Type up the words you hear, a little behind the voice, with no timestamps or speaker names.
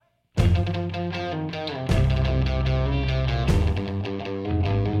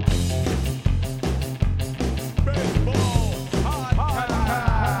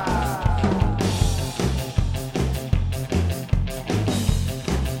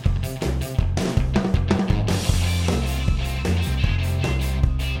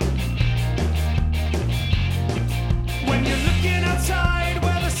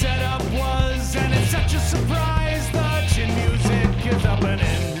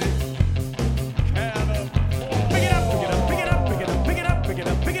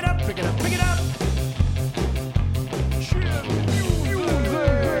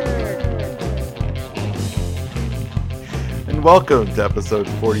Welcome to episode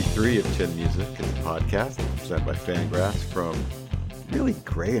 43 of Chin Music. It's a podcast presented by Fangraphs from really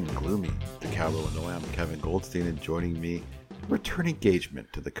gray and gloomy DeKalb, Illinois. I'm Kevin Goldstein, and joining me, return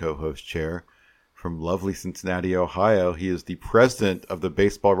engagement to the co-host chair from lovely Cincinnati, Ohio. He is the president of the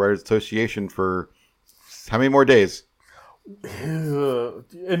Baseball Writers Association for how many more days?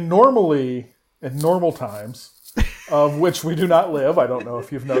 In normal times, of which we do not live, I don't know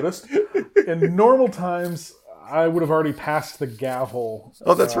if you've noticed, in normal times, I would have already passed the gavel.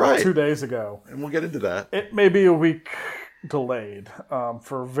 Oh, that's right. 2 days ago. And we'll get into that. It may be a week delayed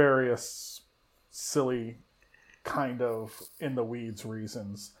for various silly kind of in the weeds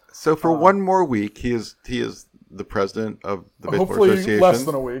reasons. So for one more week, he is the president of the Baseball Association. Less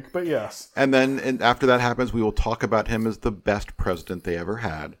than a week, but yes. And after that happens, we will talk about him as the best president they ever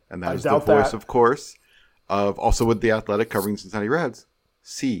had. And that is the voice, of course, of also with the Athletic covering Cincinnati Reds,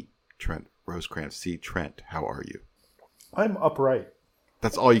 C. Trent. Rosecrans. C. Trent, how are you? I'm upright.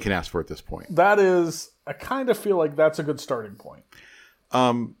 That's all you can ask for at this point. That is, I kind of feel like that's a good starting point.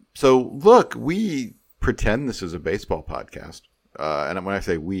 So look, we pretend this is a baseball podcast. And when I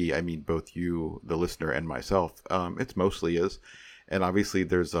say we, I mean both you, the listener, and myself. It mostly is. And obviously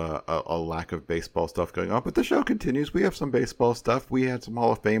there's a lack of baseball stuff going on, but the show continues. We have some baseball stuff. We had some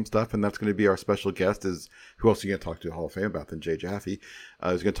Hall of Fame stuff, and that's going to be our special guest. Is who else are you going to talk to the Hall of Fame about than Jay Jaffe?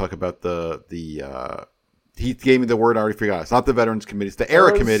 He's going to talk about he gave me the word, I already forgot. It's not the Veterans Committees, the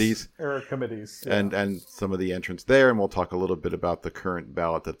Era Committees. Era Committees. Yeah. And some of the entrants there, and we'll talk a little bit about the current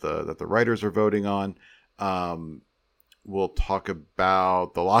ballot that the writers are voting on. We'll talk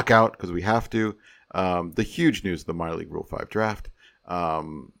about the lockout, because we have to. The huge news of the minor league Rule 5 draft.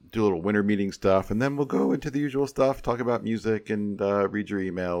 Do a little winter meeting stuff, and then we'll go into the usual stuff, talk about music and read your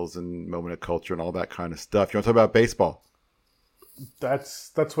emails and moment of culture and all that kind of stuff. You want to talk about baseball?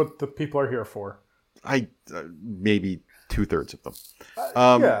 That's what the people are here for. Maybe 2/3 of them.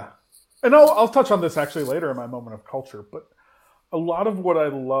 Yeah, and I'll touch on this actually later in my moment of culture. But a lot of what I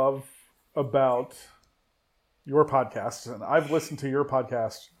love about your podcast, and I've listened to your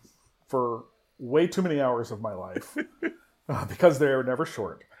podcast for way too many hours of my life. Because they're never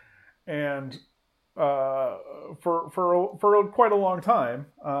short, and for quite a long time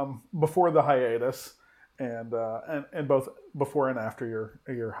before the hiatus, and both before and after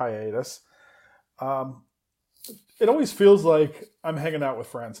your hiatus, it always feels like I'm hanging out with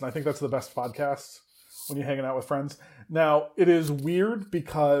friends, and I think that's the best podcast when you're hanging out with friends. Now, it is weird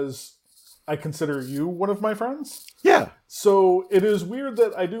because I consider you one of my friends. Yeah. So it is weird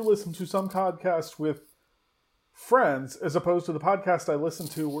that I do listen to some podcasts with friends as opposed to the podcast I listen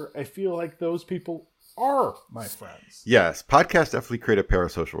to where I feel like those people are my friends. Yes, podcasts definitely create a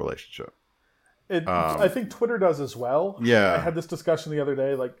parasocial relationship. I think Twitter does as well. Yeah. I had this discussion the other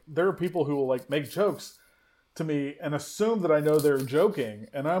day. Like, there are people who will like make jokes to me and assume that I know they're joking,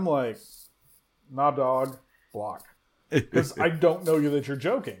 and I'm like, nah, dog, block, because I don't know you that you're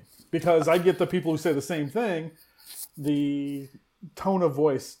joking. Because I get the people who say the same thing, the tone of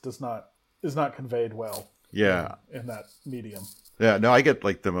voice is not conveyed well. Yeah, in that medium. Yeah, no, I get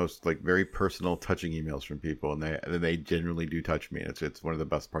like the most like very personal, touching emails from people, and they genuinely do touch me. It's one of the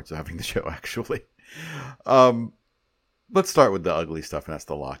best parts of having the show, actually. Let's start with the ugly stuff, and that's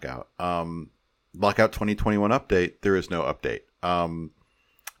the lockout. Lockout 2021 update. There is no update.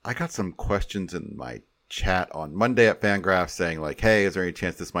 I got some questions in my chat on Monday at Fangraphs saying like, "Hey, is there any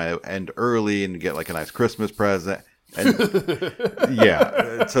chance this might end early and get like a nice Christmas present?" And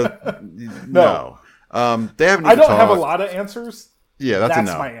yeah, so no. They haven't. I don't have a lot of answers. Yeah,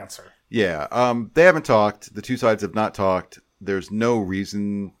 that's my answer. Yeah, they haven't talked. The two sides have not talked. There's no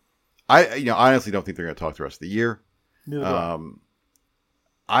reason. I honestly don't think they're going to talk the rest of the year. Neither do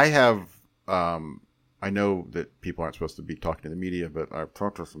I know that people aren't supposed to be talking to the media, but I've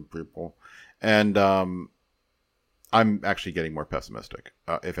talked to some people, and I'm actually getting more pessimistic,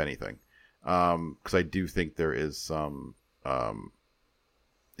 if anything, because I do think there is some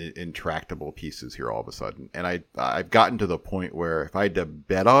intractable pieces here all of a sudden. And I've gotten to the point where if I had to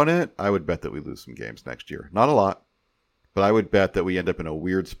bet on it, I would bet that we lose some games next year. Not a lot, but I would bet that we end up in a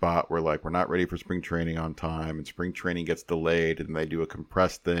weird spot where like we're not ready for spring training on time, and spring training gets delayed, and they do a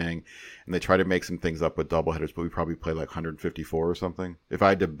compressed thing, and they try to make some things up with doubleheaders, but we probably play like 154 or something. If I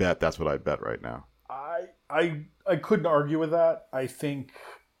had to bet, that's what I'd bet right now. I couldn't argue with that. I think,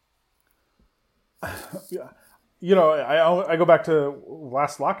 yeah. You know, I go back to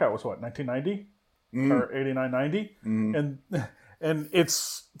last lockout was what, 1990 or 89, 90, and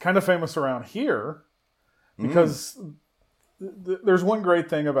it's kind of famous around here because there's one great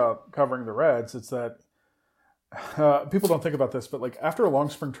thing about covering the Reds. It's that people don't think about this, but like after a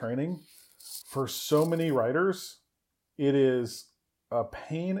long spring training, for so many writers, it is a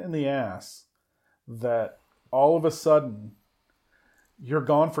pain in the ass that all of a sudden you're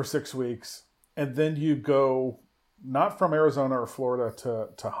gone for 6 weeks, and then you go not from Arizona or Florida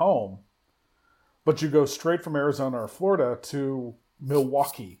to home, but you go straight from Arizona or Florida to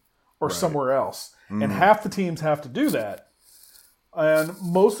Milwaukee or somewhere else. And half the teams have to do that. And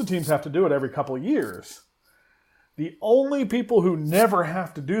most of the teams have to do it every couple of years. The only people who never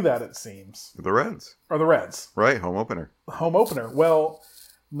have to do that, it seems, The Reds. are the Reds. Right, home opener. Home opener. Well,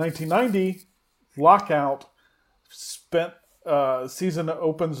 1990, lockout, spent season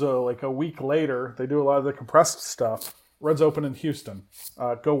opens like a week later. They do a lot of the compressed stuff. Reds open in Houston,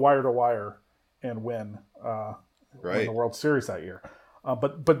 go wire to wire, and win the World Series that year.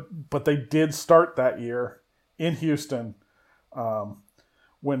 But they did start that year in Houston.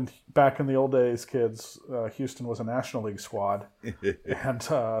 When back in the old days, kids, Houston was a National League squad, and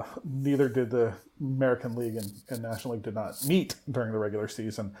neither did the American League and National League did not meet during the regular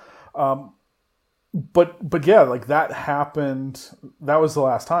season. But yeah, like that happened. That was the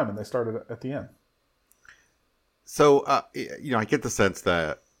last time, and they started at the end. So I get the sense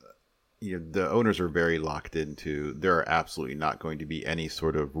that the owners are very locked into there are absolutely not going to be any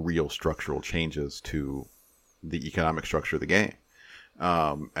sort of real structural changes to the economic structure of the game,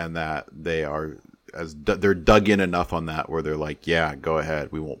 and that they are they're dug in enough on that where they're like, yeah, go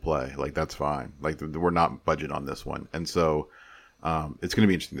ahead, we won't play, like that's fine, like we're not budget on this one, and so it's going to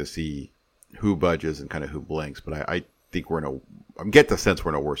be interesting to see who budges and kind of who blinks, but I think I get the sense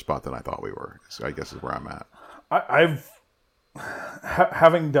we're in a worse spot than I thought we were. So I guess is where I'm at.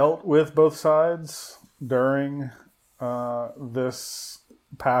 Having dealt with both sides during this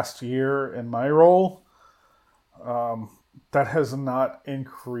past year in my role, that has not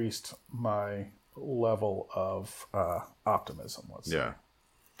increased my level of optimism. Let's say.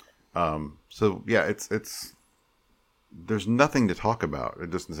 So yeah, it's there's nothing to talk about.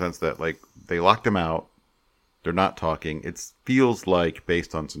 Just in the sense that like they locked him out, they're not talking. It feels like,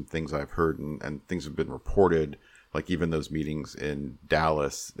 based on some things I've heard and things have been reported, like even those meetings in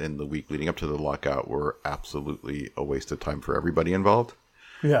Dallas in the week leading up to the lockout were absolutely a waste of time for everybody involved.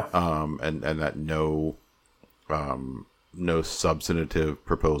 Yeah. And that no substantive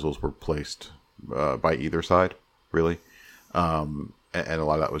proposals were placed by either side, really. And a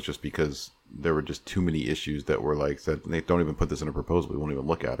lot of that was just because there were just too many issues that were like said, they don't even put this in a proposal, we won't even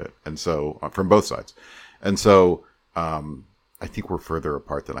look at it. And so from both sides. And so I think we're further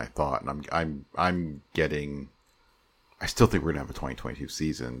apart than I thought. And I'm getting, I still think we're gonna have a 2022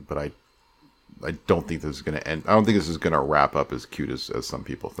 season, but I don't think this is gonna end. I don't think this is gonna wrap up as cute as some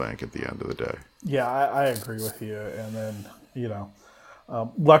people think at the end of the day. Yeah, I agree with you. And then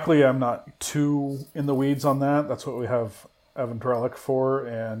luckily I'm not too in the weeds on that. That's what we have Evan Drellick for,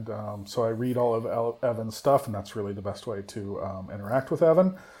 and so I read all of Evan's stuff, and that's really the best way to interact with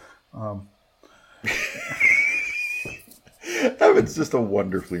Evan. Evan's just a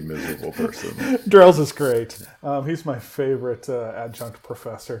wonderfully miserable person. Drells is great. He's my favorite adjunct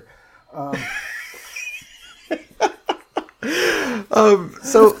professor.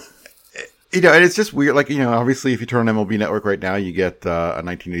 So, and it's just weird. Like, obviously, if you turn on MLB Network right now, you get a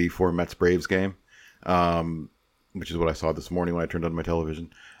 1984 Mets Braves game. Which is what I saw this morning when I turned on my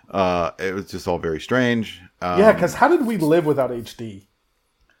television. It was just all very strange. Yeah, because how did we live without HD?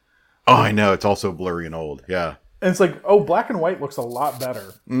 Oh, I know. It's also blurry and old. Yeah. And it's like, black and white looks a lot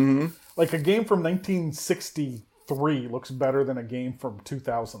better. Mm-hmm. Like a game from 1963 looks better than a game from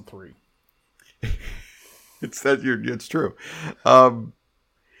 2003. It's true.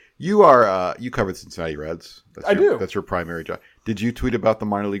 You covered Cincinnati Reds. I do. That's your primary job. Did you tweet about the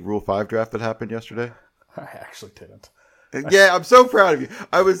minor league Rule 5 draft that happened yesterday? I actually didn't. Yeah, I'm so proud of you.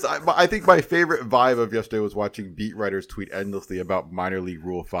 I think my favorite vibe of yesterday was watching beat writers tweet endlessly about minor league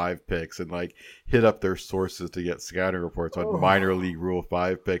Rule 5 picks and like hit up their sources to get scouting reports on minor league Rule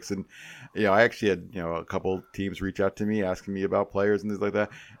 5 picks. And, I actually had, a couple teams reach out to me asking me about players and things like that.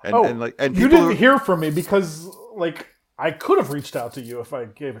 And you didn't hear from me because like I could have reached out to you if I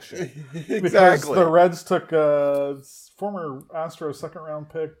gave a shit. Exactly. Because the Reds took former Astros second round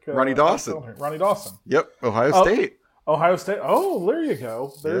pick. Ronnie Dawson. Yep. Ohio State. Ohio State. Oh, there you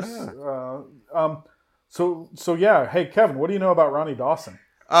go. There's So yeah. Hey, Kevin, what do you know about Ronnie Dawson?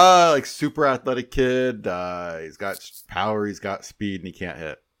 Like super athletic kid. He's got power. He's got speed, and he can't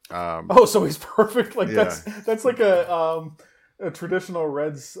hit. So he's perfect. Like that's like a traditional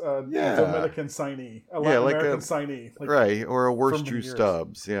Reds Dominican signey, a Latin American signey, like, right? Or a worse Drew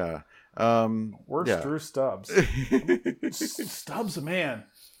Stubbs. Yeah. Drew Stubbs. Stubbs, man.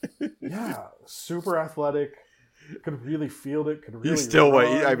 Yeah, super athletic. Could really field it. Could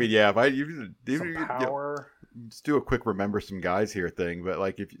really. I mean, yeah. If I even power. Just do a quick remember some guys here thing, but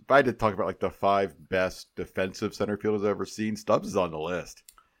like if I had to talk about like the 5 best defensive center fielders I've ever seen, Stubbs is on the list.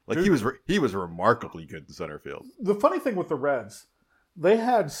 Like dude, he was remarkably good in center field. The funny thing with the Reds, they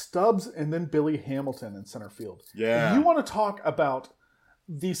had Stubbs and then Billy Hamilton in center field. Yeah. And you want to talk about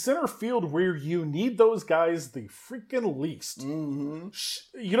the center field where you need those guys the freaking least. Mm-hmm.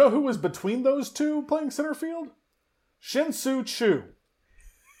 You know who was between those two playing center field? Shin-Soo Choo.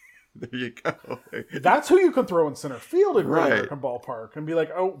 There you go. That's who you can throw in center field at Great American Ballpark and be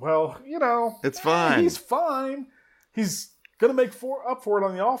like, oh, well, it's fine. He's fine. He's going to make up for it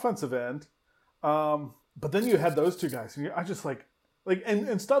on the offensive end. But then you had those two guys. And I just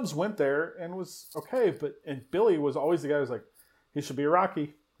and Stubbs went there and was okay. And Billy was always the guy who was like, he should be a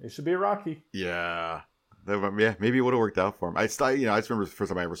Rocky. He should be a Rocky. Yeah. Maybe it would have worked out for him. I just remember the first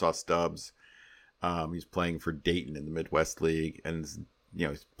time I ever saw Stubbs. He's playing for Dayton in the Midwest League, and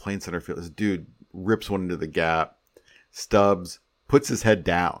he's playing center field. This dude rips one into the gap. Stubbs puts his head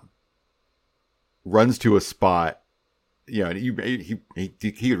down, runs to a spot. And he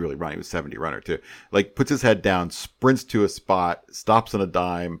could really run. He was 70 runner too. Like puts his head down, sprints to a spot, stops on a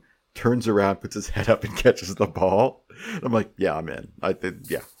dime, turns around, puts his head up, and catches the ball. I'm like, yeah, I'm in. I'm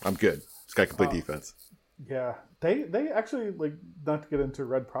good. It's got complete defense. Yeah, they actually not to get into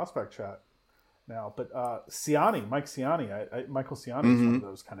Red Prospect chat now, but Michael Ciani is one of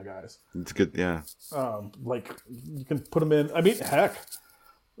those kind of guys. It's good, yeah. You can put him in. I mean, heck,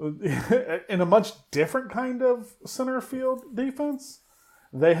 in a much different kind of center field defense,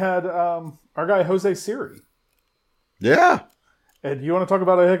 they had our guy Jose Siri. Yeah. And you want to talk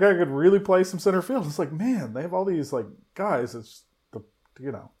about a guy who could really play some center field? It's like, man, they have all these guys. It's the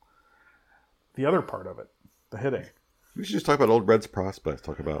other part of it, the hitting. We should just talk about old Reds prospects.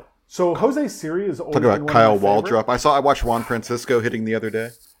 So Jose Siri is always talk about Kyle Waldrop. I watched Juan Francisco hitting the other day.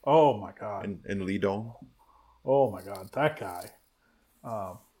 Oh my god! In Lidon. Oh my god, that guy.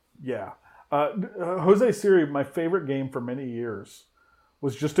 Yeah, Jose Siri. My favorite game for many years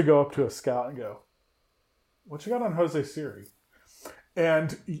was just to go up to a scout and go, "What you got on Jose Siri?"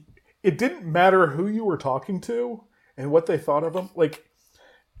 And it didn't matter who you were talking to and what they thought of him.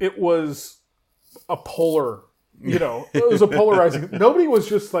 It was a polar. It was a polarizing. Nobody was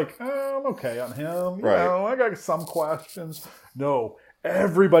just like, I'm okay on him. I got some questions. No,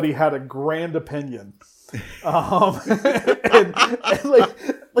 everybody had a grand opinion. There are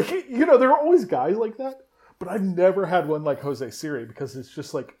always guys like that, but I've never had one like Jose Siri because it's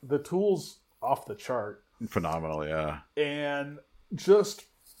just the tools off the chart. Phenomenal, yeah. And just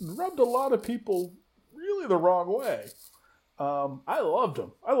rubbed a lot of people really the wrong way. I loved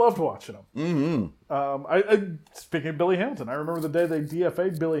him. I loved watching him. Mm-hmm. Speaking of Billy Hamilton, I remember the day they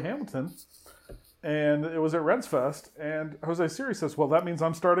DFA'd Billy Hamilton, and it was at Reds Fest, and Jose Siri says, well, that means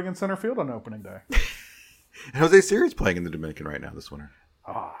I'm starting in center field on opening day. Jose Siri's playing in the Dominican right now this winter.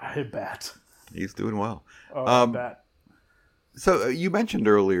 Oh, I bet. He's doing well. Oh, I bet. So you mentioned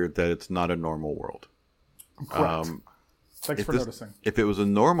earlier that it's not a normal world. Correct. Thanks for noticing. If it was a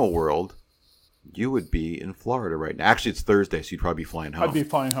normal world, you would be in Florida right now. Actually, it's Thursday, so you'd probably be flying home. I'd be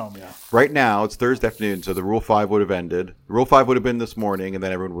flying home, yeah. Right now, it's Thursday afternoon, so the Rule 5 would have ended. Rule 5 would have been this morning, and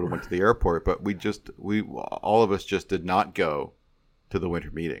then everyone would have went to the airport. But all of us just did not go to the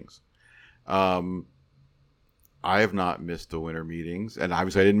winter meetings. I have not missed the winter meetings, and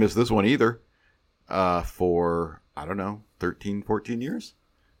obviously I didn't miss this one either for, 13, 14 years.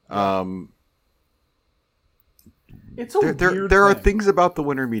 It's a weird there are thing. things about the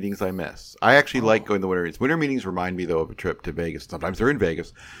winter meetings I miss. I actually like going to winter meetings. Winter meetings remind me, though, of a trip to Vegas. Sometimes they're in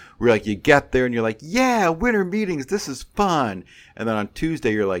Vegas. Where like you get there and you're like, yeah, winter meetings, this is fun. And then on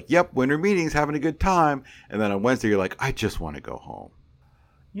Tuesday, you're like, yep, winter meetings, having a good time. And then on Wednesday, you're like, I just want to go home.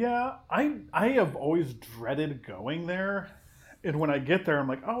 Yeah, I have always dreaded going there. And when I get there, I'm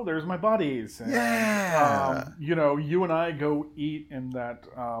like, oh, there's my buddies. And, Yeah. you and I go eat in that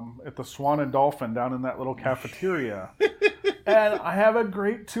at the Swan and Dolphin down in that little cafeteria. And I have a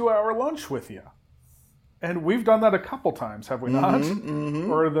great 2-hour lunch with you. And we've done that a couple times, have we not?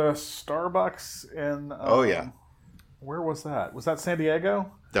 Mm-hmm. Or the Starbucks in... Oh, yeah. Where was that? Was that San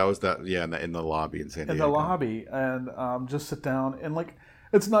Diego? That was that, yeah, in the lobby in San Diego. In the lobby. And just sit down. And, like,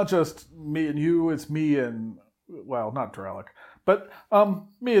 it's not just me and you. It's me and, well, not Drellick. But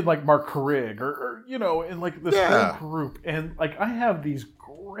me and, like, Mark Carrig. Or in, like, this whole group. And, like, I have these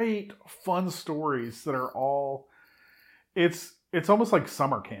great, fun stories that are all... It's almost like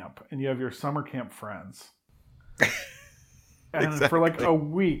summer camp, and you have your summer camp friends. And Exactly. for like a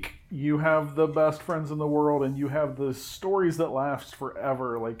week, you have the best friends in the world, and you have the stories that last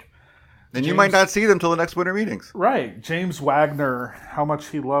forever. Like, and you might not see them till the next winter meetings. Right. James Wagner, how much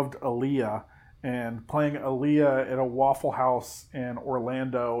he loved Aaliyah, and playing Aaliyah at a Waffle House in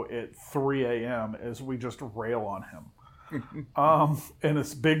Orlando at 3 a.m. as we just rail on him. And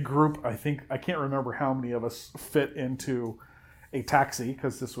this big group, I can't remember how many of us fit into a taxi,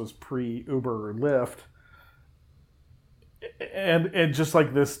 because this was pre-Uber or Lyft. And just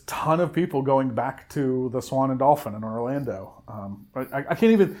like this ton of people going back to the Swan and Dolphin in Orlando. I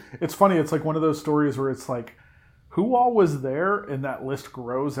can't even, it's funny, it's like one of those stories where it's like, who all was there, and that list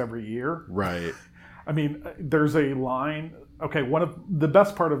grows every year. Right. I mean, there's a line, okay, one of the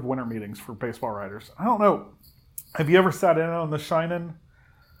best part of winter meetings for baseball writers, I don't know, have you ever sat in on the Shinin'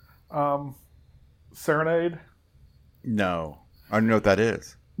 Serenade? No. I don't know what that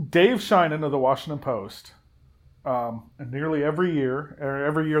is. Dave Shinin of the Washington Post, and nearly every year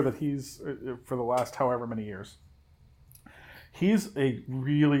that he's, for the last however many years, he's a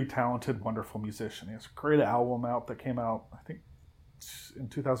really talented, wonderful musician. He has a great album out that came out, I think, in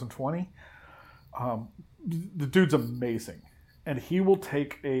 2020. The dude's amazing. And he will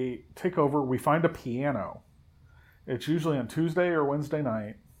take over. We find a piano. It's usually on Tuesday or Wednesday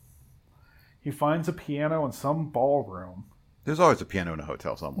night. He finds a piano in some ballroom. There's always a piano in a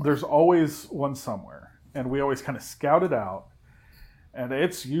hotel somewhere. There's always one somewhere. And we always kind of scout it out. And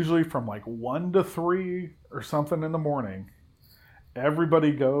it's usually from like 1 to 3 or something in the morning.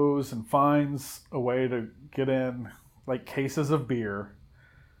 Everybody goes and finds a way to get in like cases of beer.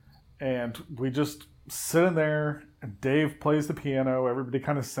 And we just sit in there, and Dave plays the piano. Everybody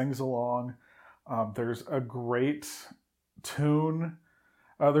kind of sings along. There's a great tune.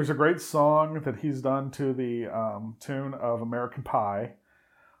 There's a great song that he's done to the tune of American Pie.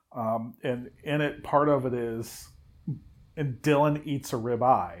 And in it, part of it is, and Dylan eats a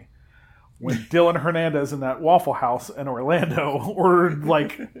ribeye. When Dylan Hernandez in that Waffle House in Orlando ordered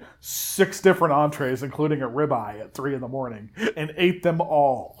like 6 different entrees, including a ribeye at 3 a.m, and ate them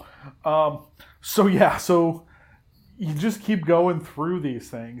all. So you just keep going through these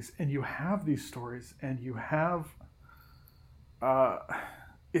things, and you have these stories, and you have,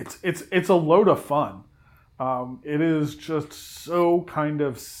 it's a load of fun. It is just so kind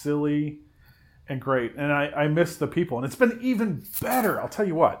of silly and great. And I miss the people, and it's been even better. I'll tell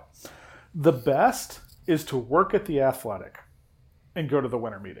you what. The best is to work at the Athletic and go to the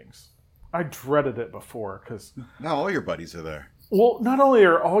winter meetings. I dreaded it before because... No, all your buddies are there. Well, not only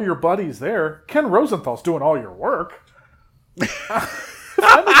are all your buddies there, Ken Rosenthal's doing all your work.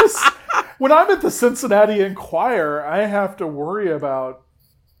 When I'm at the Cincinnati Enquirer, I have to worry about,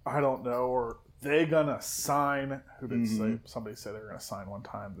 I don't know, are they going to sign... Who did say? Somebody said they were going to sign one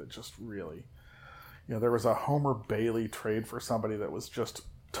time that just really... there was a Homer Bailey trade for somebody that was just...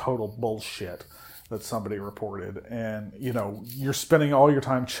 total bullshit that somebody reported, and you're spending all your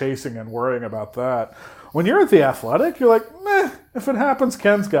time chasing and worrying about that. When you're at the Athletic, you're like, meh, if it happens,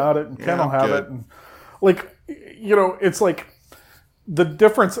 Ken's got it, and Ken will have it. And it's like the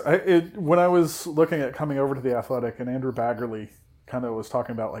difference. When I was looking at coming over to the Athletic, and Andrew Baggerly kind of was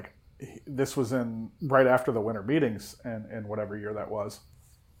talking about, like, this was in right after the winter meetings and whatever year that was.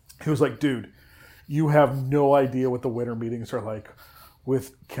 He was like, dude, you have no idea what the winter meetings are like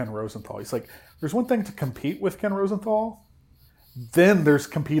with Ken Rosenthal. He's like, there's one thing to compete with Ken Rosenthal, then there's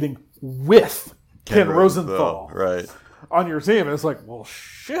competing with Ken Rosenthal right, on your team. And it's like, well,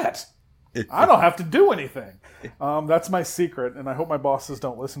 shit, I don't have to do anything. That's my secret, and I hope my bosses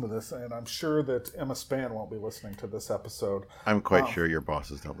don't listen to this, and I'm sure that Emma Spann won't be listening to this episode. I'm quite sure your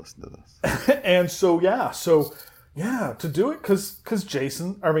bosses don't listen to this. And so Yeah, to do it because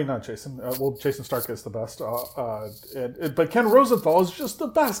Jason, I mean not Jason. Well, Jason Stark is the best, but Ken Rosenthal is just the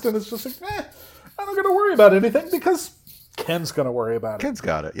best, and it's just like, I'm not gonna worry about anything because Ken's gonna worry about it. Ken's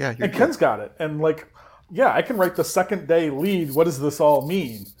got it. Yeah, and Ken's got it, and like, yeah, I can write the second day lead. What does this all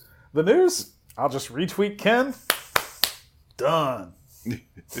mean? The news? I'll just retweet Ken. Done.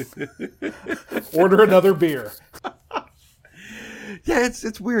 Order another beer. Yeah,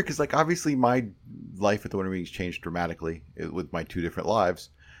 it's weird because like obviously my life at the Winter Meetings changed dramatically with my two different lives,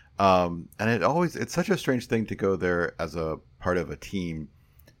 and it's such a strange thing to go there as a part of a team,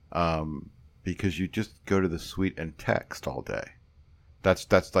 because you just go to the suite and text all day.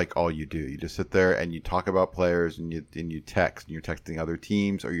 That's like all you do. You just sit there and you talk about players and you text, and you're texting other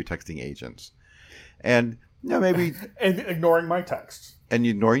teams or you're texting agents, and maybe and ignoring my texts and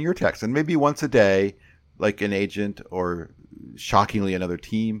ignoring your texts, and maybe once a day, like an agent or shockingly another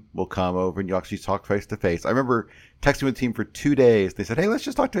team will come over and you actually talk face to face. I remember texting with the team for 2 days. They said, "Hey, let's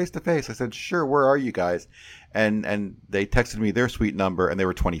just talk face to face." I said, "Sure. Where are you guys?" And they texted me their suite number, and they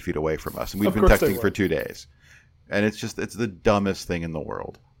were 20 feet away from us, and we've been texting for 2 days. And it's the dumbest thing in the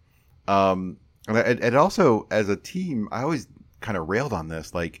world. And also as a team, I always kind of railed on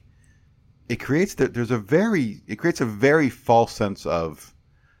this. Like it creates a very false sense of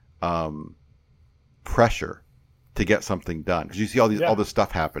pressure to get something done, because you see all this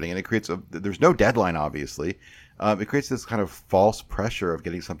stuff happening, and it creates there's no deadline, obviously. It creates this kind of false pressure of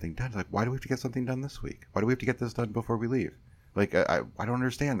getting something done. It's like, why do we have to get something done this week? Why do we have to get this done before we leave? Like, I don't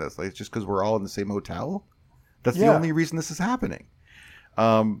understand this. Like, it's just because we're all in the same hotel. That's the only reason this is happening.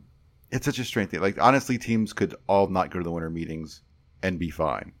 It's such a strange thing. Like, honestly, teams could all not go to the Winter Meetings and be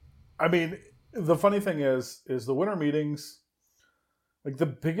fine. I mean, the funny thing is the Winter Meetings, like the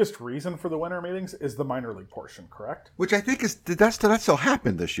biggest reason for the Winter Meetings is the minor league portion, correct? Which I think that still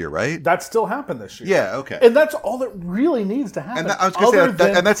happened this year, right? That still happened this year. Yeah, okay. And that's all that really needs to happen. And I was going to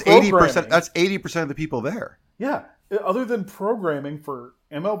say, and that's 80%. That's 80% of the people there. Yeah, other than programming for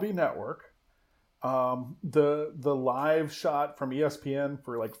MLB Network. The live shot from ESPN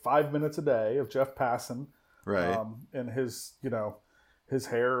for like 5 minutes a day of Jeff Passan, right? And his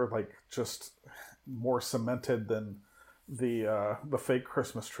hair like just more cemented than the fake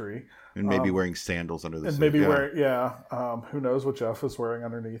Christmas tree, and maybe wearing sandals under the and suit. Maybe wearing who knows what Jeff is wearing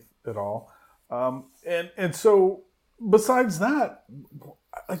underneath it all, and so besides that,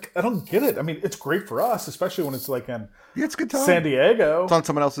 like, I don't get it. I mean, it's great for us, especially when it's like in it's a good time. San Diego. It's on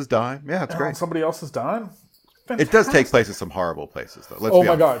someone else's dime. Yeah, it's great. On somebody else's dime. Fantastic. It does take place at some horrible places, though. Let's be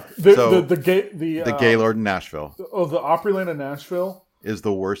honest. God, the Gaylord in Nashville. The Opryland in Nashville is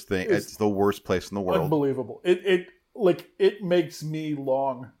the worst thing. It's the worst place in the world. Unbelievable. It makes me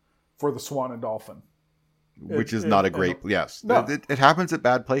long for the Swan and Dolphin. Which is not a great. Yes, no. It happens at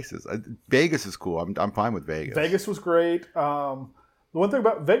bad places. Vegas is cool. I'm fine with Vegas. Vegas was great. The one thing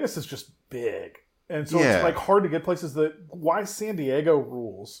about Vegas is just big, and so it's like hard to get places why San Diego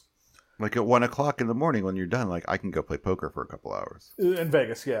rules. Like at 1:00 in the morning when you're done, like I can go play poker for a couple hours. In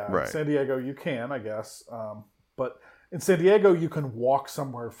Vegas, yeah. Right. In San Diego, you can, I guess, but in San Diego, you can walk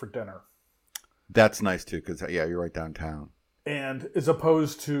somewhere for dinner. That's nice too, because you're right downtown. And as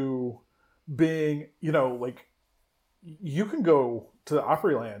opposed to being, like you can go to the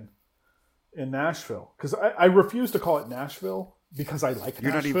Opryland in Nashville, because I refuse to call it Nashville because I like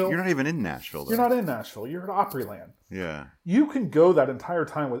Nashville. You're not even in Nashville, though. You're not in Nashville. You're at Opryland. Yeah. You can go that entire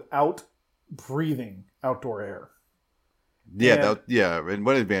time without breathing outdoor air. Yeah, and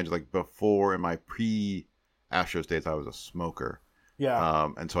one advantage, like before in my pre-Astros days, I was a smoker. Yeah.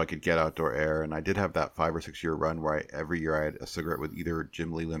 And so I could get outdoor air, and I did have that 5 or 6 year run where every year I had a cigarette with either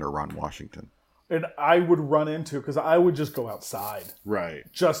Jim Leland or Ron Washington. And I would run into, because I would just go outside. Right.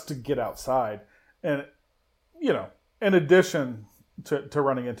 Just to get outside. And, in addition to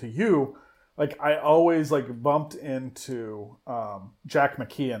running into you, like I always like bumped into Jack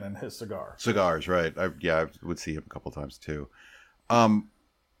McKeon and his cigars, right? I would see him a couple times too. I'm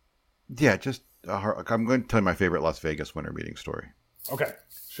going to tell you my favorite Las Vegas Winter Meeting story. Okay,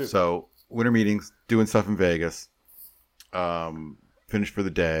 shoot. So Winter Meetings, doing stuff in Vegas, finished for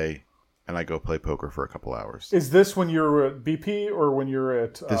the day, and I go play poker for a couple hours. Is this when you're at BP or when you're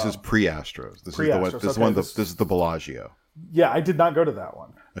at? This is pre-Astros. This is the Bellagio. Yeah, I did not go to that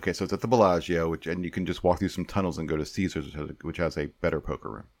one. Okay, so it's at the Bellagio, and you can just walk through some tunnels and go to Caesars, which has a better poker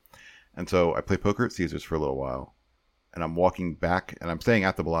room. And so I play poker at Caesars for a little while, and I'm walking back, and I'm staying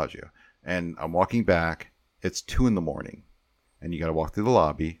at the Bellagio, and I'm walking back. It's 2 a.m, and you got to walk through the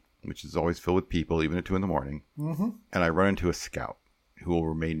lobby, which is always filled with people, even at 2 a.m. Mm-hmm. And I run into a scout who will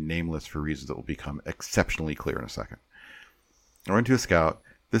remain nameless for reasons that will become exceptionally clear in a second. I run into a scout.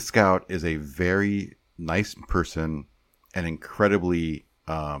 This scout is a very nice person, and incredibly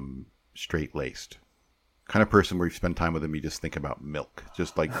straight-laced. Kind of person where you spend time with him, you just think about milk.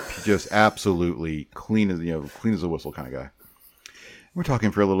 Just absolutely clean as a whistle kind of guy. We're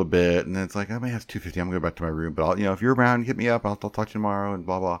talking for a little bit, and then it's like, I may have 2:50. I'm going to go back to my room, but if you're around, hit me up. I'll talk to you tomorrow, and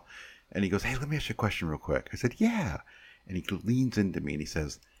blah, blah. And he goes, hey, let me ask you a question real quick. I said, yeah. And he leans into me, and he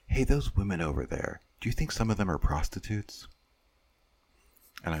says, hey, those women over there, do you think some of them are prostitutes?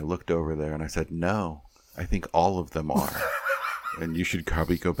 And I looked over there, and I said, no, I think all of them are. And you should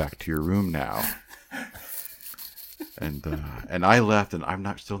probably go back to your room now. And I left, and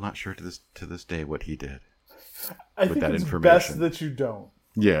I'm still not sure to this day what he did. I think it's best that you don't.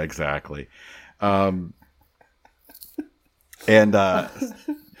 Yeah, exactly. I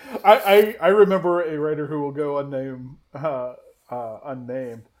remember a writer who will go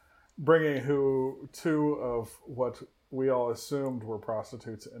unnamed, bringing two of what we all assumed were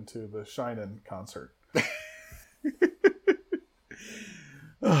prostitutes into the Shinin concert.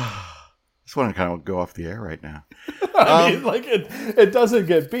 Just want to kind of go off the air right now. I mean, it doesn't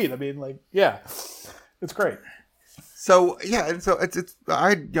get beat. I mean, yeah, it's great. So yeah, and so it's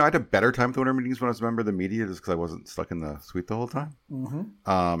I had a better time with the winter meetings when I was a member of the media, just because I wasn't stuck in the suite the whole time.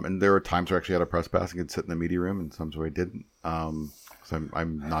 Mm-hmm. And there were times where I actually had a press pass and could sit in the media room, and times where I didn't. So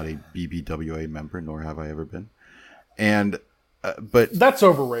I'm not a BBWA member, nor have I ever been. And but that's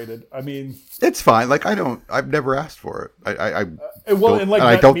overrated. I mean, it's fine. Like I've never asked for it. I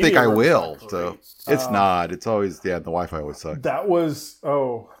don't think I will. So it's not. It's always the Wi-Fi always sucks. That was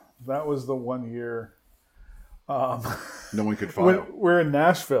the 1 year. No one could follow. We're in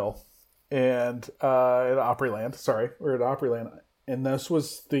Nashville and at Opryland. Sorry, we're at Opryland, and this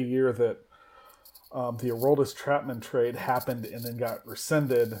was the year that the Aroldis Chapman trade happened and then got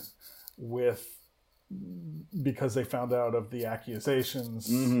rescinded because they found out of the accusations,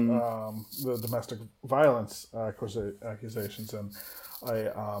 the domestic violence accusations, and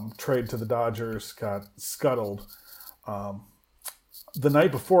a trade to the Dodgers got scuttled. The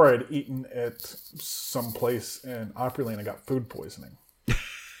night before, I had eaten at some place in Opryland and got food poisoning.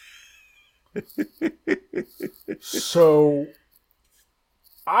 So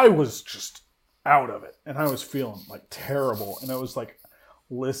I was just out of it, and I was feeling like terrible. And I was like,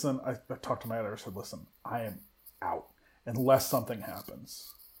 listen, I talked to my editor, I said, listen, I am out unless something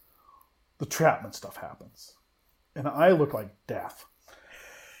happens. The Chapman stuff happens. And I look like death.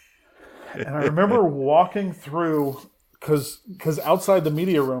 And I remember walking through, because outside the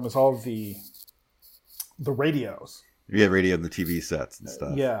media room is all the radios. Yeah, radio and the TV sets and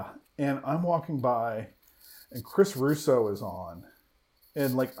stuff. Yeah. And I'm walking by, and Chris Russo is on,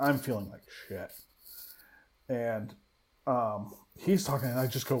 and I'm feeling like shit. And he's talking, and I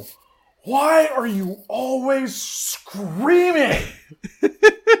just go, why are you always screaming?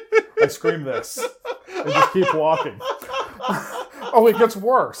 I scream this and just keep walking. Oh, it gets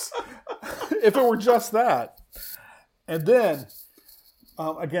worse. If it were just that. And then,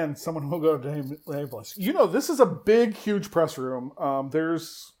 again, someone will go nameless. This is a big, huge press room.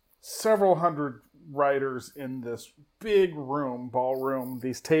 There's several hundred writers in this big room, ballroom.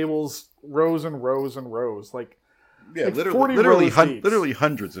 These tables, rows and rows and rows. Literally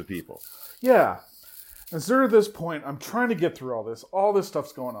hundreds of people. Yeah. And so at this point, I'm trying to get through all this. All this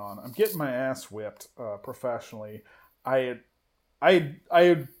stuff's going on. I'm getting my ass whipped professionally. I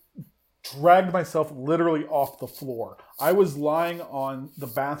had dragged myself literally off the floor. I was lying on the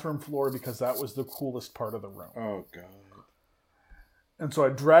bathroom floor because that was the coolest part of the room. Oh, God. And so I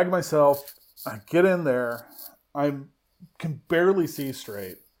drag myself. I get in there. I can barely see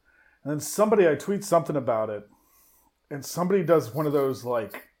straight. And then I tweet something about it. And somebody does one of those I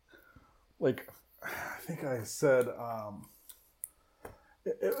think I said,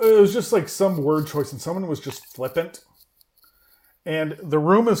 it was just some word choice, and someone was just flippant. And the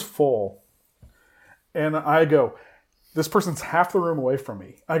room is full. And I go, this person's half the room away from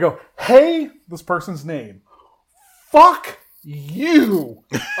me. I go, hey, this person's name. Fuck you.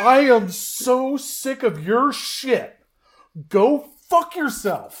 I am so sick of your shit. Go fuck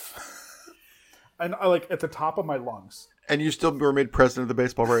yourself. And I at the top of my lungs. And you still were made president of the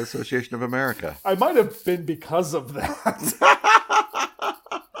Baseball Writers Association of America. I might have been because of that.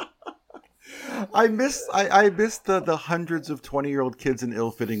 I miss the hundreds of 20-year-old kids in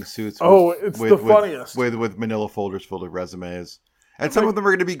ill-fitting suits. It's the funniest. With manila folders full of resumes. And some of them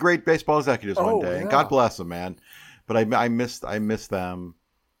are going to be great baseball executives one day. Yeah. And God bless them, man. But I miss them.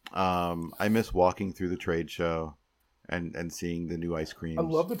 I miss walking through the trade show and seeing the new ice creams. I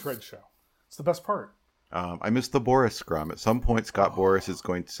love the trade show. It's the best part. I miss the Boris scrum. At some point, Scott Boris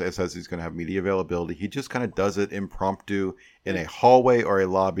says he's going to have media availability. He just kind of does it impromptu in a hallway or a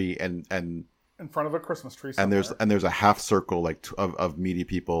lobby, and in front of a Christmas tree somewhere. And there's a half circle like of media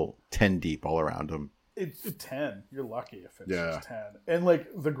people 10 deep all around them. 10. You're lucky if it's just 10. And like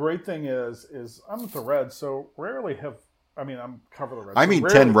the great thing is I'm at the Reds, so rarely I'm cover the Reds. I mean,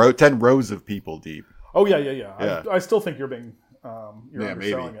 rarely, 10 rows of people deep. Oh yeah. I still think you're being you're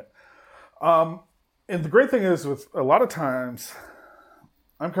underselling it. And the great thing is with a lot of times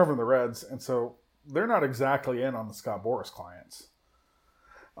I'm covering the Reds, and so they're not exactly in on the Scott Boras clients.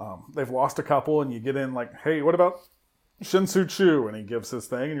 They've lost a couple, and you get in like, hey, what about Shin-Soo Choo? And he gives his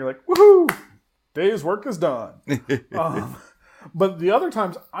thing, and you're like, woohoo! Day's work is done. But the other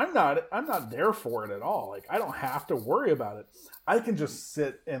times, I'm not there for it at all. Like, I don't have to worry about it. I can just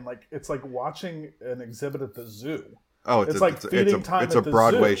sit and like, it's like watching an exhibit at the zoo. Oh, it's like feeding time. It's a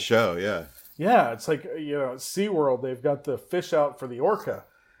Broadway show, yeah. Yeah, it's like, SeaWorld. They've got the fish out for the orca,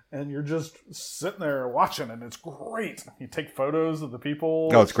 and you're just sitting there watching, and it's great. You take photos of the people.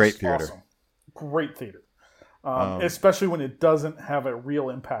 Oh, it's great theater. Awesome. Great theater, especially when it doesn't have a real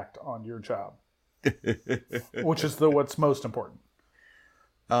impact on your job. Which is what's most important.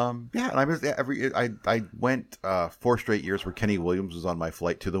 And I went 4 straight years where Kenny Williams was on my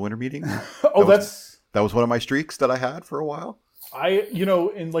flight to the winter meeting. That was one of my streaks that I had for a while.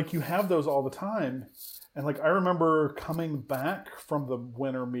 And like you have those all the time, and like I remember coming back from the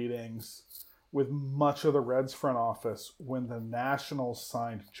winter meetings with much of the Reds front office when the Nationals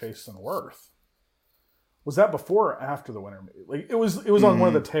signed Jason Worth. Was that before or after the winter meeting? Like it was on one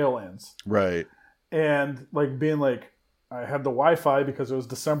of the tail ends, right? And like being like, I had the Wi-Fi because it was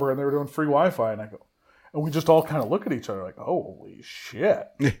December and they were doing free Wi-Fi. And I go, and we just all kind of look at each other like, holy shit.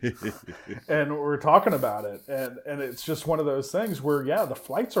 And we're talking about it. And it's just one of those things where, the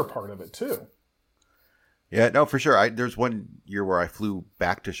flights are part of it too. Yeah, no, for sure. There's one year where I flew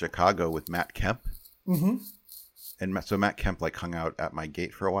back to Chicago with Matt Kemp. Mm-hmm. And so Matt Kemp like hung out at my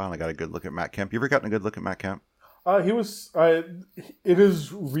gate for a while, and I got a good look at Matt Kemp. You ever gotten a good look at Matt Kemp? It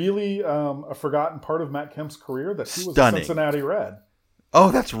is really a forgotten part of Matt Kemp's career that he was a Cincinnati Red.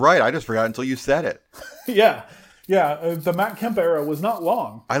 Oh, that's right. I just forgot until you said it. Yeah. The Matt Kemp era was not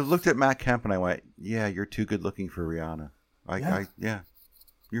long. I looked at Matt Kemp and I went, "Yeah, you're too good looking for Rihanna."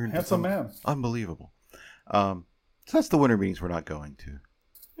 You're a handsome man. Unbelievable. So that's the winter meetings we're not going to.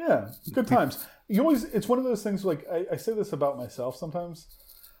 Yeah, good times. It's one of those things. Like I say this about myself sometimes.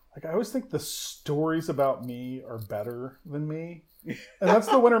 Like I always think the stories about me are better than me, and that's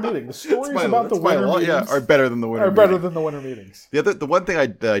the winter meeting. The stories about the winter meetings are better than the winter. Better than the winter meetings. The one thing I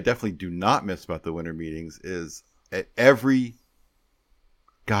definitely do not miss about the winter meetings is every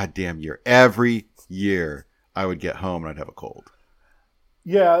goddamn year, I would get home and I'd have a cold.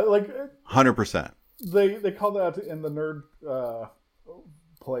 Yeah, like 100%. They call that in the nerd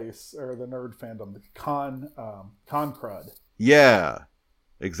place or the nerd fandom the con crud. Yeah.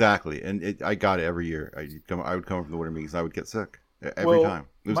 Exactly, and I got it every year. I would come from the winter meetings, and I would get sick every time.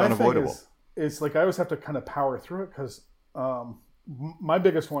 It was unavoidable. It's like I always have to kind of power through it because my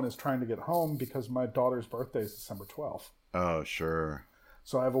biggest one is trying to get home because my daughter's birthday is December 12th. Oh, sure.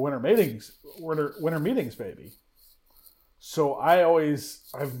 So I have a winter meetings baby. So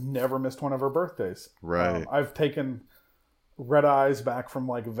I've never missed one of her birthdays. Right. I've taken red eyes back from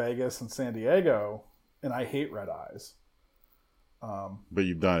like Vegas and San Diego, and I hate red eyes. But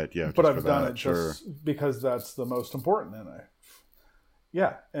you've done it, yeah. But I've done it just because that's the most important.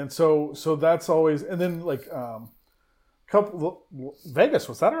 And so that's always, and then like Vegas,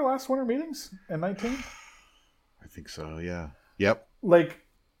 was that our last winter meetings in 19? I think so, yeah. Yep. Like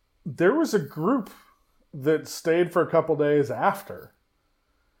there was a group that stayed for a couple days after,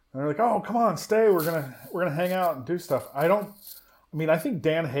 and they're like, "Oh, come on, stay. We're gonna hang out and do stuff." I think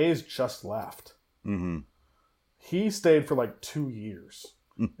Dan Hayes just left. Mm-hmm. He stayed for like 2 years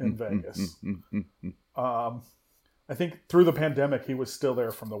in Vegas. I think through the pandemic, he was still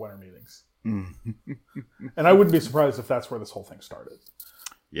there from the winter meetings. And I wouldn't be surprised if that's where this whole thing started.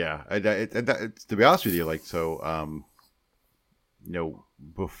 Yeah. To be honest with you, like, so,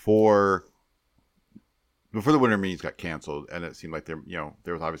 before the winter meetings got canceled, and it seemed like there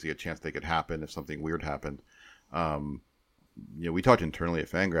was obviously a chance they could happen if something weird happened. We talked internally at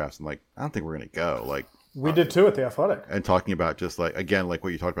Fangraphs, and like, I don't think we're going to go. Like, we did too at the Athletic. And talking about just like, again, like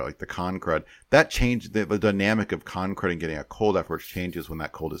what you talked about, like the con crud, that changed the dynamic of con crud and getting a cold afterwards changes when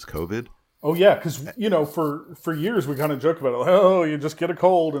that cold is COVID. Oh yeah. Cause for years we kind of joke about it. Like, oh, you just get a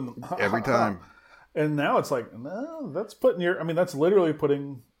cold and every time. And now it's like, no, that's that's literally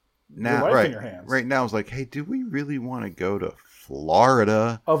putting your life in your hands. Right now it's like, hey, do we really want to go to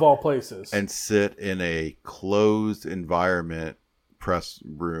Florida? Of all places. And sit in a closed environment press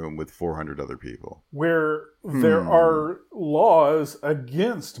room with 400 other people where there are laws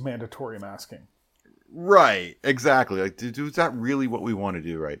against mandatory masking. Right, exactly. Like, dude, is that really what we want to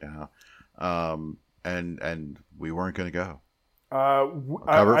do right now? And we weren't going to go. We'll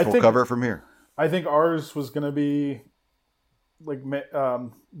cover it from here. I think ours was going to be like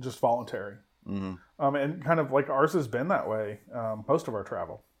just voluntary, and kind of like ours has been that way. Most of our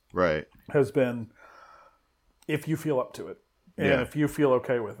travel, right, has been if you feel up to it and if you feel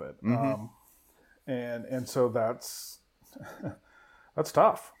okay with it, and so that's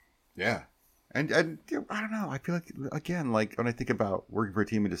tough. Yeah. And I don't know. I feel like, again, like when I think about working for a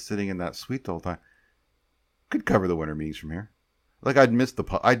team and just sitting in that suite the whole time, could cover the winter meetings from here. Like I'd miss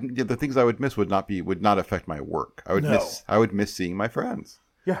the things I would miss would not affect my work. I would miss seeing my friends.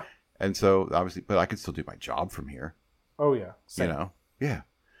 Yeah. And so obviously, but I could still do my job from here. Oh yeah. Same. You know. Yeah.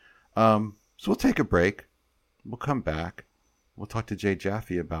 So we'll take a break. We'll come back. We'll talk to Jay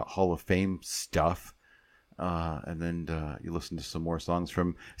Jaffe about Hall of Fame stuff. And then you listen to some more songs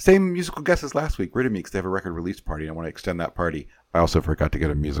from same musical guests as last week, Rid of Me, because they have a record release party. And I want to extend that party. I also forgot to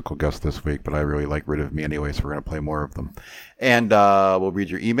get a musical guest this week, but I really like Rid of Me anyway, so we're going to play more of them. And we'll read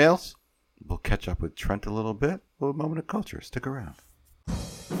your emails. We'll catch up with Trent a little bit. A little moment of culture. Stick around.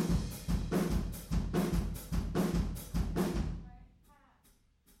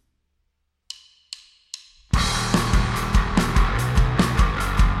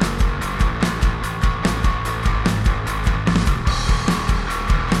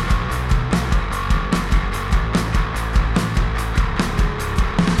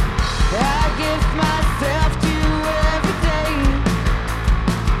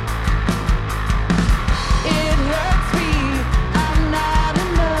 It hurts me. I'm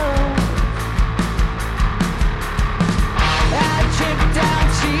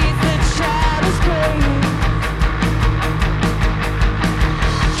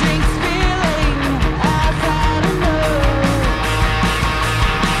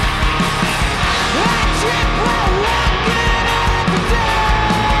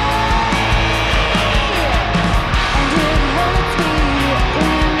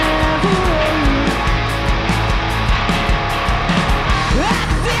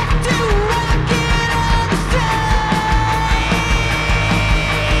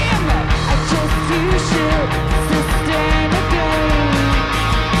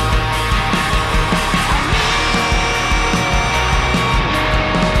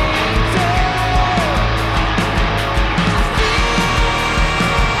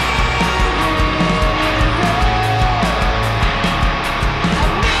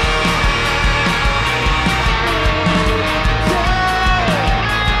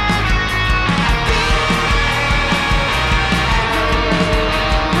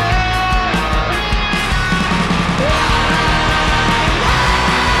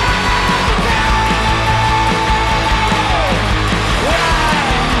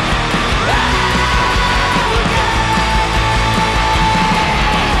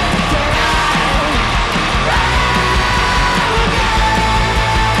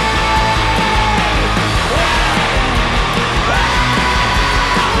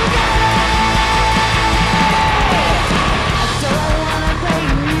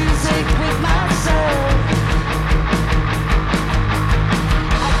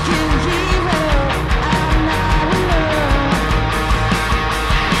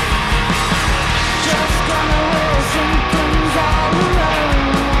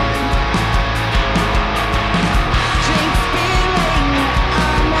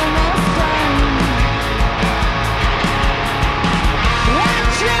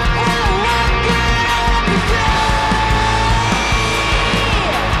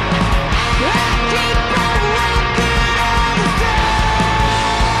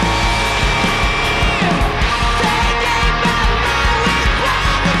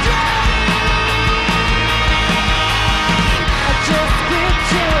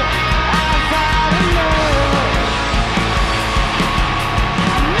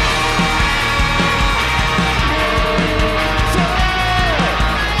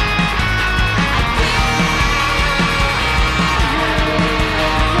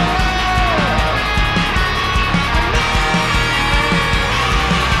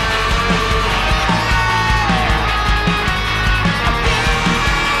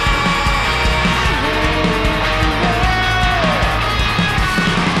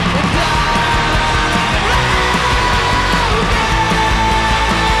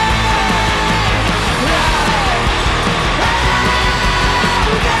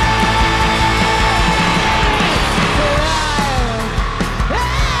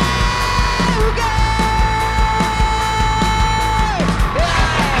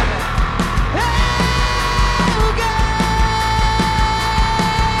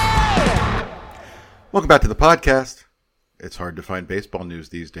Welcome back to the podcast. It's hard to find baseball news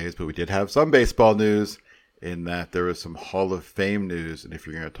these days, but we did have some baseball news in that there was some Hall of Fame news. And if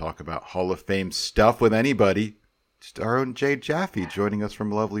you're going to talk about Hall of Fame stuff with anybody, just our own Jay Jaffe joining us from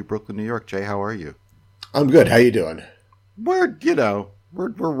lovely Brooklyn, New York. Jay, how are you? I'm good. How you doing? We're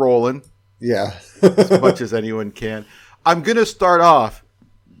rolling. Yeah. As much as anyone can. I'm going to start off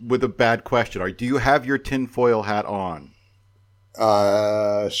with a bad question. Do you have your tinfoil hat on?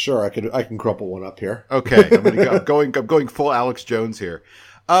 Sure. I can crumple one up here. Okay, I'm going full Alex Jones here.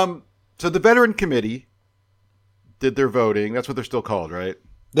 So the veteran committee did their voting. That's what they're still called, right?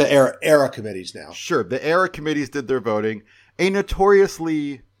 The era committees now. Sure, the era committees did their voting. A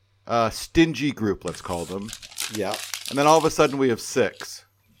notoriously stingy group, let's call them. Yeah. And then all of a sudden we have 6.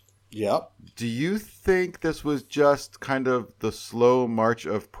 Yep. Do you think this was just kind of the slow march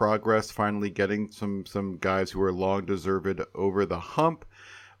of progress, finally getting some guys who are long deserved over the hump?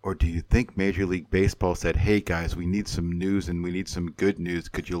 Or do you think Major League Baseball said, hey, guys, we need some news and we need some good news.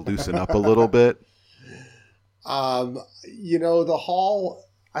 Could you loosen up a little bit? The Hall,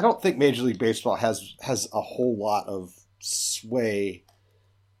 I don't think Major League Baseball has a whole lot of sway.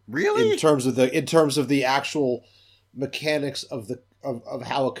 Really? In terms of the actual mechanics of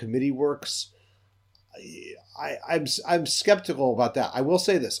how a committee works. I'm skeptical about that. I will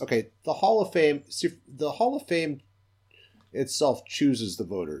say this. Okay, the Hall of Fame itself chooses the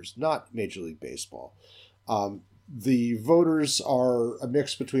voters, not Major League Baseball. The voters are a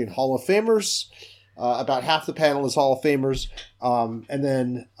mix between Hall of Famers. About half the panel is Hall of Famers, and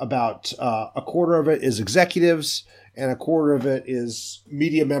then about a quarter of it is executives, and a quarter of it is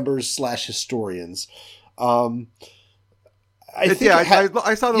media members / historians. I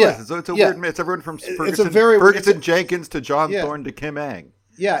saw the list. So it's a weird mix. Everyone from Ferguson Jenkins to John Thorne to Kim Ng.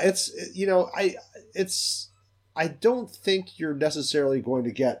 Yeah, I don't think you're necessarily going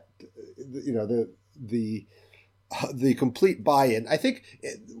to get, the complete buy-in. I think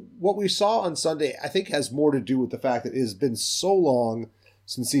what we saw on Sunday, I think, has more to do with the fact that it has been so long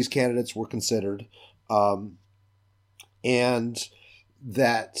since these candidates were considered, and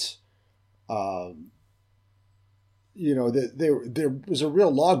that. There was a real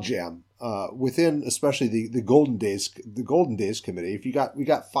logjam within, especially the Golden Days committee. We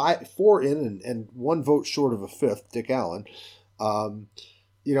got 4 in and 1 vote short of a 5th, Dick Allen. And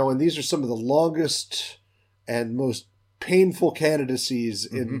these are some of the longest and most painful candidacies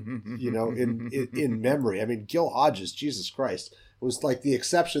in memory. I mean, Gil Hodges, Jesus Christ, was like the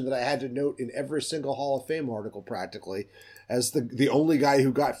exception that I had to note in every single Hall of Fame article practically, as the only guy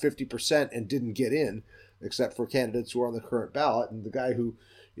who got 50% and didn't get in, except for candidates who are on the current ballot, and the guy who,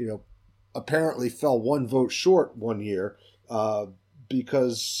 apparently fell 1 vote short one year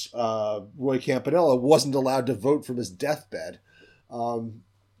because Roy Campanella wasn't allowed to vote from his deathbed.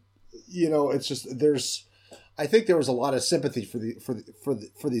 It's just I think there was a lot of sympathy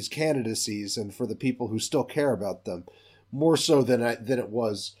for these candidacies and for the people who still care about them, more so than it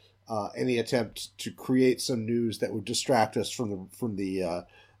was any attempt to create some news that would distract us from the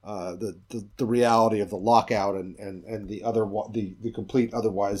reality of the lockout and the complete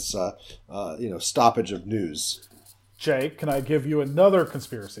otherwise stoppage of news. Jay, can I give you another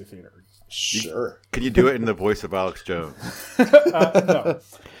conspiracy theory? Sure. Can you do it in the voice of Alex Jones? No.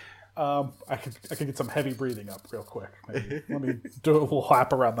 I could get some heavy breathing up real quick. Maybe. Let me do a little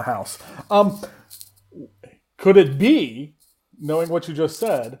lap around the house. Could it be, knowing what you just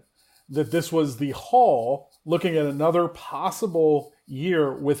said, that this was the Hall looking at another possible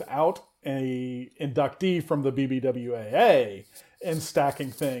year without a inductee from the BBWAA and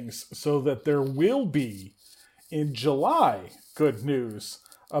stacking things so that there will be in July good news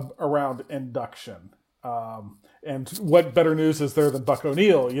around induction? And what better news is there than Buck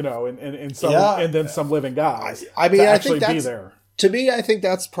O'Neill, and then some living guys? I mean, I think be there. To me, I think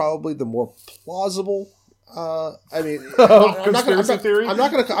that's probably the more plausible. Conspiracy theory. I'm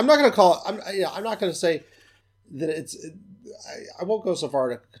not going to call it. I'm not going to say that it's. I won't go so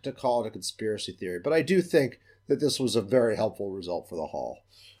far to call it a conspiracy theory, but I do think that this was a very helpful result for the Hall,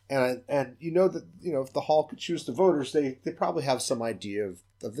 and if the Hall could choose the voters, they probably have some idea of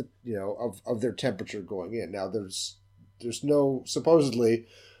their temperature going in. Now there's no, supposedly,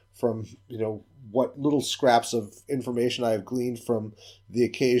 from what little scraps of information I have gleaned from the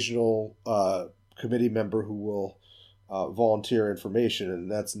occasional committee member who will volunteer information, and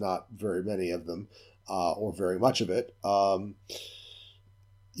that's not very many of them. Or very much of it.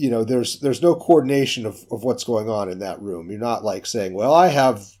 There's no coordination of what's going on in that room. You're not like saying, well, I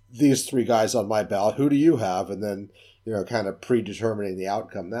have these 3 guys on my ballot. Who do you have? And then, kind of predetermining the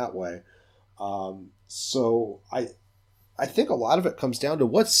outcome that way. So I I think a lot of it comes down to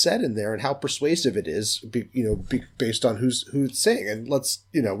what's said in there and how persuasive it is, based on who's saying. And let's,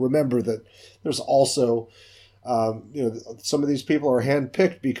 remember that there's also, some of these people are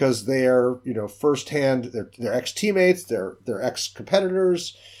handpicked because they are, firsthand, they're ex-teammates, they're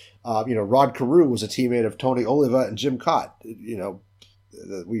ex-competitors. Rod Carew was a teammate of Tony Oliva and Jim Cott.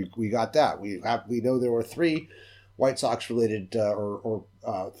 We got that. We know there were 3 White Sox related or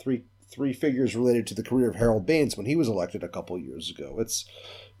three figures related to the career of Harold Baines when he was elected a couple of years ago. It's,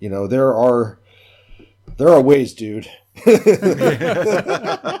 there are ways, dude. I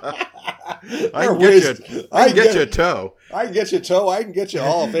can get you a toe. I can get you a toe. I can get you a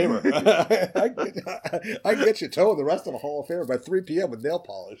Hall of Famer. I can get you a toe and the rest of a Hall of Famer by 3 p.m. with nail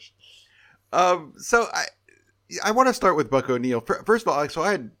polish. So I want to start with Buck O'Neil. First of all, so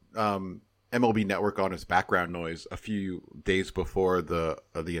I had MLB Network on as background noise a few days before the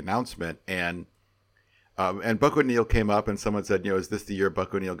announcement, and Buck O'Neil came up, and someone said, is this the year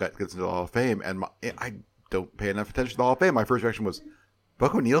Buck O'Neil gets into the Hall of Fame? And I don't pay enough attention to the Hall of Fame. My first reaction was,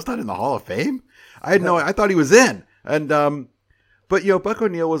 Buck O'Neil's not in the Hall of Fame? I thought he was in. And but Buck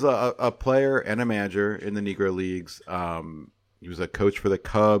O'Neil was a player and a manager in the Negro Leagues. He was a coach for the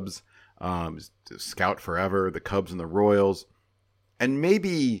Cubs, scout forever, the Cubs and the Royals, and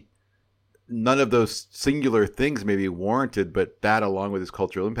maybe none of those singular things may be warranted, but that, along with his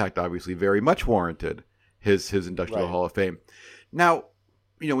cultural impact, obviously very much warranted his induction to the Hall of Fame. Now,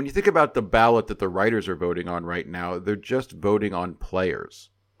 when you think about the ballot that the writers are voting on right now, they're just voting on players.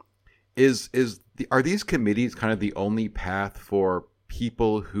 Are these committees kind of the only path for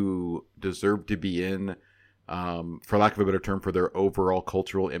people who deserve to be in, for lack of a better term, for their overall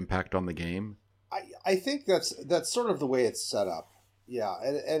cultural impact on the game? I think that's sort of the way it's set up. Yeah,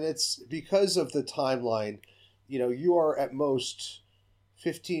 and it's because of the timeline. You are at most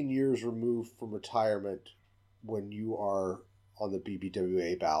 15 years removed from retirement when you are on the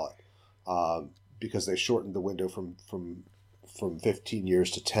BBWA ballot, because they shortened the window from 15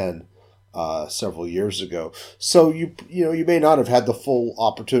 years to 10 several years ago. So you may not have had the full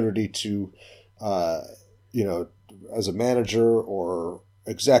opportunity to, as a manager or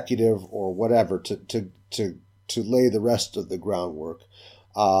executive or whatever, to lay the rest of the groundwork,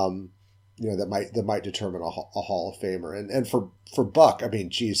 that might determine a Hall of Famer. And for Buck, I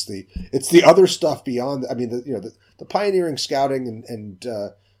mean, geez, it's the other stuff beyond. I mean, the pioneering scouting and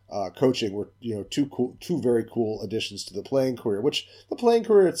coaching were two very cool additions to the playing career. Which the playing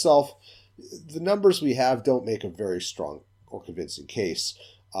career itself, the numbers we have don't make a very strong or convincing case.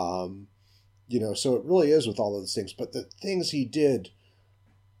 So it really is with all of those things. But the things he did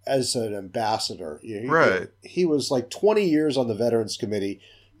as an ambassador, he was like 20 years on the Veterans Committee,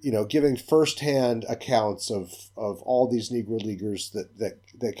 giving firsthand accounts of all these Negro Leaguers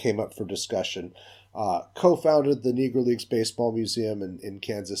that came up for discussion. Co-founded the Negro Leagues Baseball Museum in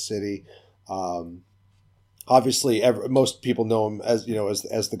Kansas City. Obviously, most people know him as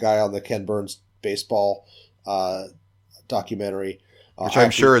the guy on the Ken Burns baseball documentary, which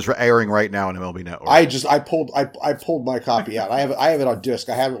I'm sure is airing right now on MLB Network. I pulled my copy out. I have it on disc.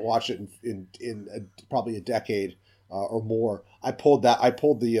 I haven't watched it in probably a decade or more. I pulled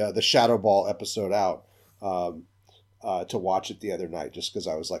the Shadow Ball episode out to watch it the other night, just because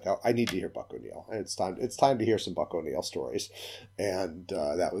I was like, I need to hear Buck O'Neil. And it's time to hear some Buck O'Neil stories, and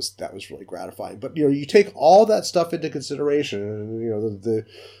that was really gratifying. But you take all that stuff into consideration, and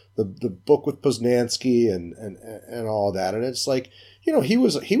the book with Poznanski and all that, and it's like, he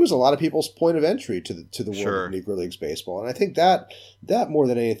was a lot of people's point of entry to the world of Negro Leagues baseball, and I think that more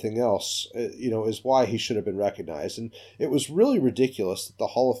than anything else, is why he should have been recognized. And it was really ridiculous that the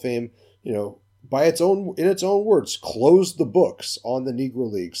Hall of Fame, in its own words, closed the books on the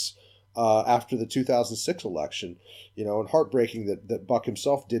Negro Leagues after the 2006 election, and heartbreaking that Buck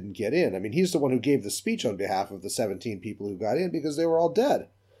himself didn't get in. I mean, he's the one who gave the speech on behalf of the 17 people who got in because they were all dead.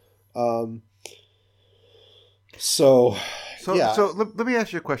 So let me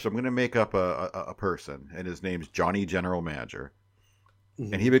ask you a question. I'm going to make up a person, and his name's Johnny General Manager.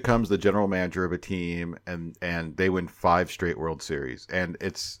 Mm-hmm. And he becomes the general manager of a team, and they win 5 straight World Series. And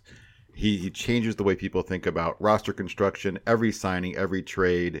he changes the way people think about roster construction. Every signing, every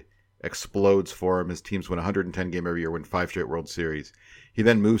trade explodes for him. His teams win 110 game every year, win 5 straight World Series. He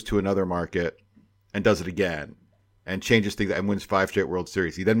then moves to another market and does it again, and changes things and wins 5 straight World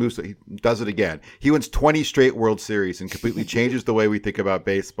Series. He then he does it again. He wins 20 straight World Series and completely changes the way we think about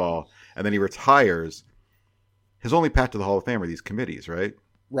baseball. And then he retires. His only path to the Hall of Fame are these committees, right?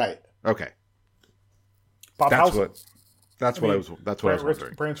 Right. Okay. Bob Housen. That's what I was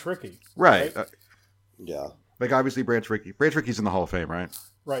wondering. Branch Rickey. Right. Yeah. Like, obviously, Branch Rickey. Branch Rickey's in the Hall of Fame, right?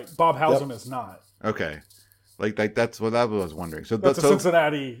 Right. Bob Housen is not. Okay. Like that's what I was wondering. So that's a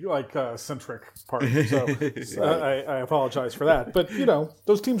Cincinnati centric part. So I apologize for that. But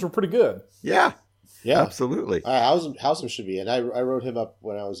those teams were pretty good. Yeah, absolutely. Housen should be in. I wrote him up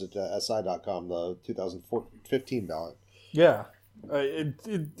when I was at SI.com, the 2015 ballot. Yeah, I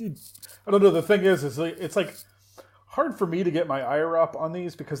don't know. The thing is it's like hard for me to get my ire up on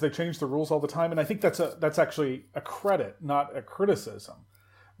these because they change the rules all the time, and I think that's actually a credit, not a criticism.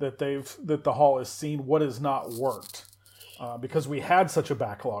 That the Hall has seen what has not worked because we had such a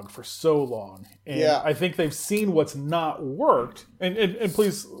backlog for so long, and I think they've seen what's not worked. And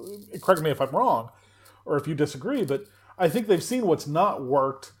please correct me if I'm wrong, or if you disagree, but I think they've seen what's not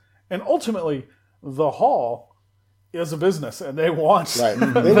worked, and ultimately the Hall is a business, and they want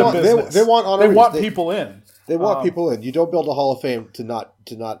business. They want people in. They want people in. You don't build a Hall of Fame to not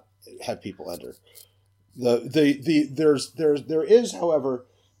have people enter. There is, however.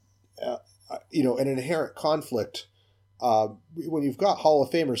 An inherent conflict when you've got Hall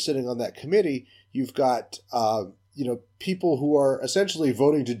of Famers sitting on that committee. You've got people who are essentially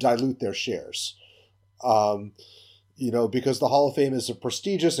voting to dilute their shares, because the Hall of Fame is a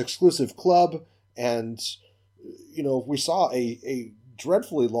prestigious, exclusive club, and we saw a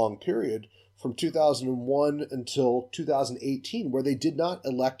dreadfully long period from 2001 until 2018 where they did not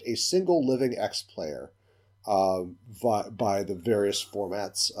elect a single living ex-player. By the various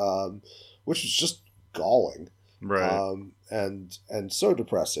formats, which is just galling, right? And so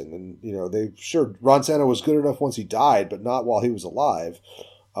depressing. And they Ron Santo was good enough once he died, but not while he was alive.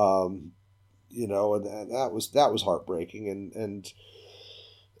 And that was heartbreaking. And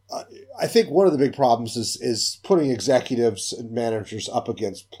I think one of the big problems is putting executives and managers up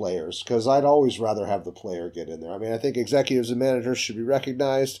against players, because I'd always rather have the player get in there. I mean, I think executives and managers should be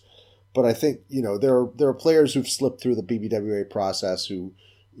recognized. But I think there are players who've slipped through the BBWA process who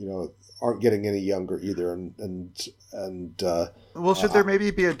aren't getting any younger either. Should there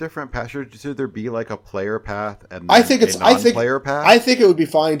maybe be a different path? Should there be like a player path and non-player path? I think it would be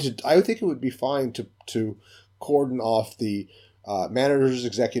fine to cordon off the managers,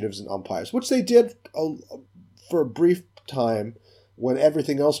 executives, and umpires, which they did for a brief time when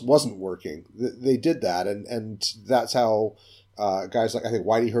everything else wasn't working. They did that, and that's how. Guys like I think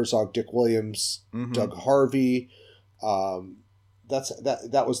Whitey Herzog, Dick Williams, Doug Harvey.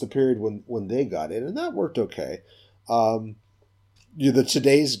 That was the period when they got in, and that worked okay. The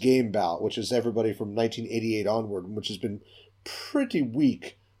Today's Game ballot, which is everybody from 1988 onward, which has been pretty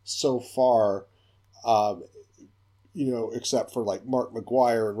weak so far. Except for like Mark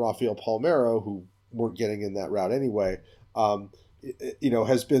McGuire and Rafael Palmeiro, who weren't getting in that route anyway.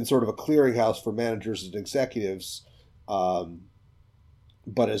 Has been sort of a clearinghouse for managers and executives.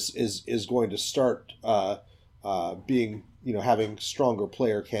 But is going to start being having stronger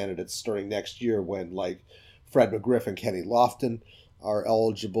player candidates starting next year when like Fred McGriff and Kenny Lofton are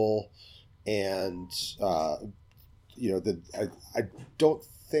eligible, and I don't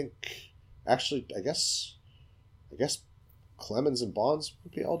think actually I guess Clemens and Bonds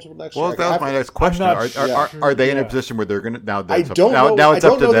would be eligible next year. Well, that was my next question. Are they in a position where they're going to now? Now it's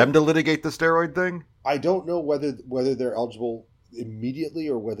up to them to litigate the steroid thing. I don't know whether they're eligible immediately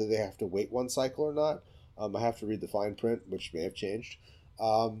or whether they have to wait one cycle or not. I have to read the fine print, which may have changed.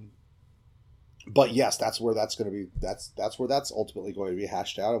 But yes, that's where that's going to be. That's where that's ultimately going to be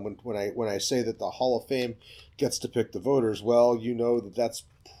hashed out. And when I say that the Hall of Fame gets to pick the voters, well, that's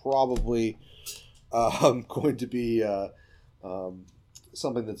probably going to be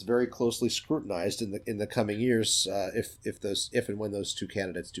something that's very closely scrutinized in the coming years if and when those two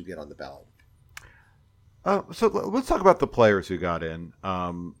candidates do get on the ballot. So let's talk about the players who got in.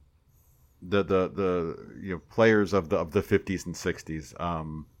 The players of the 50s and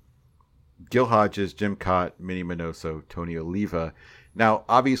 60s. Gil Hodges, Jim Cott, Minnie Minoso, Tony Oliva. Now,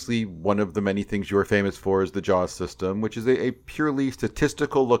 obviously, one of the many things you're famous for is the JAWS system, which is a purely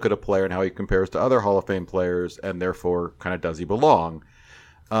statistical look at a player and how he compares to other Hall of Fame players, and therefore, kind of does he belong?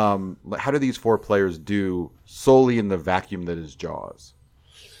 How do these four players do solely in the vacuum that is JAWS?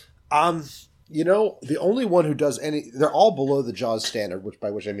 The only one who does they're all below the JAWS standard,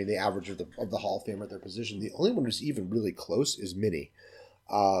 by which I mean the average of the Hall of Fame at their position. The only one who's even really close is Minnie.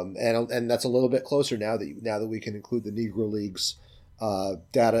 And that's a little bit closer now that we can include the Negro League's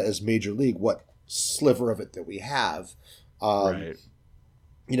data as major league, what sliver of it that we have. Right.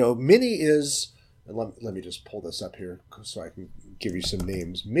 Minnie is, and let me just pull this up here so I can give you some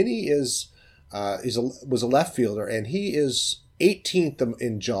names. Minnie was a left fielder, and he is 18th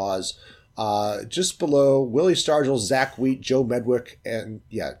in JAWS, just below Willie Stargell, Zach Wheat, Joe Medwick, and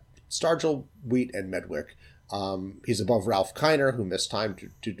Stargell, Wheat, and Medwick. He's above Ralph Kiner, who missed time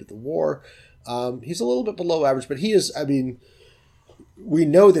due to the war. He's a little bit below average, but he is, I mean, we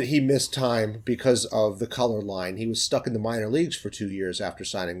know that he missed time because of the color line. He was stuck in the minor leagues for 2 years after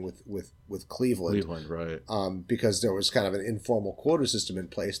signing with Cleveland. Cleveland, right. Because there was kind of an informal quota system in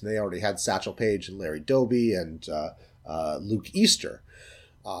place, and they already had Satchel Paige and Larry Doby and Luke Easter.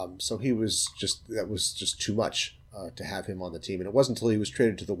 So that was just too much to have him on the team. And it wasn't until he was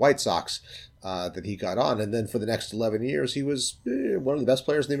traded to the White Sox that he got on. And then for the next 11 years, he was one of the best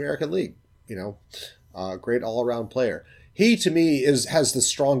players in the American League. Great all-around player. He, to me, has the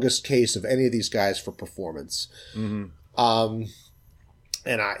strongest case of any of these guys for performance. Mm-hmm.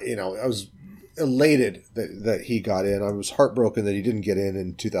 And I was elated that he got in. I was heartbroken that he didn't get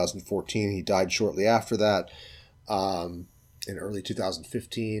in 2014. He died shortly after that, in early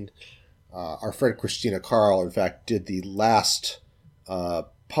 2015. Our friend Christina Carl, in fact, did the last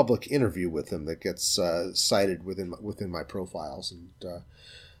public interview with him that gets cited within my profiles, and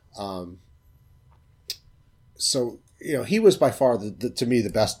so he was by far to me the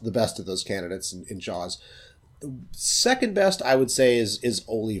best of those candidates in Jaws. The second best, I would say, is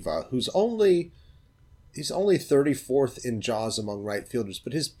Oliva, he's only 34th in Jaws among right fielders,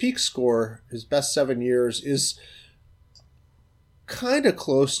 but his peak score, his best 7 years, is kind of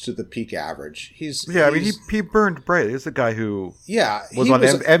close to the peak average. He burned bright. He's a guy who was on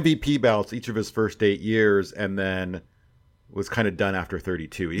MVP ballots each of his first 8 years, and then was kind of done after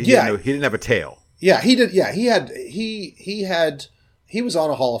 32. He didn't have a tail. Yeah, he did. Yeah, he was on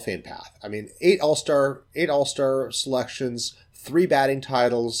a Hall of Fame path. I mean, 8 All-Star selections, 3 batting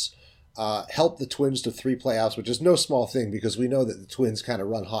titles, helped the Twins to 3 playoffs, which is no small thing because we know that the Twins kind of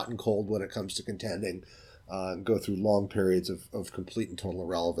run hot and cold when it comes to contending. And go through long periods of complete and total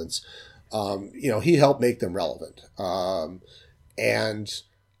irrelevance. He helped make them relevant. He had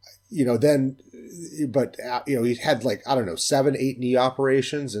 7, 8 knee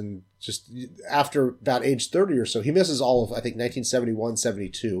operations, and just after about age 30 or so, he misses all of, I think, 1971,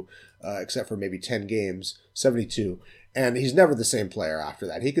 72, except for maybe 10 games, 72. And he's never the same player after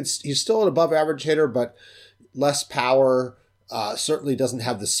that. He's still an above average hitter, but less power, certainly doesn't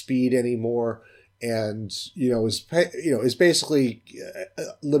have the speed anymore. And is basically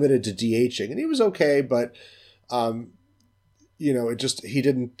limited to DHing, and he was okay, but he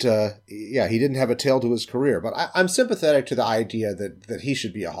didn't have a tail to his career. But I'm sympathetic to the idea that he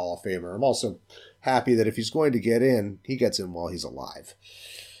should be a Hall of Famer. I'm also happy that if he's going to get in, he gets in while he's alive.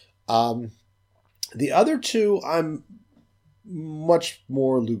 The other two, I'm much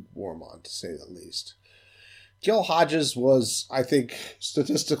more lukewarm on, to say the least. Gil Hodges was, I think,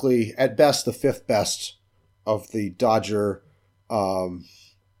 statistically, at best, the 5th best of the Dodger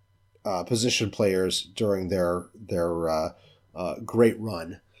position players during their great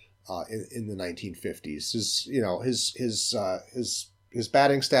run in the 1950s. His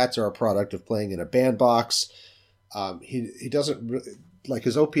batting stats are a product of playing in a bandbox. He doesn't like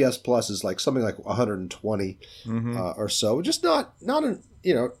his OPS plus is like something like 120 or so. Just not an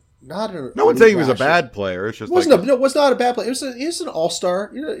no one's saying he was a bad player. It's just was not a bad player. He's an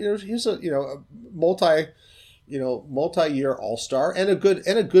all-star. He's a multi-year all-star and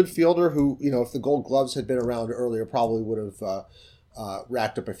a good fielder who, if the Gold Gloves had been around earlier, probably would have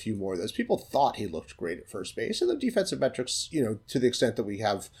racked up a few more of those. People thought he looked great at first base, and the defensive metrics, to the extent that we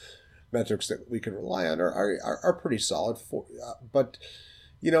have metrics that we can rely on, are pretty solid. But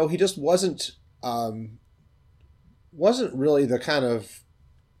he just wasn't really the kind of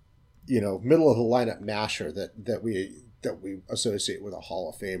middle of the lineup masher that we associate with a Hall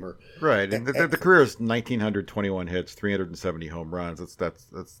of Famer. Right. And the career is 1,921 hits, 370 home runs.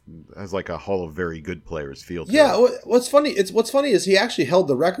 That's like a Hall of very good players feel to it. What's funny is he actually held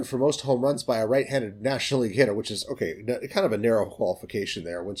the record for most home runs by a right-handed National League hitter, which is kind of a narrow qualification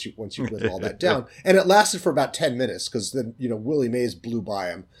there once you whittle all that down. And it lasted for about 10 minutes because then Willie Mays blew by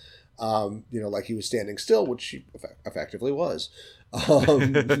him. Like he was standing still, which he effectively was.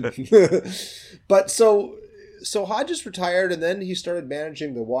 But so Hodges retired, and then he started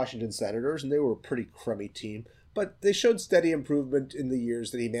managing the Washington Senators, and they were a pretty crummy team. But they showed steady improvement in the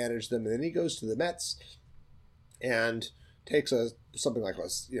years that he managed them. And then he goes to the Mets and takes something like a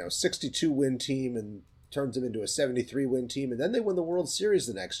 62-win team and turns them into a 73-win team. And then they win the World Series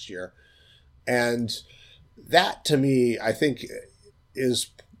the next year. And that, to me, I think is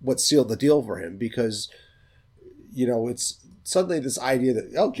what sealed the deal for him, because it's suddenly this idea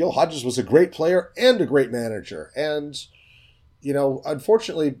that Gil Hodges was a great player and a great manager. And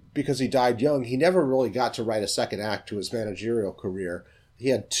unfortunately, because he died young, he never really got to write a second act to his managerial career. He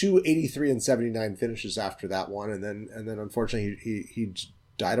had 2 83 and 79 finishes after that one, and then unfortunately he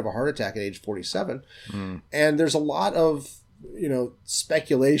died of a heart attack at age 47. And there's a lot of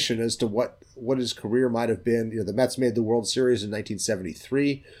speculation as to what his career might have been. The Mets made the World Series in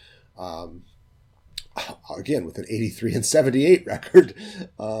 1973. Again, with an 83-78 record,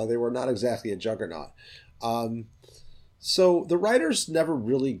 they were not exactly a juggernaut. So the writers never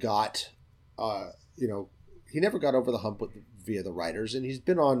really got, he never got over the hump via the writers, and he's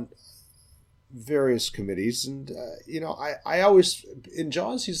been on various committees, and I always in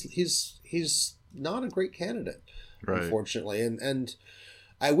Jaws he's not a great candidate, right, unfortunately, and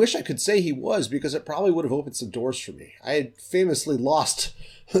I wish I could say he was, because it probably would have opened some doors for me. I had famously lost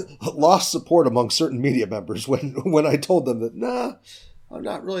support among certain media members when I told them that I'm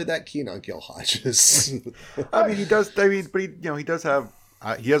not really that keen on Gil Hodges. I mean, he does. I mean, but he does have.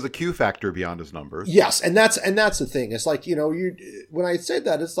 He has a Q factor beyond his numbers. Yes, and that's the thing. It's like, when I say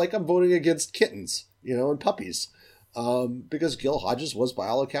that, it's like I'm voting against kittens, and puppies, because Gil Hodges was, by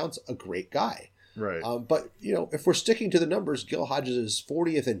all accounts, a great guy. Right. But if we're sticking to the numbers, Gil Hodges is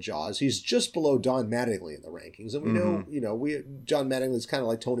 40th in Jaws. He's just below Don Mattingly in the rankings, and we know, John Mattingly is kind of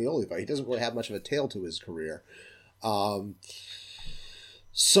like Tony Oliva. He doesn't really have much of a tail to his career.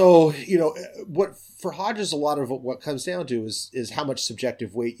 So, what for Hodges, a lot of what comes down to is how much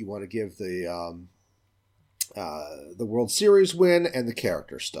subjective weight you want to give the World Series win and the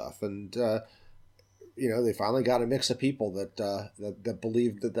character stuff. And, they finally got a mix of people that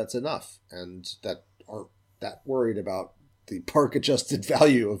believe that that's enough and that aren't that worried about the park adjusted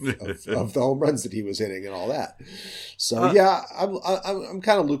value of the home runs that he was hitting and all that. So, I'm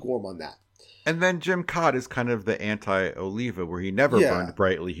kind of lukewarm on that. And then Jim Cott is kind of the anti-Oliva, where he never burned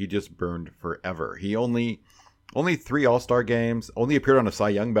brightly. He just burned forever. He only 3 All-Star games, only appeared on a Cy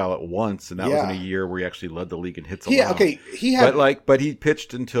Young ballot once, and that was in a year where he actually led the league in hits allowed. Yeah, okay. But he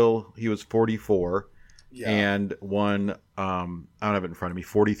pitched until he was 44 and won, I don't have it in front of me,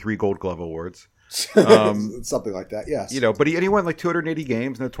 43 Gold Glove awards. Something like that, yes. But he won like 280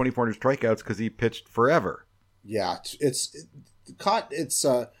 games and had 2,400 strikeouts because he pitched forever. Yeah,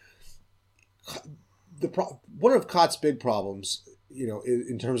 one of Cott's big problems,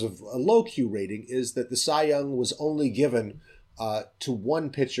 in terms of a low Q rating, is that the Cy Young was only given to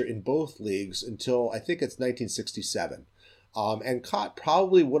one pitcher in both leagues until I think it's 1967. And Cott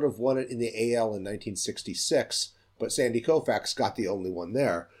probably would have won it in the AL in 1966, but Sandy Koufax got the only one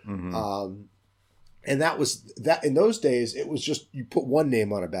there. Mm-hmm. And that was that in those days. It was just you put one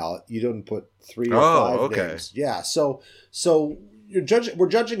name on a ballot, you didn't put 3 or 5 names. Yeah, so we're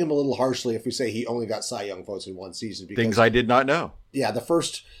judging him a little harshly if we say he only got Cy Young votes in one season. Because, things I did not know. Yeah, the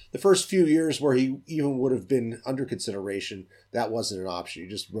first few years where he even would have been under consideration, that wasn't an option. You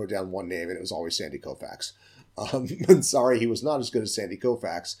just wrote down one name, and it was always Sandy Koufax. And sorry, he was not as good as Sandy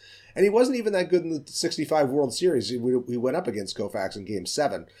Koufax, and he wasn't even that good in the '65 World Series. We went up against Koufax in Game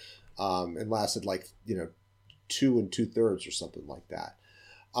 7, and lasted 2 2/3 or something like that.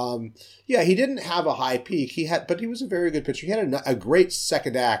 He didn't have a high peak. But he was a very good pitcher. He had a great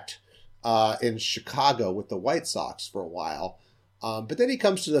second act in Chicago with the White Sox for a while. But then he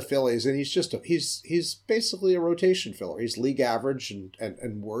comes to the Phillies, and he's basically a rotation filler. He's league average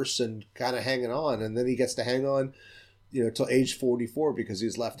and worse, and kind of hanging on. And then he gets to hang on, till age 44 because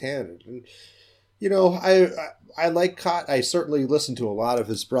he's left-handed. And I like Cott. I certainly listened to a lot of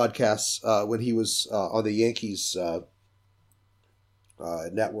his broadcasts when he was on the Yankees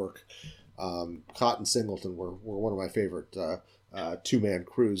network. Cott and Singleton were one of my favorite two-man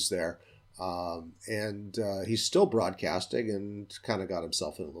crews there. And he's still broadcasting and kind of got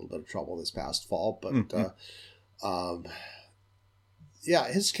himself in a little bit of trouble this past fall. But in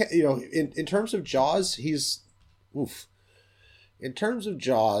terms of Jaws, he's in terms of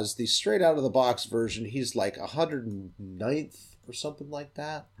Jaws, the straight out of the box version, he's like 109th or something like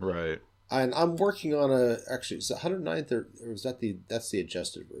that. Right. And I'm working on is it 109th or is that's the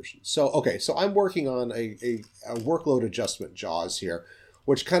adjusted version? So I'm working on a workload adjustment Jaws here,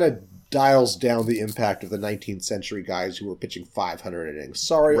 which kind of dials down the impact of the 19th century guys who were pitching 500 innings.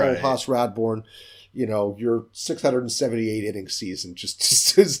 Sorry, old Hoss Radbourne, your 678 inning season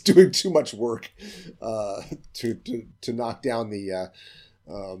just is doing too much work to knock down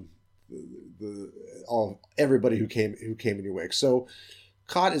everybody who came in your wake. So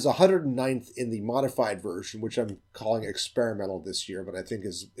Cott is 109th in the modified version, which I'm calling experimental this year, but I think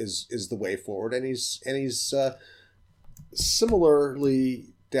is the way forward. And he's similarly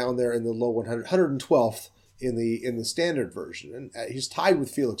down there in the low 112th in the standard version, and he's tied with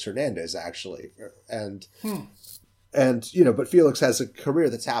Felix Hernandez actually, and but Felix has a career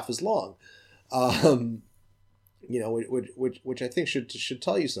that's half as long, which I think should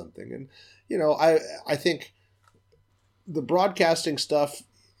tell you something. And I think the broadcasting stuff,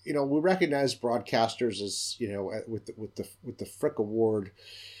 we recognize broadcasters as, with the Frick Award,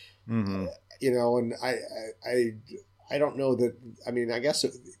 Mm-hmm. And I don't know that. I mean, I guess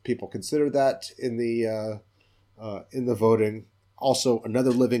people consider that in the voting. Also,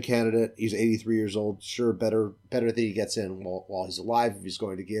 another living candidate. He's 83 years old. Sure, better that he gets in while he's alive if he's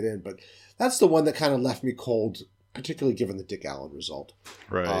going to get in. But that's the one that kind of left me cold, particularly given the Dick Allen result.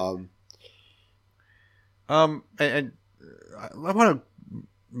 Right. And I want to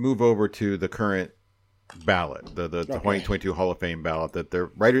move over to the current ballot, the 2022 Hall of Fame ballot that their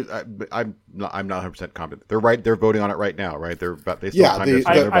writers. I'm not 100% confident. They're voting on it right now, right? They still have time to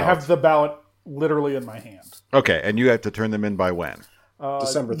submit their I have the ballot literally in my hand. Okay, and you have to turn them in by when?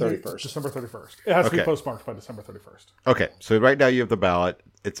 December 31st. December 31st. It has to be postmarked by December 31st. Okay, so right now you have the ballot.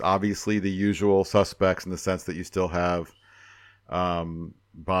 It's obviously the usual suspects in the sense that you still have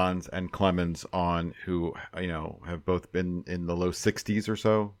Bonds and Clemens on, who have both been in the low 60s or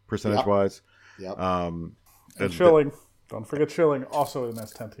so percentage-wise. Yep. And Schilling. Don't forget Schilling, also in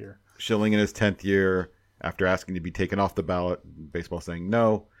his 10th year. Schilling in his 10th year after asking to be taken off the ballot. Baseball saying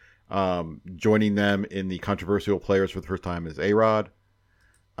no. Joining them in the controversial players for the first time is A-Rod.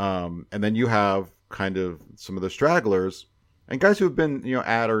 And then you have kind of some of the stragglers and guys who have been,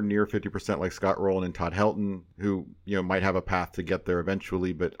 at or near 50%, like Scott Rowland and Todd Helton, who, might have a path to get there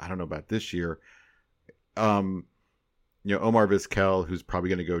eventually, but I don't know about this year. Omar Vizquel, who's probably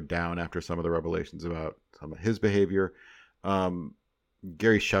going to go down after some of the revelations about some of his behavior.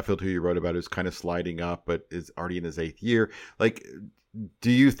 Gary Sheffield, who you wrote about, is kind of sliding up, but is already in his 8th year. Like,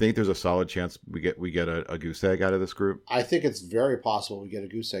 do you think there's a solid chance we get a goose egg out of this group? I think it's very possible we get a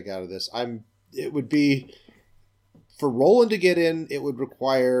goose egg out of this. It would be, for Rowland to get in, it would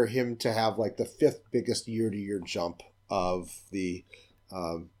require him to have like the 5th biggest year-to-year jump of the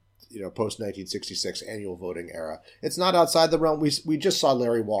post 1966 annual voting era. It's not outside the realm. We just saw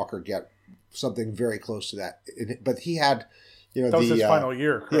Larry Walker get something very close to that, but he had. That was his final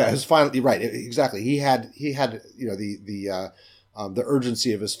year. Correct? Yeah, his final. Right, exactly. He had the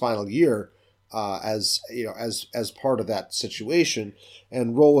urgency of his final year as part of that situation.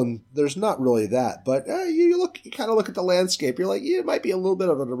 And Rowland, there's not really that, but you kind of look at the landscape. You're like, it might be a little bit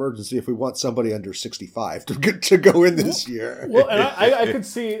of an emergency if we want somebody under 65 to go in this year. Well, and I could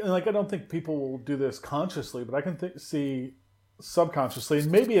see, and I don't think people will do this consciously, but I can see subconsciously,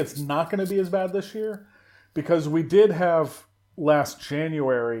 and maybe it's not going to be as bad this year, because we did have last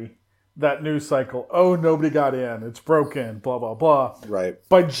January that news cycle. Oh, nobody got in. It's broken. Blah blah blah. Right.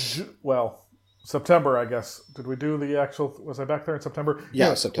 September, I guess. Did we do the actual? Was I back there in September?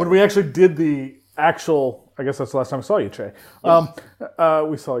 Yeah, September. When we actually did the actual, I guess that's the last time I saw you, Che. Yes.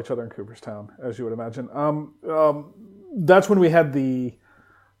 We saw each other in Cooperstown, as you would imagine. That's when we had the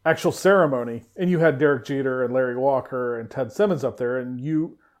actual ceremony, and you had Derek Jeter and Larry Walker and Ted Simmons up there, and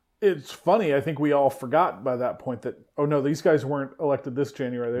you. It's funny. I think we all forgot by that point that, oh no, these guys weren't elected this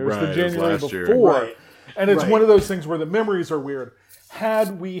January. There was the January before. Right. And it's one of those things where the memories are weird.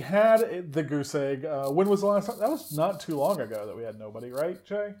 Had we had the goose egg, when was the last time? That was not too long ago that we had nobody, right,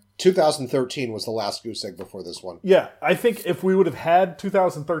 Jay? 2013 was the last goose egg before this one. Yeah, I think if we would have had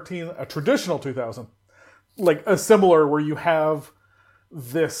 2013, a traditional 2000, like a similar where you have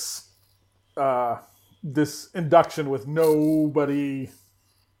this induction with nobody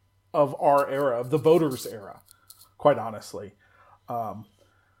of our era, of the voters' era, quite honestly,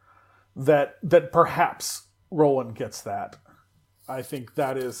 that perhaps Rowland gets that. I think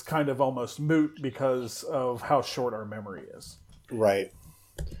that is kind of almost moot because of how short our memory is. Right.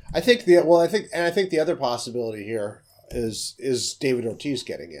 I think the other possibility here is David Ortiz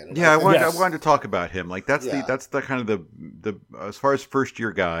getting in. Yeah, I wanted to talk about him. Like that's the kind of the as far as first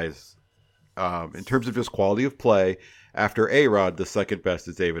year guys, in terms of just quality of play. After A-Rod, the second best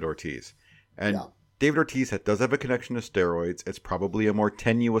is David Ortiz. And David Ortiz does have a connection to steroids. It's probably a more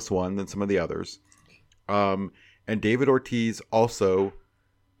tenuous one than some of the others. And David Ortiz also,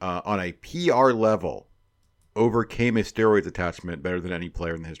 on a PR level, overcame a steroids attachment better than any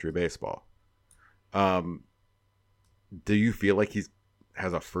player in the history of baseball. Do you feel like he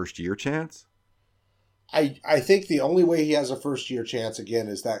has a first-year chance? I think the only way he has a first-year chance, again,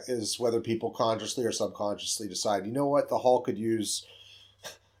 is whether people consciously or subconsciously decide, you know what, the Hall could use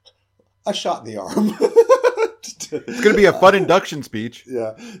a shot in the arm. It's going to be a fun induction speech.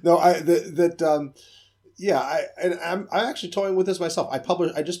 Yeah. No, I'm actually toying with this myself.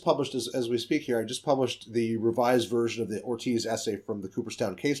 I just published, as we speak here, I just published the revised version of the Ortiz essay from the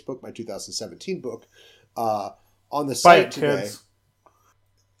Cooperstown Casebook, my 2017 book, on the site today. Kids.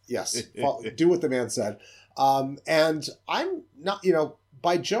 Yes, do what the man said. And I'm not,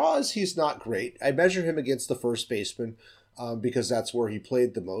 by Jaws, he's not great. I measure him against the first baseman. because that's where he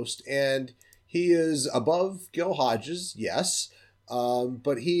played the most. And he is above Gil Hodges, yes,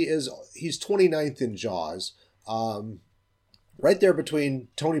 but he's 29th in Jaws. Right there between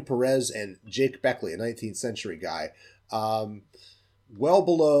Tony Perez and Jake Beckley, a 19th century guy. Well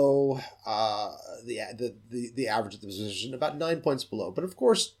below the average of the position, about 9 points below. But of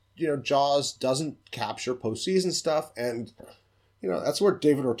course, Jaws doesn't capture postseason stuff, and that's where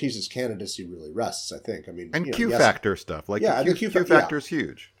David Ortiz's candidacy really rests, I think. I mean, and Q factor stuff, like the Q factor is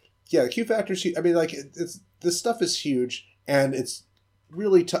huge. Yeah, the Q factor is huge. I mean, like this stuff is huge, and it's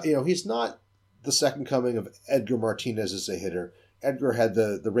really tough. He's not the second coming of Edgar Martinez as a hitter. Edgar had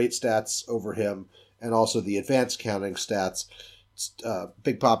the rate stats over him, and also the advanced counting stats.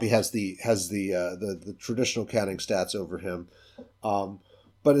 Big Papi has the traditional counting stats over him.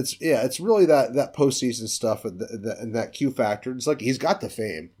 But it's really that postseason stuff and that Q factor. It's like he's got the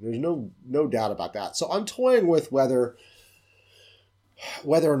fame. There's no doubt about that. So I'm toying with whether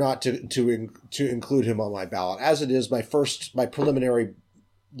or not to include him on my ballot. As it is, my preliminary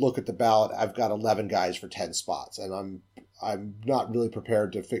look at the ballot, I've got 11 guys for 10 spots, and I'm not really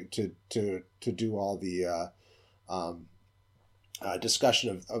prepared to do all the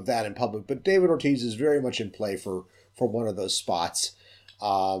discussion of that in public. But David Ortiz is very much in play for one of those spots.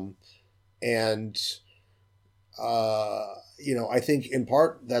 I think in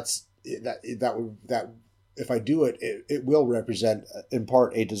part that if I do it, it will represent in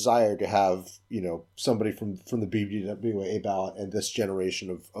part a desire to have, somebody from the BBWA ballot and this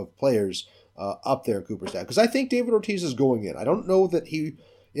generation of players up there in Cooperstown. Because I think David Ortiz is going in. I don't know that he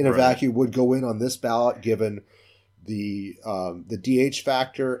in a vacuum would go in on this ballot given the DH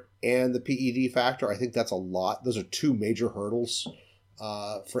factor and the PED factor. I think that's a lot. Those are two major hurdles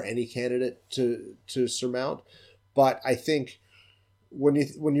for any candidate to surmount. But I think when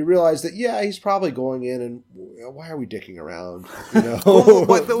you realize that, he's probably going in, and why are we dicking around? That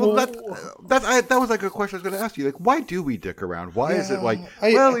was like a question I was going to ask you. Like, why do we dick around? Why is it like,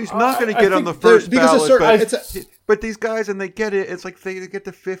 he's not going to get on the first ballot, but these guys, and they get it. It's like they get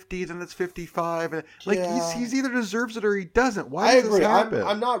to 50, then it's 55, and like he's either deserves it or he doesn't. Why does this happen?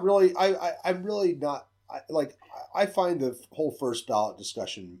 I'm not really. I'm really not. I find the whole first ballot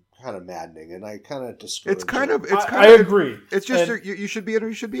discussion kind of maddening, and I kind of discourage. I agree. It's just you should be in or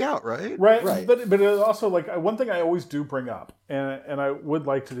you should be out, right? Right. But it also, like, one thing I always do bring up, and I would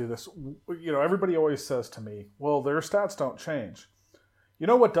like to do this. Everybody always says to me, "Well, their stats don't change." You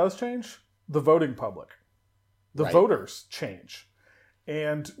know what does change? The voting public. The voters change,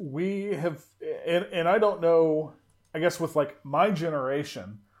 and we have, and I don't know. I guess with like my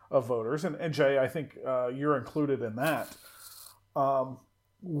generation of voters, and Jay, I think you're included in that.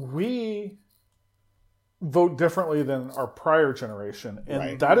 We vote differently than our prior generation,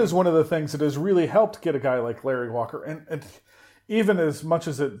 and that is one of the things that has really helped get a guy like Larry Walker, and even as much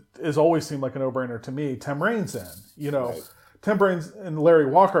as it has always seemed like a no-brainer to me, Tim Raines in. Tim Raines and Larry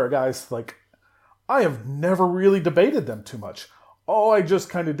Walker are guys like I have never really debated them too much. All I just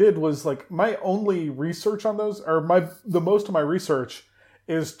kind of did was like my only research on those, or the most of my research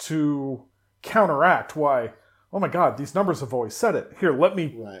is to counteract why, oh my God, these numbers have always said it. Here, let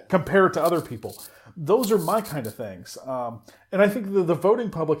me compare it to other people. Those are my kind of things. And I think the voting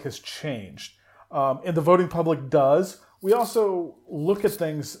public has changed. And the voting public does. We also look at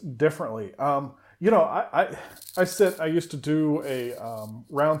things differently. I used to do a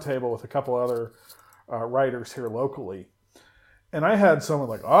roundtable with a couple other writers here locally. And I had someone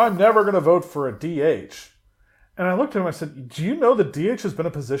like, I'm never going to vote for a DH. And I looked at him and I said, do you know that DH has been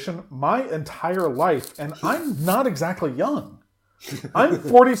a position my entire life? And I'm not exactly young. I'm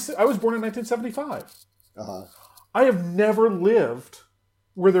 40. I was born in 1975. Uh-huh. I have never lived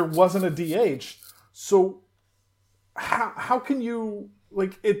where there wasn't a DH. So how can you,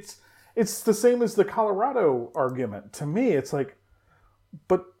 like, it's the same as the Colorado argument. To me, it's like,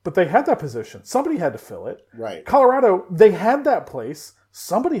 but they had that position. Somebody had to fill it. Right. Colorado, they had that place.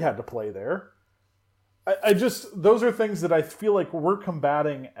 Somebody had to play there. I just, those are things that I feel like we're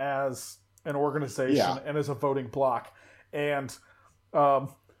combating as an organization and as a voting bloc. And,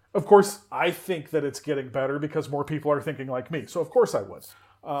 of course, I think that it's getting better because more people are thinking like me. So, of course, I would.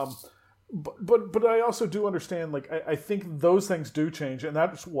 But I also do understand, like, I think those things do change, and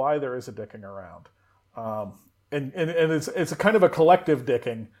that's why there is a dicking around. And it's a kind of a collective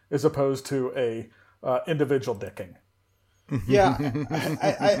dicking as opposed to a individual dicking. Yeah,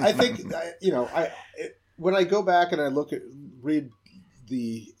 I think when I go back and I read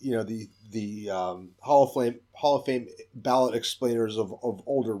the Hall of Fame ballot explainers of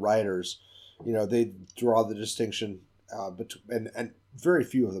older writers, they draw the distinction between, and very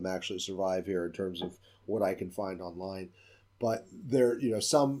few of them actually survive here in terms of what I can find online. But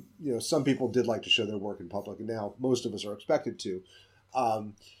some people did like to show their work in public, and now most of us are expected to.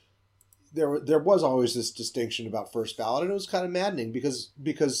 There was always this distinction about first ballot, and it was kind of maddening because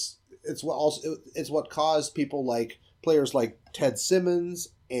it's what caused players like Ted Simmons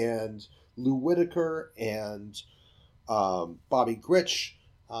and Lou Whitaker and Bobby Grich,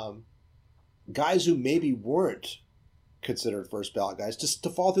 guys who maybe weren't considered first ballot guys, just to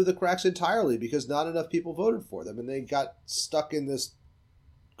fall through the cracks entirely because not enough people voted for them, and they got stuck in this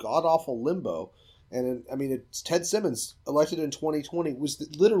god awful limbo. And it's Ted Simmons, elected in 2020, was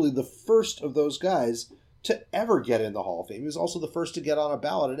literally the first of those guys to ever get in the Hall of Fame. He was also the first to get on a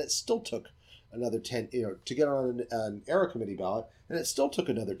ballot, and it still took another 10, to get on an era committee ballot, and it still took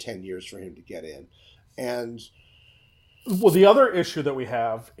another 10 years for him to get in. And well, the other issue that we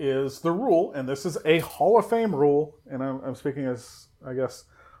have is the rule, and this is a Hall of Fame rule, and I'm speaking as, I guess,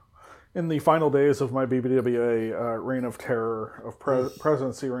 in the final days of my BBWA reign of terror, of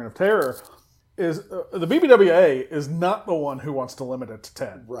presidency reign of terror, is the BBWA is not the one who wants to limit it to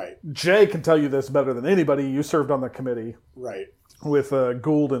 10. Right. Jay can tell you this better than anybody. You served on the committee. Right. With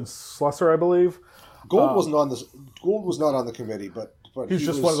Gould and Slusser, I believe. Gould was not on the committee, but he's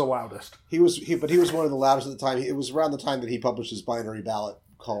just one of the loudest. He was one of the loudest at the time. It was around the time that he published his binary ballot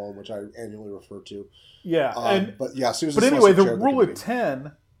column, which I annually refer to. Yeah, Susan anyway, Slusser the chaired rule committee. of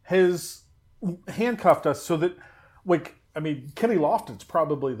 10 has handcuffed us so that, Kenny Lofton's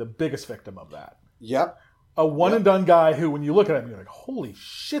probably the biggest victim of that. Yep. A one-and-done guy who, when you look at him, you're like, holy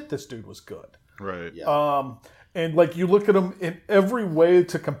shit, this dude was good. Right. Yeah. And you look at him in every way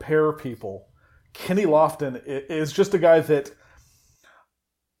to compare people. Kenny Lofton is just a guy that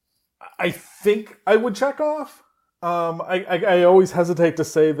I think I would check off. I always hesitate to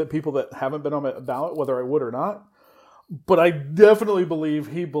say that people that haven't been on a ballot, whether I would or not. But I definitely believe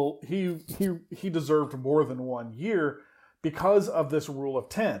he deserved more than 1 year because of this rule of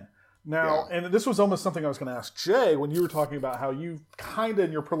 10. Now, and this was almost something I was going to ask Jay when you were talking about how you kind of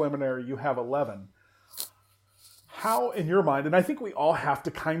in your preliminary, you have 11. How, in your mind, and I think we all have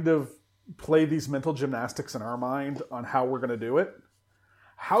to kind of play these mental gymnastics in our mind on how we're going to do it.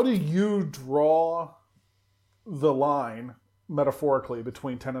 How do you draw the line, metaphorically,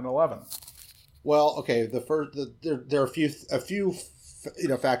 between 10 and 11? Well, okay. There are a few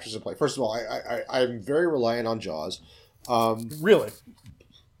factors in play. First of all, I'm very reliant on Jaws. Really?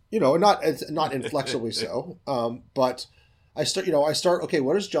 Not inflexibly so. But I start. Okay,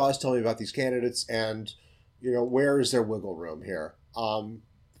 what does Jaws tell me about these candidates, and where is their wiggle room here?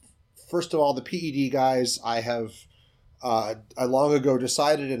 First of all, the PED guys, I long ago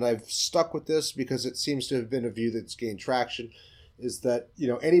decided, and I've stuck with this because it seems to have been a view that's gained traction, is that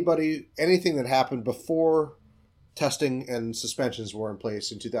anything that happened before testing and suspensions were in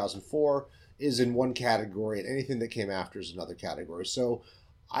place in 2004 is in one category, and anything that came after is another category. So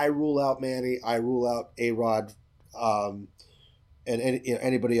I rule out Manny, I rule out A-Rod, and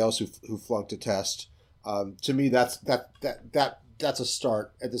anybody else who flunked a test. To me, that's a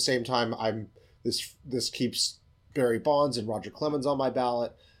start. At the same time, this keeps Barry Bonds and Roger Clemens on my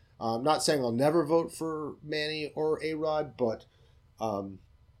ballot. I'm not saying I'll never vote for Manny or A-Rod, but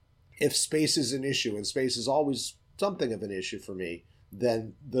if space is an issue, and space is always something of an issue for me,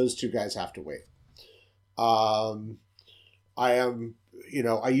 then those two guys have to wait. I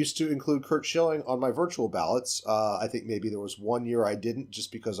used to include Curt Schilling on my virtual ballots. I think maybe there was 1 year I didn't,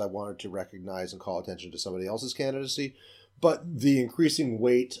 just because I wanted to recognize and call attention to somebody else's candidacy. But the increasing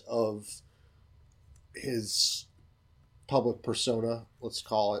weight of his public persona, let's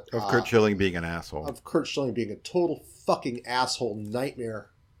call it. Of Curt Schilling being an asshole. Of Curt Schilling being a total fucking asshole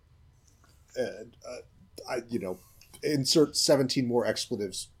nightmare. Insert 17 more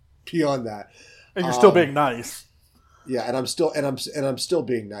expletives beyond that. And you're still being nice. Yeah, and I'm still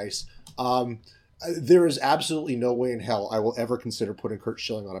being nice. There is absolutely no way in hell I will ever consider putting Curt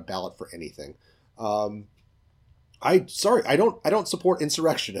Schilling on a ballot for anything. I don't support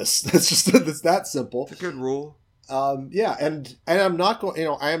insurrectionists. That's that simple. It's a good rule. And I'm not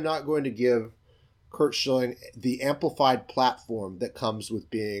going. I am not going to give Curt Schilling the amplified platform that comes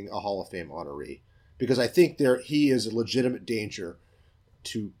with being a Hall of Fame honoree, because I think he is a legitimate danger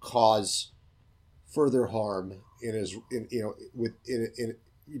to cause further harm with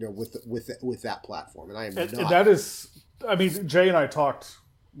that platform, and I am not. And that is, Jay and I talked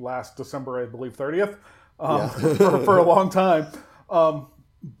last December, I believe 30th, for a long time,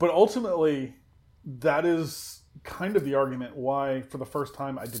 but ultimately, that is kind of the argument why, for the first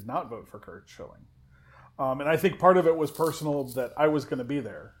time, I did not vote for Curt Schilling. And I think part of it was personal, that I was going to be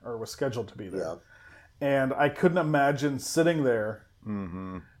there, or was scheduled to be there. Yeah. And I couldn't imagine sitting there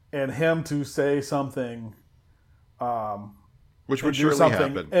and him to say something Which would do surely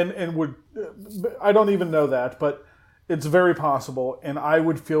something happen. and would I don't even know that, but it's very possible, and I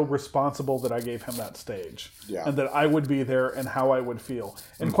would feel responsible that I gave him that stage, and that I would be there and how I would feel.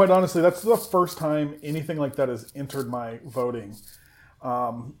 And quite honestly, that's the first time anything like that has entered my voting.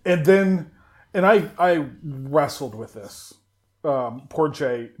 And I wrestled with this. Poor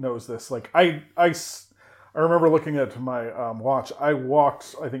Jay knows this. Like I remember looking at my watch. I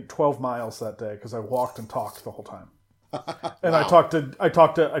walked, I think, 12 miles that day because I walked and talked the whole time. And wow. I talked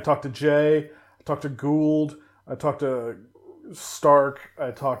to Jay, I talked to Gould, I talked to Stark,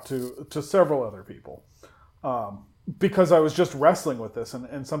 I talked to several other people, because I was just wrestling with this,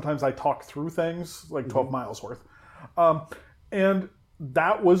 and sometimes I talk through things like 12 miles worth, and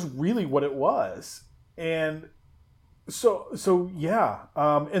that was really what it was, and so yeah,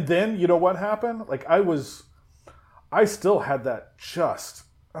 and then you know what happened? Like I still had that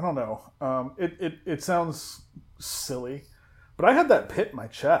I don't know, it sounds silly, but I had that pit in my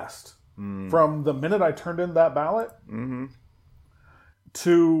chest from the minute I turned in that ballot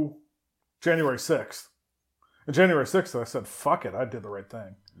to January 6th. And January 6th, I said, fuck it, I did the right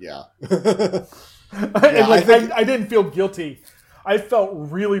thing. Yeah. I didn't feel guilty. I felt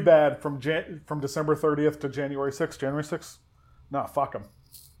really bad from December 30th to January 6th. January 6th? Nah, fuck them.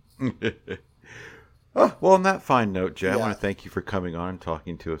 Well, on that fine note, Jay, I want to thank you for coming on and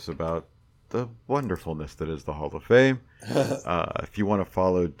talking to us about the wonderfulness that is the Hall of Fame. If you want to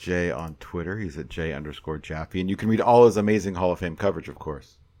follow Jay on Twitter, he's at J_Jaffe. And you can read all his amazing Hall of Fame coverage, of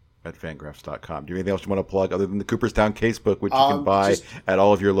course, at Fangraphs.com. Do you have anything else you want to plug other than the Cooperstown Casebook, which you can buy at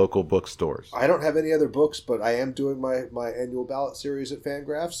all of your local bookstores? I don't have any other books, but I am doing my annual ballot series at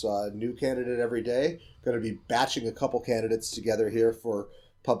Fangraphs. New candidate every day. Going to be batching a couple candidates together here for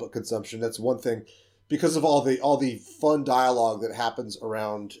public consumption. That's one thing. Because of all the fun dialogue that happens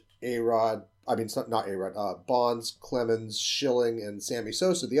around A-Rod, I mean, not A-Rod, Bonds, Clemens, Schilling, and Sammy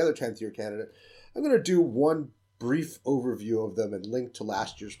Sosa, the other 10th year candidate, I'm going to do one brief overview of them and link to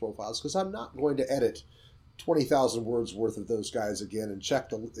last year's profiles, because I'm not going to edit 20,000 words worth of those guys again and check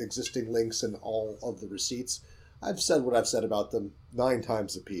the existing links and all of the receipts. I've said what I've said about them 9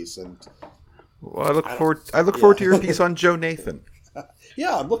 times a piece, and well, I look forward to your piece on Joe Nathan.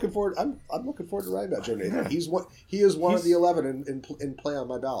 Yeah, I'm looking forward. I'm looking forward to writing about Joe Nathan. He is one of the 11 in play on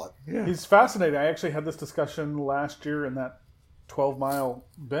my ballot. Yeah. He's fascinating. I actually had this discussion last year in that 12-mile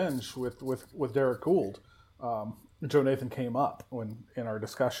binge with Derek Gould. Joe Nathan came up in our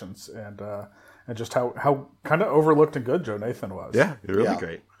discussions, and just how kind of overlooked and good Joe Nathan was. Yeah, really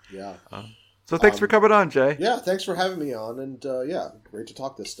great. Yeah. So thanks for coming on, Jay. Yeah, thanks for having me on, and great to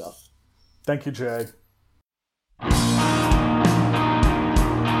talk this stuff. Thank you, Jay.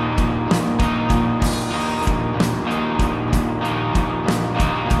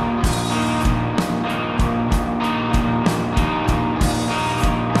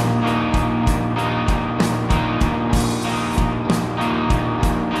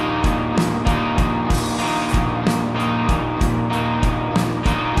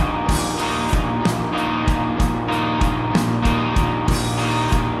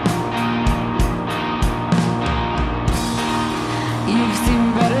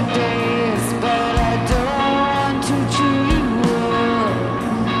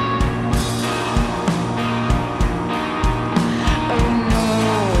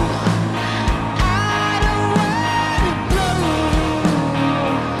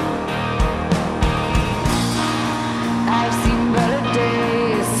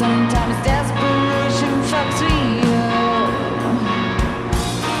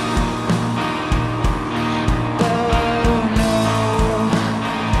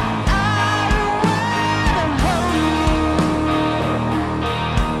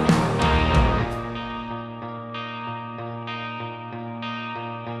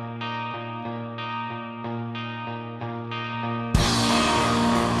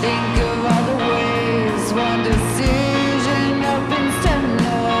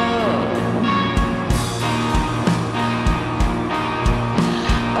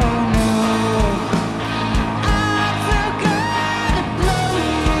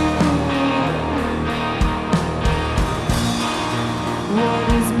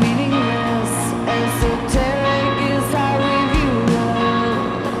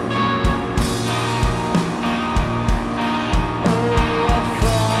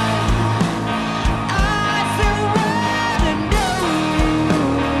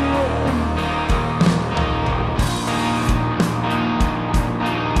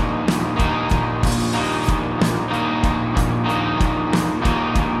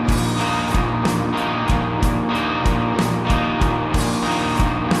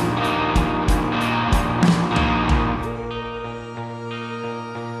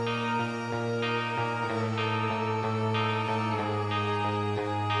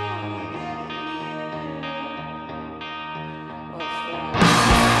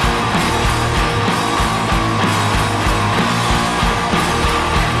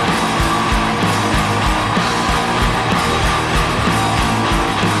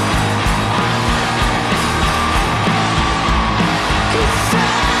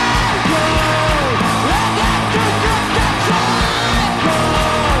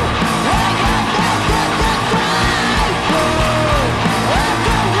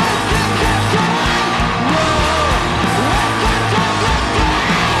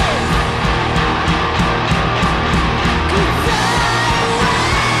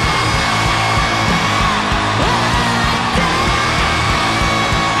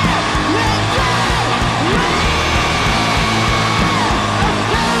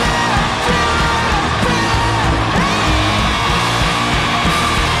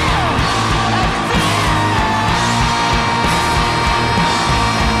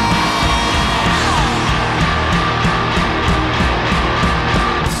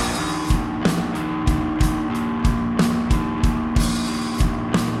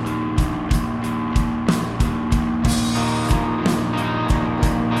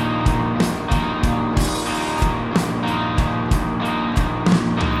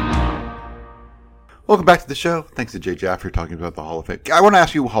 Welcome back to the show. Thanks to Jay Jaff for talking about the Hall of Fame. I want to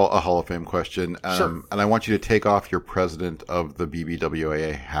ask you a Hall of Fame question, Sure. And I want you to take off your president of the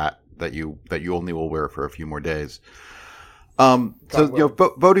BBWAA hat that you only will wear for a few more days.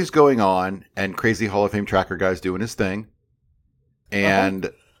 Voting's going on, and crazy Hall of Fame tracker guy's doing his thing,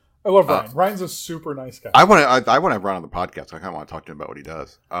 and I love Ryan. Ryan's a super nice guy. I want to have Ryan on the podcast. I kind of want to talk to him about what he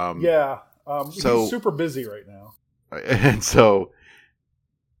does. He's super busy right now, and so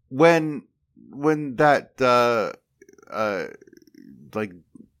when that like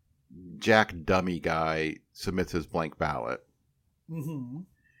Jack Dummy guy submits his blank ballot,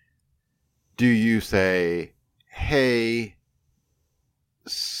 do you say, hey,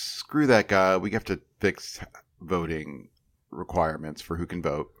 screw that guy, we have to fix voting requirements for who can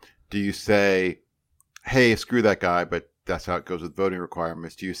vote? Do you say, hey, screw that guy, but that's how it goes with voting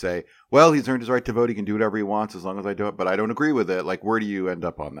requirements? Do you say, well, he's earned his right to vote, he can do whatever he wants as long as I do it, but I don't agree with it? Like, where do you end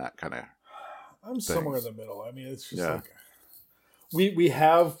up on that kind of I'm things? Somewhere in the middle. I mean, it's just like we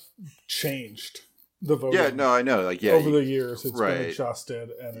have changed the voting. Yeah, no, I know. Like, over the years, it's been adjusted,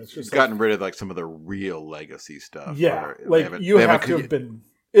 and it's just gotten rid of like some of the real legacy stuff. Yeah, like you have to have been.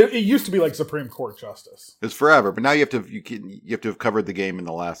 It used to be like Supreme Court justice. It's forever, but now you have to have covered the game in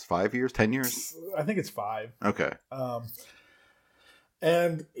the last 5 years, 10 years. I think it's 5. Okay.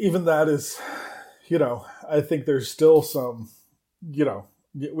 And even that is, I think there's still some,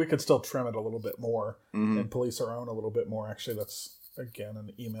 we could still trim it a little bit more and police our own a little bit more. Actually, that's again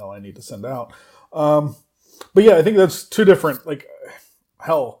an email I need to send out. But yeah, I think that's two different. Like,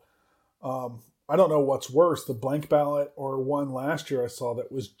 hell. I don't know what's worse, the blank ballot or one last year I saw that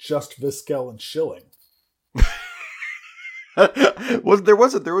was just Vizquel and Schilling. There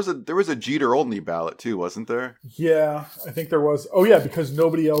was a Jeter only ballot too, wasn't there? Yeah, I think there was. Oh yeah, because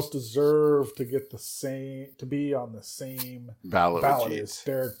nobody else deserved to get to be on the same ballot as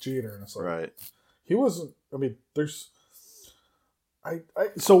Derek Jeter. And it's like, right. He wasn't. I mean, there's.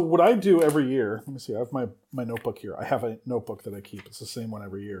 So what I do every year, let me see, I have my notebook here. I have a notebook that I keep. It's the same one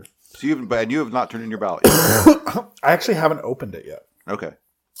every year. So you have not turned in your ballot yet. I actually haven't opened it yet. Okay.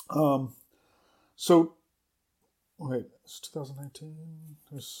 So, wait, it's 2019.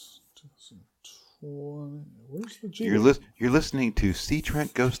 There's 2020. Where's the G? You're listening to C.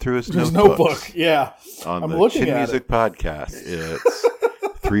 Trent Goes Through His Notebook. Yeah. On the Chin Music Podcast. It's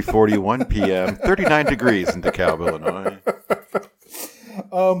 3:41 p.m., 39 degrees in DeKalb, Illinois.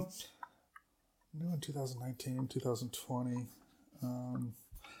 New in 2019, 2020.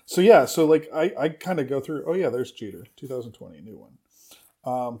 So like I kind of go through. Oh yeah, there's Jeter, 2020, new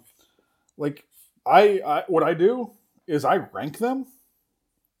one. Like I what I do is I rank them,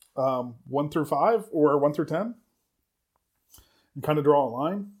 1 through 5 or 1 through 10, and kind of draw a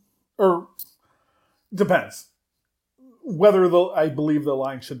line. Or depends whether I believe the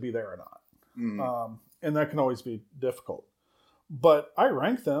line should be there or not. And that can always be difficult. But I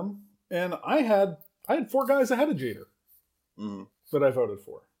ranked them, and I had 4 guys ahead of Jeter that I voted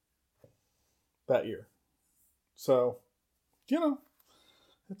for that year. So,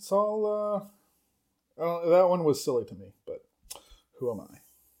 it's all. That one was silly to me, but who am I?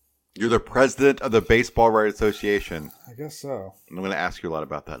 You're the president of the Baseball Writers Association. I guess so. I'm going to ask you a lot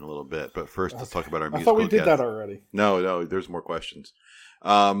about that in a little bit, but first let's talk about our musical I thought we did guests. that already. No, there's more questions.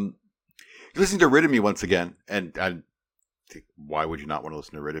 You're listening to Rid of Me once again, and why would you not want to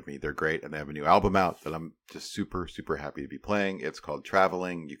listen to Rid of Me? They're great, and they have a new album out that I'm just super, super happy to be playing. It's called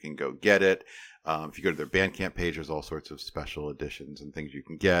Traveling. You can go get it. If you go to their Bandcamp page, there's all sorts of special editions and things you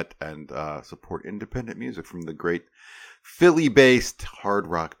can get, and support independent music from the great Philly-based hard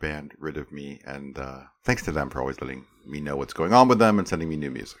rock band Rid of Me. And thanks to them for always letting me know what's going on with them and sending me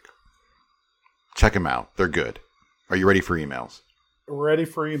new music. Check them out. They're good. Are you ready for emails? Ready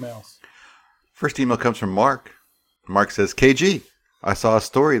for emails. First email comes from Mark. Mark says, KG, I saw a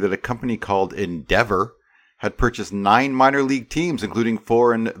story that a company called Endeavor had purchased 9 minor league teams, including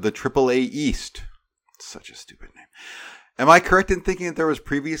 4 in the AAA East. Such a stupid name. Am I correct in thinking that there was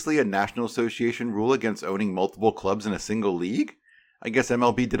previously a National Association rule against owning multiple clubs in a single league? I guess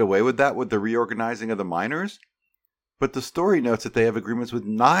MLB did away with that with the reorganizing of the minors. But the story notes that they have agreements with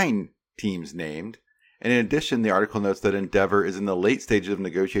 9 teams named. And in addition, the article notes that Endeavor is in the late stages of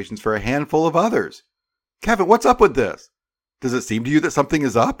negotiations for a handful of others. Kevin, what's up with this? Does it seem to you that something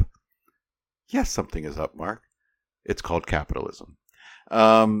is up? Yes, something is up, Mark. It's called capitalism.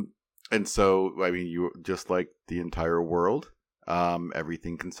 And so, I mean, you just like the entire world,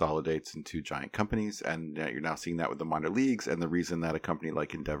 everything consolidates into giant companies, and you're now seeing that with the minor leagues. And the reason that a company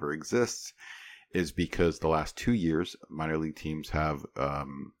like Endeavor exists is because the last 2 years, minor league teams have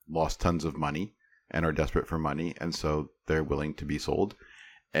lost tons of money and are desperate for money, and so they're willing to be sold.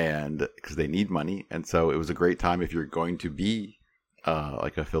 and because they need money. And so it was a great time if you're going to be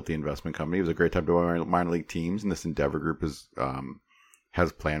like a filthy investment company. It was a great time to buy minor league teams, and this Endeavor Group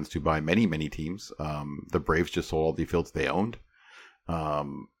has plans to buy many, many teams. The Braves just sold all the fields they owned. We're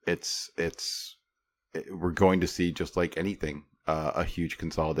going to see, just like anything, a huge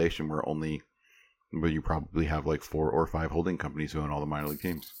consolidation where you probably have like 4 or 5 holding companies who own all the minor league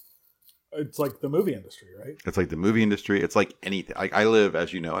teams. It's like the movie industry, right? It's like the movie industry. It's like anything. Like I live,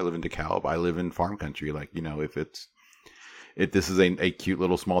 as you know, I live in DeKalb. I live in farm country. Like, you know, if this is a cute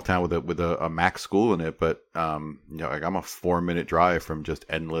little small town with a max school in it, but you know, like I'm a 4-minute drive from just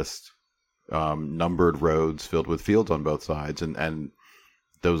endless numbered roads filled with fields on both sides, and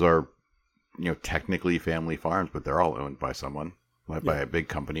those are, you know, technically family farms, but they're all owned by someone, like by a big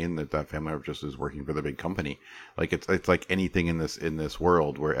company, and that family just is working for the big company. Like it's like anything in this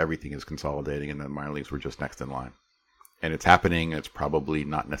world where everything is consolidating, and the minor leagues were just next in line, and it's happening. It's probably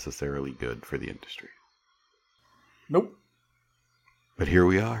not necessarily good for the industry. Nope. But here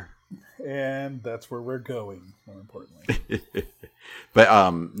we are. And that's where we're going, more importantly.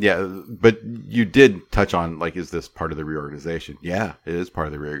 But you did touch on, like, is this part of the reorganization? Yeah, it is part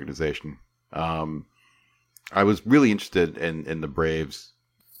of the reorganization. I was really interested in the Braves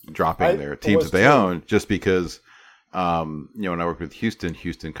dropping their teams that they own, just because, you know, when I worked with Houston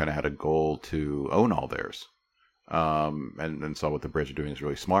kind of had a goal to own all theirs. And saw what the Braves are doing is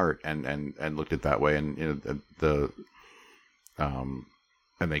really smart, and looked at it that way, and, you know,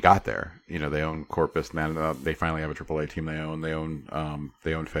 and they got there. You know, they own Corpus, and then they finally have a AAA team they own. They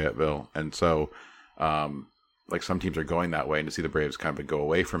own Fayetteville, and so like some teams are going that way, and to see the Braves kind of go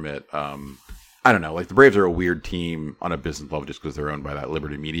away from it, I don't know. Like the Braves are a weird team on a business level, just because they're owned by that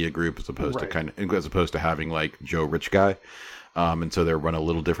Liberty Media Group, as opposed to having like Joe Rich Guy, and so they're run a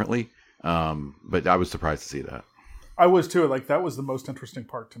little differently. But I was surprised to see that. I was too. Like that was the most interesting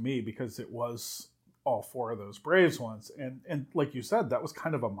part to me, because it was all 4 of those Braves ones, and like you said, that was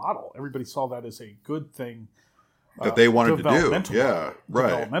kind of a model. Everybody saw that as a good thing that they wanted to do. Yeah, right.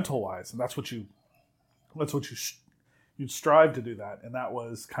 Developmental wise, and that's what you'd strive to do that, and that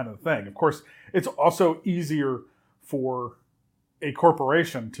was kind of the thing. Of course, it's also easier for a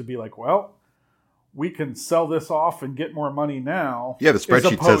corporation to be like, well, we can sell this off and get more money now. Yeah, the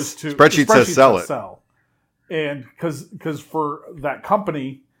spreadsheet says sell it. And because for that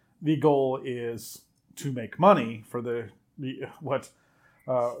company, the goal is to make money for what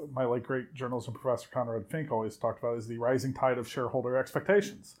my late great journalism professor Conrad Fink always talked about is the rising tide of shareholder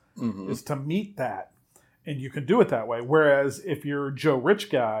expectations, is to meet that. And you can do it that way. Whereas if you're Joe Rich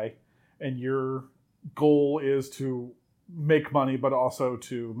Guy and your goal is to make money, but also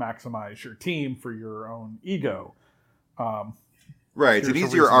to maximize your team for your own ego. Right. It's an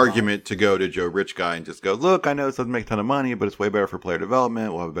easier argument to go to Joe Rich Guy and just go, look, I know this doesn't make a ton of money, but it's way better for player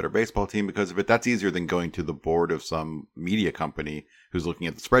development. We'll have a better baseball team because of it. That's easier than going to the board of some media company who's looking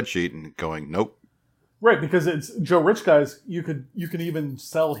at the spreadsheet and going, nope. Right, because it's Joe Rich Guys. You can even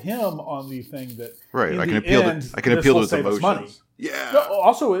sell him on the thing that I can appeal to his emotions. Money. Yeah. No,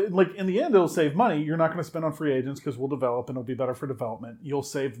 also, like in the end, it'll save money. You're not going to spend on free agents because we'll develop and it'll be better for development. You'll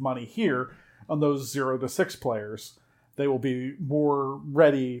save money here on those 0 to 6 players. They will be more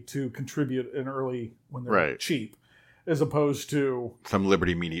ready to contribute in early when they're cheap, as opposed to some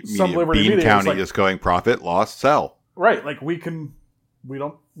Liberty Media Bean County like, just going profit, loss, sell. Right, like we can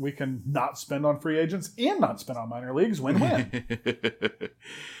not spend on free agents and not spend on minor leagues. Win-win.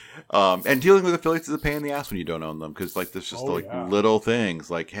 And dealing with affiliates is a pain in the ass when you don't own them, because like there's just little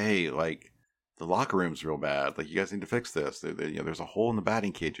things like, hey, like the locker room's real bad. Like you guys need to fix this. There's a hole in the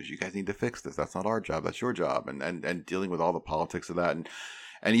batting cages. You guys need to fix this. That's not our job. That's your job. And dealing with all the politics of that,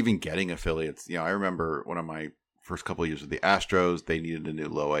 and even getting affiliates. You know, I remember one of my first couple of years with the Astros, they needed a new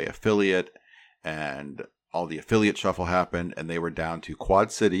low A affiliate, and all the affiliate shuffle happened, and they were down to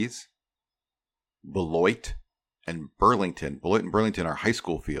Quad Cities, Beloit, and Burlington. Beloit and Burlington are high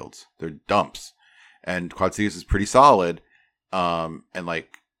school fields. They're dumps. And Quad Cities is pretty solid. And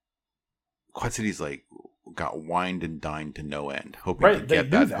like Quad Cities like got wined and dined to no end, hoping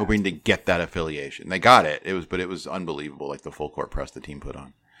to get that affiliation. They got it. It was unbelievable, like the full court press the team put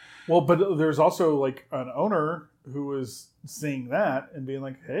on. Well, but there's also like an owner who was seeing that and being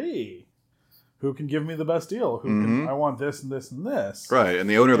like, hey, who can give me the best deal? I want this and this and this. Right. And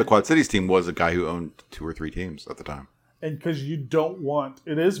the owner of the Quad Cities team was a guy who owned 2 or 3 teams at the time. And because you don't want,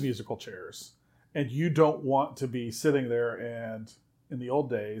 it is musical chairs, and you don't want to be sitting there and in the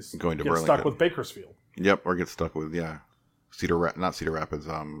old days going to get Burlington. Stuck with Bakersfield. Yep. Or get stuck with, not Cedar Rapids,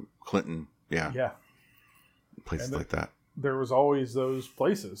 Clinton. Yeah. Yeah. Places like that. there was always those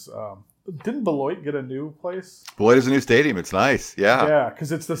places. Didn't Beloit get a new place? Beloit is a new stadium. It's nice. Yeah. Yeah,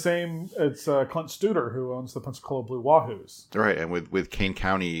 because it's the same. It's Clint Studer who owns the Pensacola Blue Wahoos. Right, and with Kane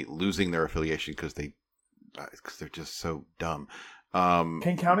County losing their affiliation because they're just so dumb.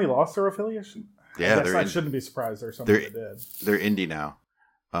 Kane County lost their affiliation? Yeah, I shouldn't be surprised. There's something that did. They're Indy now.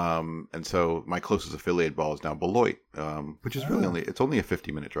 And so my closest affiliated ball is now Beloit, which is really it's only a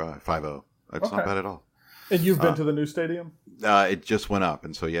 50-minute drive, 5-0. It's not bad at all. And you've been to the new stadium? It just went up,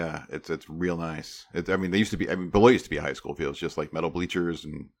 and so yeah, it's real nice. They used to be. Beloit used to be a high school field, just like metal bleachers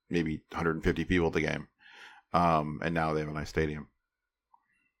and maybe 150 people at the game. And now they have a nice stadium.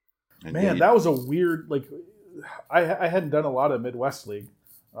 And man, that was a weird. Like, I hadn't done a lot of Midwest League,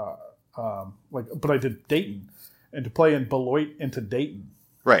 but I did Dayton, and to play in Beloit into Dayton.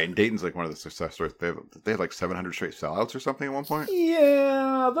 Right, and Dayton's like one of the success stories. They had like 700 straight sellouts or something at one point.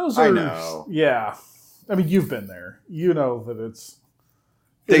 Yeah, those are. I know. Yeah, I mean, you've been there. You know that it's.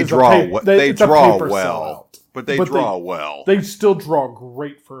 They draw well, but they draw well. They still draw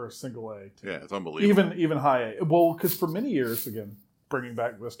great for a single A. Too. Yeah, it's unbelievable. Even high A. Well, because for many years, again, bringing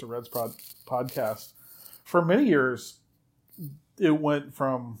back this to Red's podcast, for many years, it went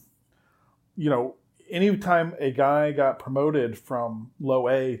from, anytime a guy got promoted from low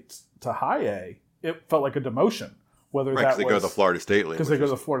A to high A, it felt like a demotion. Whether that was they go to the Florida State League. Because they go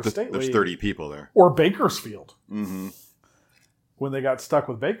to the Florida State League. There's 30 people there. Or Bakersfield. Mm-hmm. When they got stuck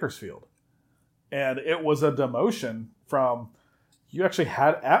with Bakersfield. And it was a demotion from, you actually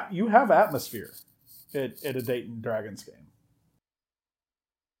have atmosphere at a Dayton Dragons game.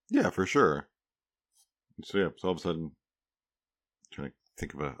 Yeah, for sure. So all of a sudden, I'm trying to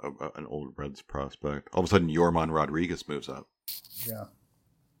think of an old Reds prospect. All of a sudden, Yorman Rodriguez moves up. Yeah.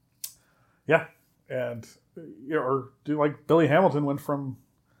 Yeah. And, like Billy Hamilton went from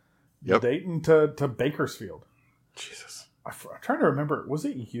Dayton to Bakersfield. Jesus. I'm trying to remember. Was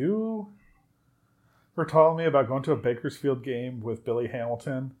it you who were telling me about going to a Bakersfield game with Billy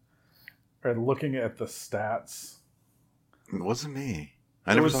Hamilton and looking at the stats? It wasn't me.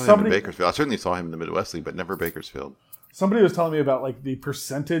 I never saw him in Bakersfield. I certainly saw him in the Midwest League, but never Bakersfield. Somebody was telling me about like the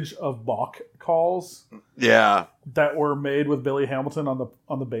percentage of balk calls that were made with Billy Hamilton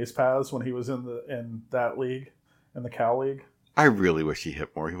on the base paths when he was in that league, in the Cal League. I really wish he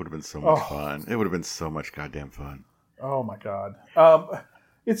hit more. He would have been so much fun. It would have been so much goddamn fun. Oh my God.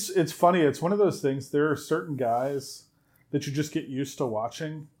 It's funny. It's one of those things. There are certain guys that you just get used to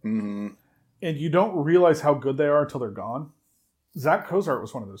watching, mm-hmm. and you don't realize how good they are until they're gone. Zach Cozart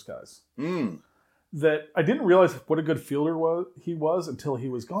was one of those guys. That I didn't realize what a good fielder he was until he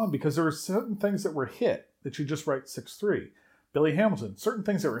was gone, because there were certain things that were hit that you just write 6-3. Billy Hamilton, certain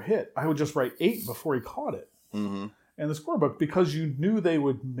things that were hit, I would just write 8 before he caught it mm-hmm. in the scorebook, because you knew they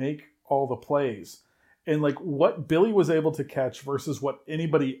would make all the plays. And like what Billy was able to catch versus what any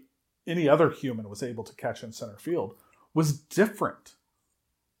other human was able to catch in center field was different.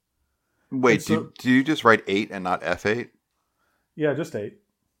 Wait, do you just write 8 and not F8? Yeah, just 8.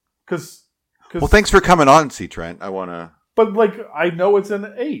 Well, thanks for coming on, C. Trent. I want to... But, like, I know it's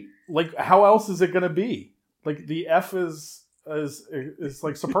an 8. Like, how else is it going to be? Like, the F is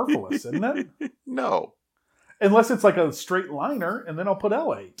like, superfluous, isn't it? No. Unless it's, like, a straight liner, and then I'll put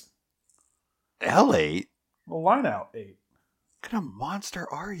L8. L8? Well, line out 8. What kind of monster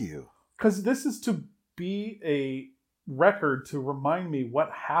are you? Because this is to be a record to remind me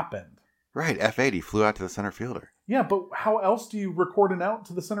what happened. Right, F8, he flew out to the center fielder. Yeah, but how else do you record an out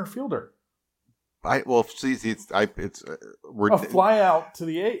to the center fielder? We're a fly out to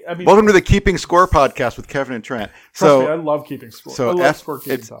the 8. I mean, welcome to the Keeping Score podcast with Kevin and Trent. Trust me, I love keeping score. So I love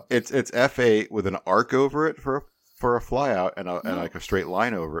scorekeeping talk. It's F8 with an arc over it for a fly out and like a straight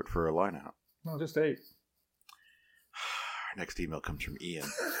line over it for a line out. No, just 8. Our next email comes from Ian.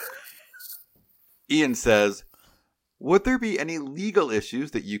 Ian says, would there be any legal issues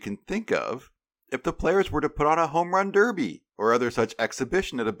that you can think of if the players were to put on a home run derby or other such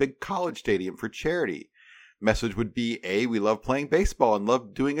exhibition at a big college stadium for charity? Message would be A, we love playing baseball and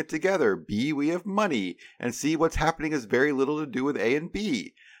love doing it together. B, we have money. And C, what's happening has very little to do with A and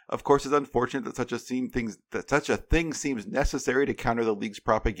B. Of course, it's unfortunate that such a thing seems necessary to counter the league's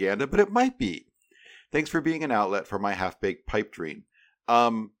propaganda, but it might be. Thanks for being an outlet for my half-baked pipe dream.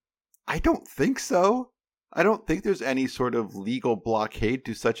 I don't think so. I don't think there's any sort of legal blockade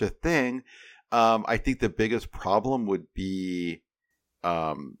to such a thing. I think the biggest problem would be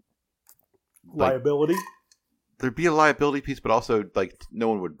liability. There'd be a liability piece, but also like no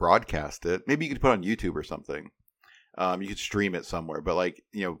one would broadcast it. Maybe you could put it on YouTube or something. You could stream it somewhere, but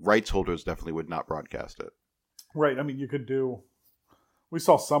rights holders definitely would not broadcast it. Right. I mean, you could we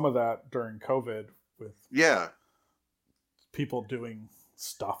saw some of that during COVID with people doing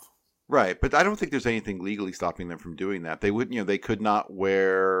stuff. Right, but I don't think there's anything legally stopping them from doing that. They wouldn't, they could not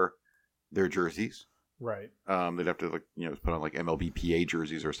wear their jerseys. Right. They'd have to put on like MLBPA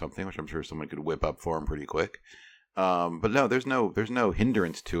jerseys or something, which I'm sure someone could whip up for them pretty quick. But no, there's no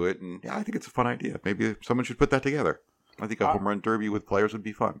hindrance to it, and yeah, I think it's a fun idea. Maybe someone should put that together. I think a home run derby with players would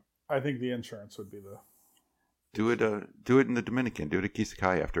be fun. I think the insurance would be the do it in the Dominican. Do it at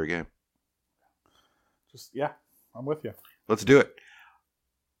Kisakai after a game. I'm with you. Let's do it.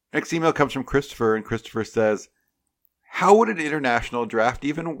 Next email comes from Christopher, and Christopher says, "How would an international draft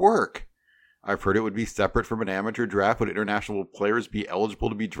even work? I've heard it would be separate from an amateur draft. Would international players be eligible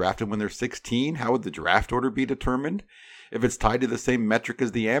to be drafted when they're 16? How would the draft order be determined? If it's tied to the same metric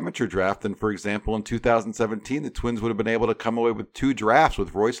as the amateur draft, then, for example, in 2017, the Twins would have been able to come away with 2 drafts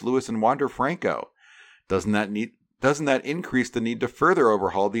with Royce Lewis and Wander Franco. Doesn't that increase the need to further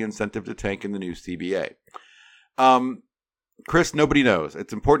overhaul the incentive to tank in the new CBA?" Chris, nobody knows.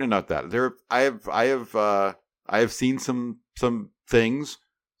 It's important to note that I have seen some things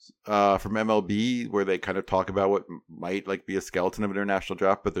from MLB where they kind of talk about what might like be a skeleton of an international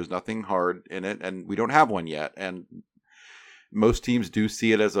draft, but there's nothing hard in it, and we don't have one yet. And most teams do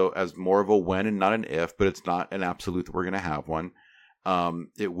see it as more of a when and not an if, but it's not an absolute that we're going to have one.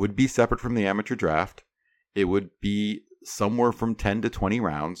 It would be separate from the amateur draft. It would be somewhere from 10 to 20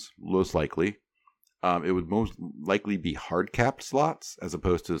 rounds, most likely. It would most likely be hard capped slots as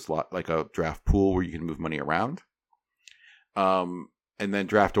opposed to like a draft pool where you can move money around. And then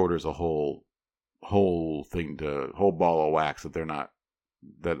draft order is a whole ball of wax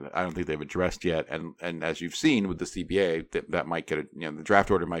that I don't think they've addressed yet. And as you've seen with the CBA, that might get the draft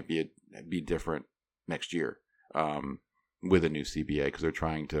order might be different next year with a new CBA because they're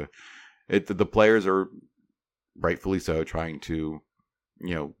trying to. The players are rightfully so trying to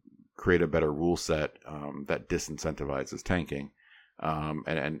create a better rule set that disincentivizes tanking,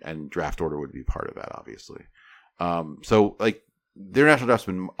 and draft order would be part of that, obviously. So like the international draft's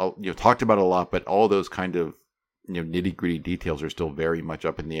been talked about a lot, but all those kind of nitty gritty details are still very much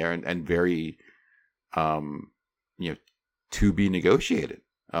up in the air and very to be negotiated.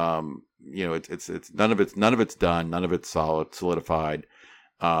 It's none of it's done, none of it's solidified.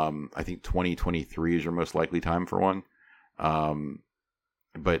 I think 2023 is your most likely time for one.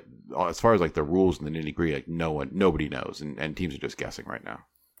 But as far as like the rules and the nitty gritty, like nobody knows, and teams are just guessing right now.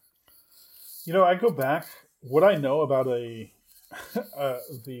 I go back. What I know about the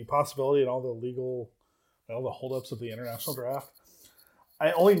possibility and all the holdups of the international draft,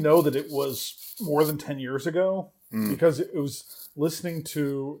 I only know that it was more than 10 years ago because it was listening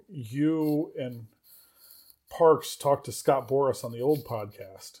to you and Parks talk to Scott Boras on the old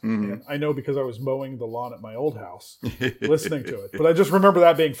podcast. Mm-hmm. And I know because I was mowing the lawn at my old house listening to it. But I just remember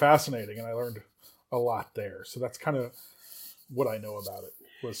that being fascinating, and I learned a lot there. So that's kind of what I know about it,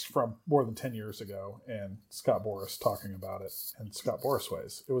 was from more than 10 years ago, and Scott Boras talking about it and Scott Boras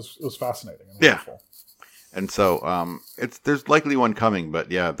ways. It was fascinating and wonderful. And so there's likely one coming,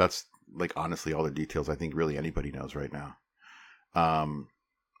 but yeah, that's like honestly all the details I think really anybody knows right now.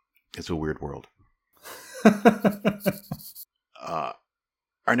 It's a weird world.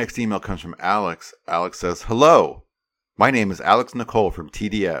 Our next email comes from Alex. Alex says, "Hello, my name is Alex Nicole from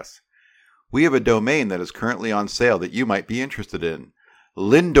TDS. We have a domain that is currently on sale that you might be interested in.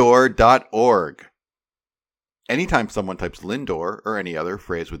 Lindor.org. Anytime someone types Lindor or any other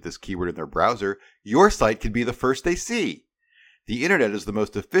phrase with this keyword in their browser, your site could be the first they see. The internet is the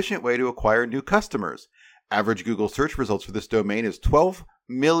most efficient way to acquire new customers. Average Google search results for this domain is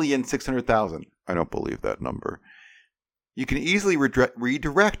 12,600,000. I don't believe that number. You can easily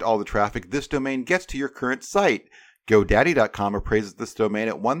redirect all the traffic this domain gets to your current site. GoDaddy.com appraises this domain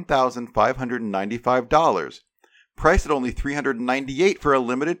at $1,595. Priced at only $398 for a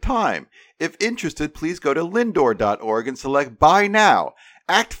limited time. If interested, please go to Lindor.org and select Buy Now.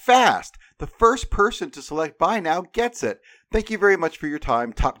 Act fast. The first person to select Buy Now gets it. Thank you very much for your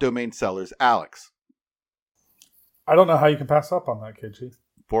time. Top domain sellers, Alex." I don't know how you can pass up on that, KG.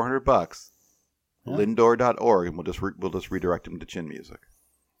 $400. Yeah. Lindor.org, and we'll just redirect them to chin music.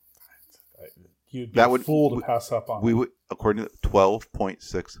 You'd be a fool to pass up on. We would, according to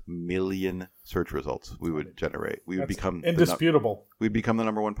 12.6 million search results, we would generate. We would become indisputable. We'd become the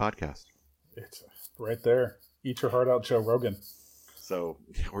number one podcast. It's right there. Eat your heart out, Joe Rogan. So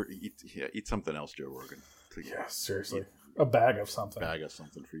eat something else, Joe Rogan. Yeah, seriously, a bag of something. Bag of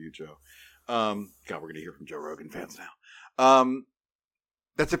something for you, Joe. God, we're gonna hear from Joe Rogan fans now.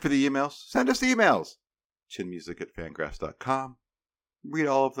 That's it for the emails. Send us emails. chinmusic@fangraphs.com. Read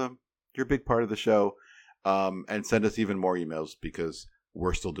all of them. You're a big part of the show. And send us even more emails because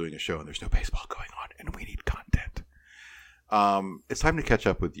we're still doing a show and there's no baseball going on and we need content. It's time to catch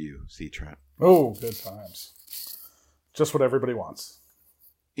up with you, C. Trent. Oh, good times. Just what everybody wants.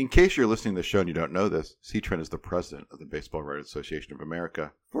 In case you're listening to the show and you don't know this, C. Trent is the president of the Baseball Writers Association of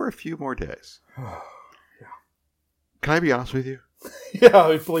America for a few more days. Yeah. Can I be honest with you?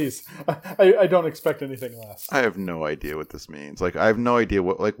 Yeah, please. I don't expect anything less. I have no idea what this means. Like, I have no idea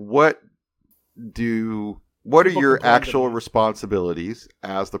what are your actual responsibilities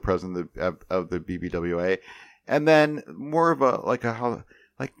as the president of the BBWA? And then more of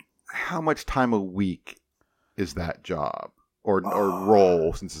how much time a week is that job or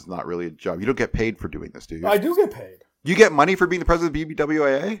role, since it's not really a job? You don't get paid for doing this, do you? I do get paid. You get money for being the president of the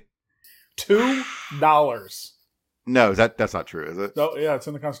BBWA? $2. No, that's not true, is it? No, yeah, it's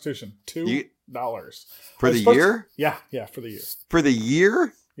in the Constitution. $2 for the year. Yeah, for the year. For the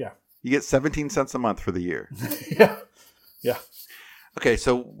year? Yeah, you get 17 cents a month for the year. yeah. Okay,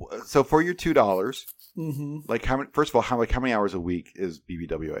 so for your $2, mm-hmm. like first of all, how many hours a week is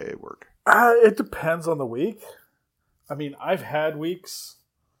BBWA work? It depends on the week. I mean, I've had weeks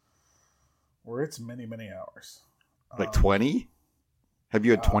where it's many, many hours. Like 20? Have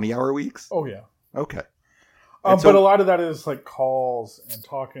you had 20-hour weeks? Oh yeah. Okay. But a lot of that is like calls and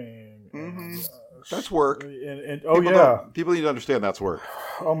talking. Mm-hmm. And, that's work. And people need to understand that's work.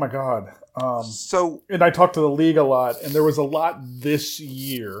 Oh my God. And I talked to the league a lot, and there was a lot this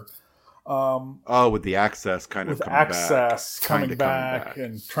year. With the access coming back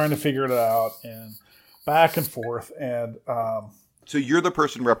and trying to figure it out and back and forth. And so you're the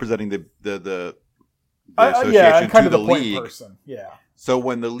person representing the association kind to of the point league. Person. Yeah. So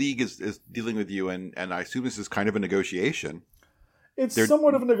when the league is dealing with you, and I assume this is kind of a negotiation. It's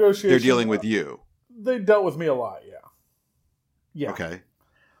somewhat of a negotiation. They're dealing with you. They dealt with me a lot, yeah. Yeah. Okay.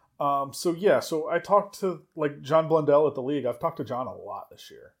 So I talked to like John Blundell at the league. I've talked to John a lot this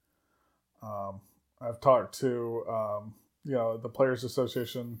year. I've talked to the Players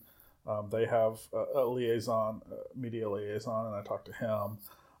Association. They have a liaison, media liaison, and I talked to him.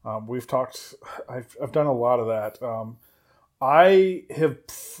 We've talked. I've done a lot of that. I have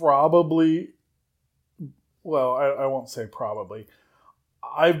probably. Well, I won't say probably.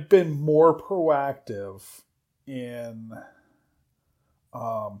 I've been more proactive in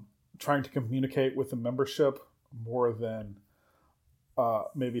trying to communicate with the membership more than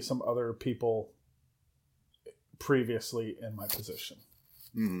maybe some other people previously in my position.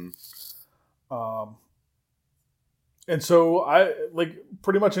 Mm-hmm. And so I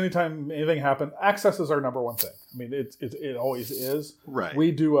pretty much anytime anything happened, access is our number one thing. I mean, it always is. Right.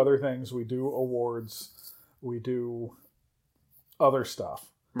 We do other things. We do awards. We do other stuff.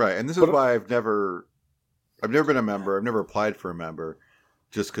 Right. And this is why I've never been a member. I've never applied for a member,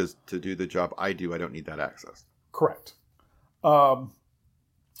 just because to do the job I do, I don't need that access. Correct.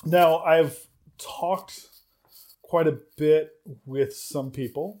 Now I've talked quite a bit with some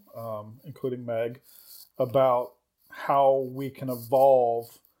people, including Meg, about how we can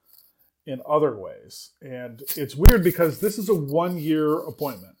evolve in other ways. And it's weird because this is a 1-year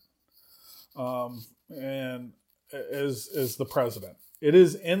appointment. And as the president, it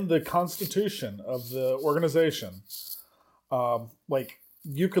is in the constitution of the organization.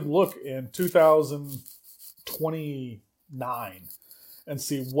 You could look in 2029 and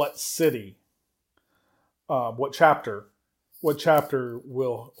see what city, what chapter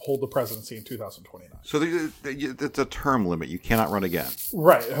will hold the presidency in 2029. So it's a term limit. You cannot run again.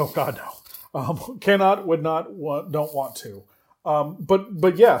 Right. Oh God, no. Cannot, would not, don't want to.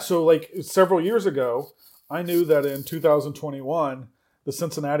 But yeah. So several years ago, I knew that in 2021, the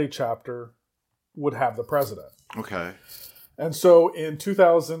Cincinnati chapter would have the president. Okay. And so in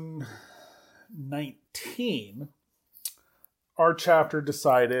 2019, our chapter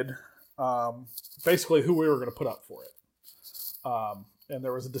decided basically who we were going to put up for it. And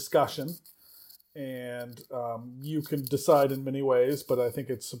there was a discussion, and you can decide in many ways, but I think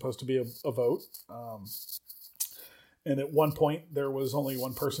it's supposed to be a vote. And at one point, there was only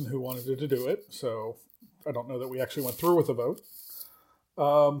one person who wanted to do it, so I don't know that we actually went through with the vote.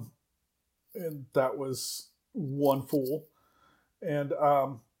 And that was one fool. And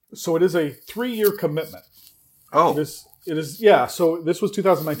so it is a 3-year commitment. Oh. It is. Yeah, so this was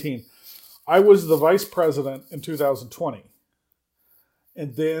 2019. I was the vice president in 2020.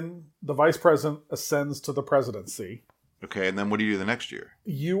 And then the vice president ascends to the presidency. Okay, and then what do you do the next year?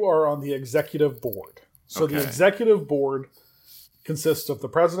 You are on the executive board. So Okay. The executive board consists of the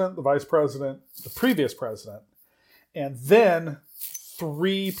president, the vice president, the previous president, and then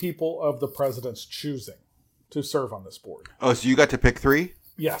 3 people of the president's choosing to serve on this board. Oh, so you got to pick 3?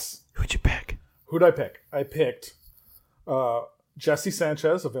 Yes. Who'd you pick? Who'd I pick? I picked Jesse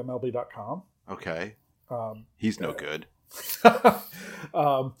Sanchez of MLB.com. Okay. He's no good.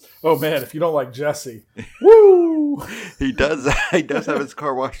 Oh man, if you don't like Jesse, woo! He does. He does have his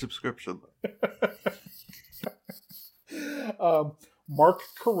car wash subscription. Mark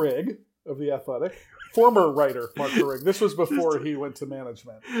Carrig of The Athletic, former writer Mark Carrig. This was before he went to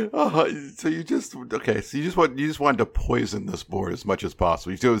management. So you just wanted to poison this board as much as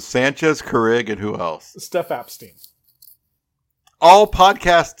possible. You do Sanchez, Carrig, and who else? Steph Apstein. All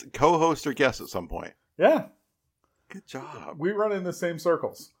podcast co-host or guests at some point. Yeah. Good job. We run in the same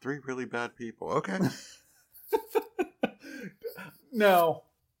circles. 3 really bad people. Okay. Now,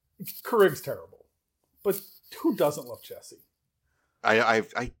 Carrig's terrible, but who doesn't love Jesse?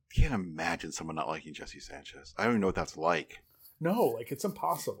 I can't imagine someone not liking Jesse Sanchez. I don't even know what that's like. No, like it's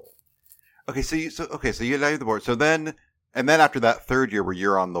impossible. Okay, so you now you're the board. So then after that third year where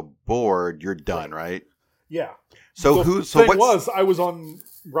you're on the board, you're done, right? Yeah. So I was on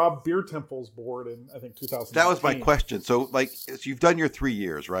Rob Beertemple's board in I think 2000. That was my question. So you've done your 3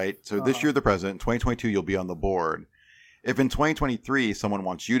 years, right? So this year the president, 2022 you'll be on the board. If in 2023 someone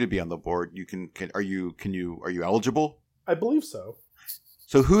wants you to be on the board, are you eligible? I believe so.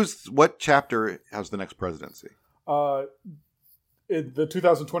 So what chapter has the next presidency? In the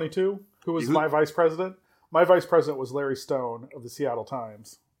 2022, who was my vice president? My vice president was Larry Stone of the Seattle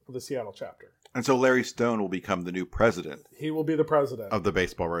Times, of the Seattle chapter. And so Larry Stone will become the new president. He will be the president of the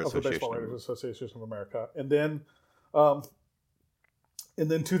Baseball Writers Association of America. And then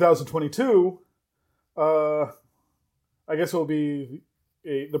 2022, I guess it will be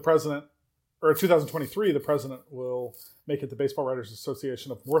the president, or 2023, the president will make it the Baseball Writers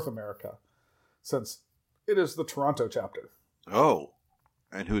Association of North America, since it is the Toronto chapter. Oh,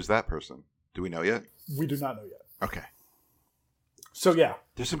 and who's that person? Do we know yet? We do not know yet. Okay. So yeah,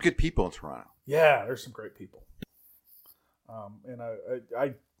 there's some good people in Toronto. Yeah, there's some great people. And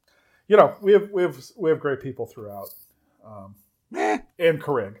I we have great people throughout. And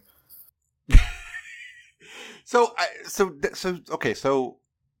Carrig. So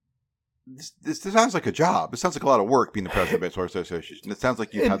this sounds like a job. It sounds like a lot of work being the president of the Baseball Association. It sounds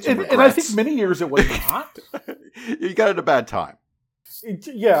like you had some regrets. And I think many years it was not. You got it at a bad time.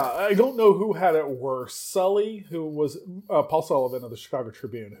 I don't know who had it worse. Sully, who was Paul Sullivan of the Chicago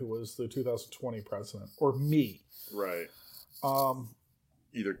Tribune, who was the 2020 president, or me. Right.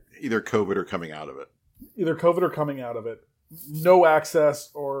 Either COVID or coming out of it. Either COVID or coming out of it. No access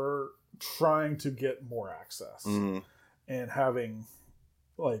or trying to get more access. Mm-hmm. And having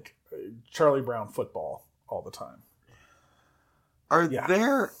like Charlie Brown football all the time. Are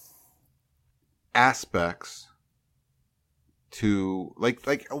there aspects to like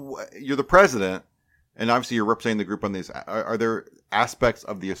you're the president and obviously you're representing the group on these, are there aspects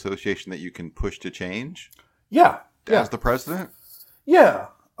of the association that you can push to change as the president?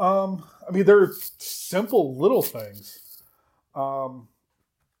 I mean, there are simple little things,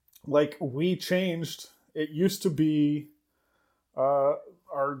 like we changed. It used to be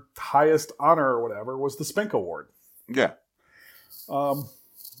our highest honor or whatever was the Spink Award.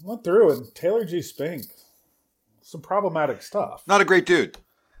 Went through and Taylor G. Spink, some problematic stuff. Not a great dude.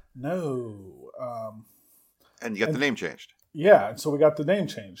 No. And you got the name changed. Yeah, and so we got the name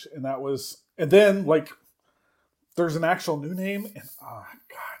changed, and then there's an actual new name, and God,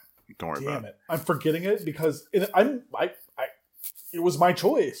 don't worry about it. I'm forgetting it because it was my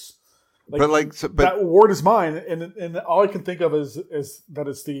choice. That award is mine, and all I can think of is that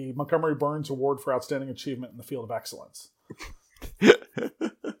it's the Montgomery Burns Award for Outstanding Achievement in the Field of Excellence.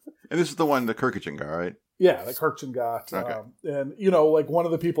 And this is the one, the Kirkaging guy, right? Yeah, that Kirkaging got. Okay. And, one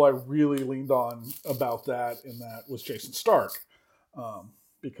of the people I really leaned on about that was Jason Stark.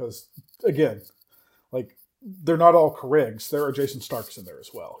 Because, again, they're not all Carrigs. There are Jason Starks in there as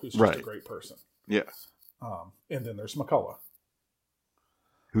well, who's just a great person. Yeah. And then there's McCullough.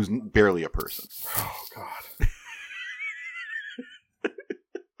 Who's barely a person. Oh, God.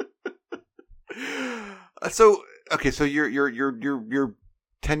 So your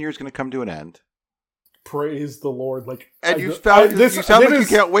tenure is going to come to an end. Praise the Lord! You sound like you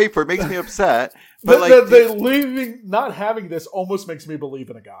can't wait for it. Makes me upset. But not having this almost makes me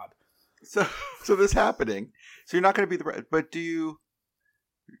believe in a God. So this happening. So you're not going to be but do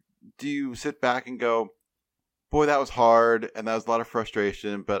you sit back and go, boy, that was hard and that was a lot of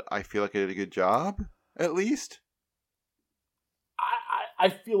frustration, but I feel like I did a good job at least? I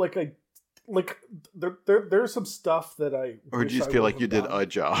feel like there's some stuff that I. Or do you feel like you did a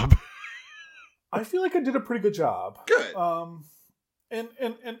job? I feel like I did a pretty good job. Good. And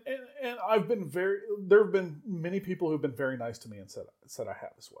I've been there have been many people who've been very nice to me and said I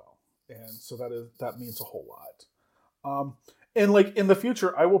have as well. And so that means a whole lot. And like in the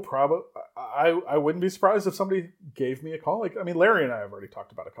future, I will probably, I wouldn't be surprised if somebody gave me a call. Like, I mean, Larry and I have already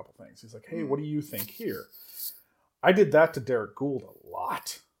talked about a couple things. He's like, hey, what do you think here? I did that to Derek Gould a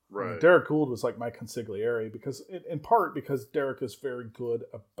lot. Right. I mean, Derek Gould was like my consigliere because, in part, because Derek is very good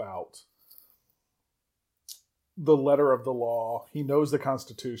about the letter of the law. He knows the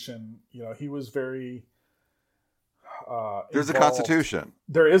Constitution. You know, he was very. There's involved. a Constitution.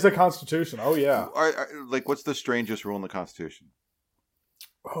 There is a Constitution. Oh yeah. Like, what's the strangest rule in the Constitution?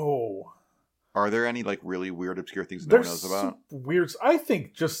 Oh. Are there any like really weird, obscure things no one knows about? Weird. I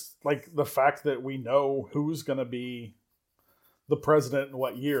think just like the fact that we know who's going to be the president in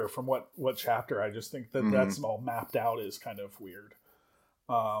what year from what chapter. I just think that that's all mapped out is kind of weird.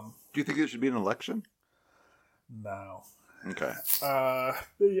 Do you think it should be an election? No. Okay.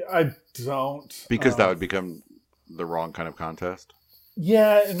 I don't. Because that would become the wrong kind of contest.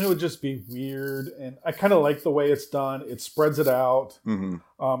 Yeah, and it would just be weird. And I kind of like the way it's done. It spreads it out.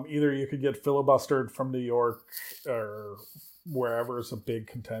 Either you could get filibustered from New York or wherever is a big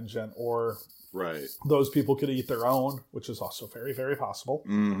contingent, or those people could eat their own, which is also very, very possible.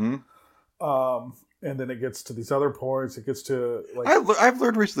 And then it gets to these other points. It gets to like I've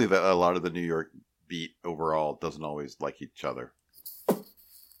learned recently that a lot of the New York beat overall doesn't always like each other.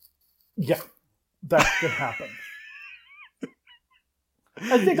 Yeah, that can happen.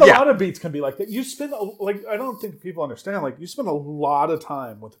 I think a lot of beats can be like that. You spend I don't think people understand. Like, you spend a lot of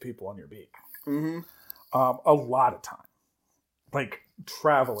time with the people on your beat. A lot of time, like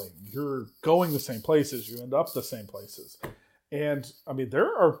traveling. You're going the same places. You end up the same places. And I mean, there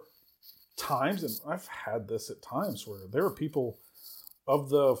are times, and I've had this at times, where there are people of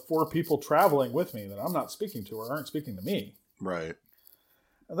the 4 people traveling with me that I'm not speaking to or aren't speaking to me. Right.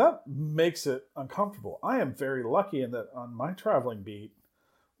 And that makes it uncomfortable. I am very lucky in that on my traveling beat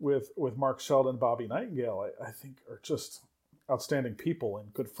with Mark Sheldon, Bobby Nightingale, I think are just outstanding people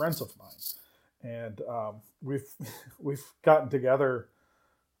and good friends of mine. And we've gotten together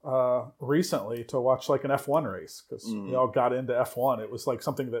recently to watch like an F1 race, because we all got into F1. It was like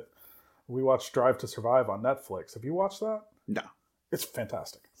something that we watched Drive to Survive on Netflix. Have you watched that? No. It's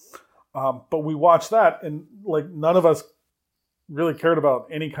fantastic. But we watched that, and like none of us really cared about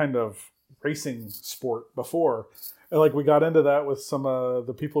any kind of racing sport before. And like we got into that with some of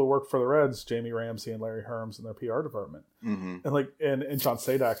the people who work for the Reds, Jamie Ramsey and Larry Herms in their PR department. And like and John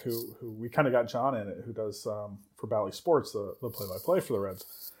Sadak, who we kind of got John in it, who does for Bally Sports the play-by-play for the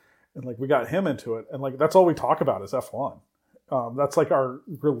Reds. And like we got him into it, and like that's all we talk about is F1. That's like our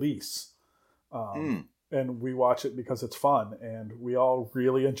release. And we watch it because it's fun, and we all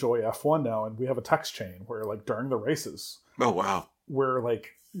really enjoy F1 now. And we have a text chain where like during the races, we're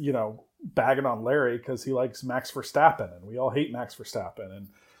like, you know, bagging on Larry because he likes Max Verstappen, and we all hate Max Verstappen. And,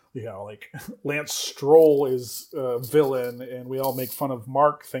 you know, like Lance Stroll is a villain, and we all make fun of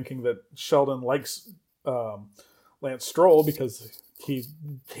Mark thinking that Sheldon likes Lance Stroll because he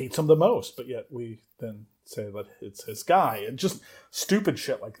hates him the most. But yet we then say that it's his guy, and just stupid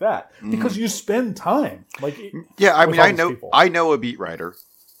shit like that, because you spend time like I mean, I know a beat writer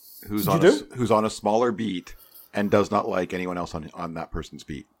who's on a smaller beat and does not like anyone else on that person's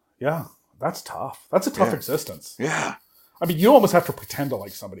beat. Yeah, that's tough. That's a tough existence. Yeah, I mean, you almost have to pretend to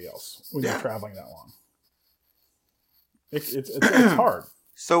like somebody else when you're traveling that long. It's hard.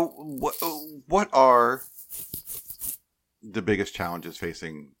 So what are the biggest challenges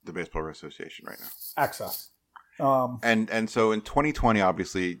facing the Baseball Association right now? Access. And so in 2020,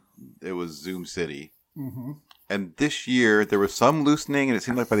 obviously, it was Zoom City. And this year, there was some loosening, and it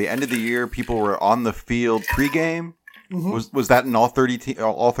seemed like by the end of the year, people were on the field pregame. Was that in all 30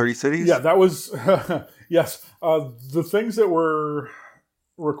 cities? Yeah, that was yes. The things that were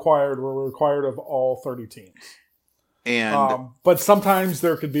required of all 30 teams. And but sometimes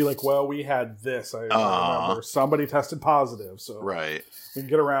there could be like, well, we had this. I remember somebody tested positive, so we can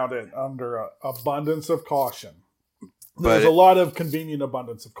get around it under abundance of caution. There's a lot of convenient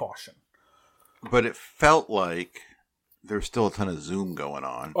abundance of caution. But it felt like there's still a ton of Zoom going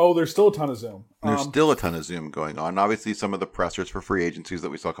on. Oh, there's still a ton of Zoom. There's still a ton of Zoom going on. Obviously, some of the pressers for free agencies that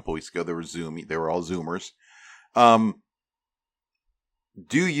we saw a couple weeks ago, they were all Zoomers. Do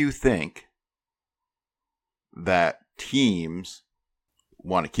you think that teams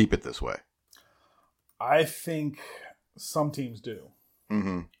want to keep it this way? I think some teams do.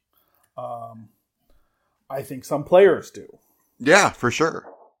 I think some players do. Yeah, for sure.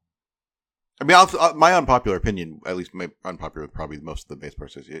 I mean, my unpopular opinion, at least my unpopular with probably most of the baseball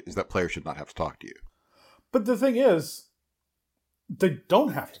association, is that players should not have to talk to you. But the thing is, they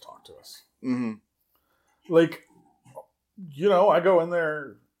don't have to talk to us. Like, you know, I go in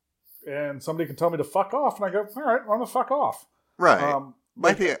there and somebody can tell me to fuck off, and I go, all right, I'm going to fuck off. Right.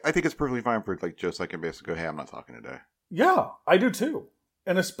 I think it's perfectly fine for like Joe second base to go, hey, I'm not talking today. Yeah, I do too.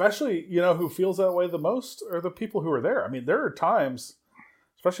 And especially, who feels that way the most are the people who are there. I mean, there are times,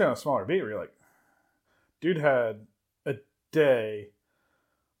 especially on a smaller beat, where you're like, dude had a day.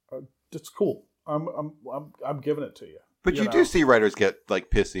 It's cool. I'm giving it to you. But you do see writers get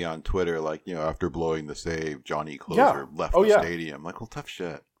like pissy on Twitter, like, after blowing the save, Johnny Closer left the stadium. Like, well, tough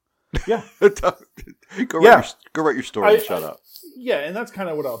shit. Yeah. Go write your story and shut up. Yeah, and that's kind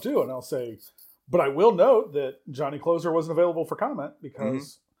of what I'll do. And I'll say, but I will note that Johnny Closer wasn't available for comment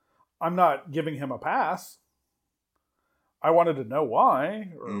because I'm not giving him a pass. I wanted to know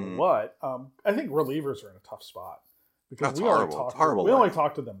why or what. I think relievers are in a tough spot because we only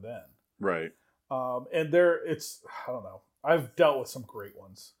talked to them then. Right. And I don't know. I've dealt with some great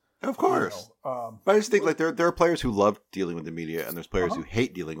ones. Of course. But I just think like there are players who love dealing with the media and there's players who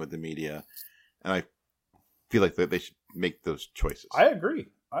hate dealing with the media. And I feel like they should make those choices. I agree.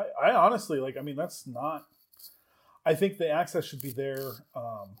 I honestly, that's not... I think the access should be there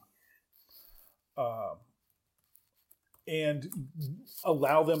and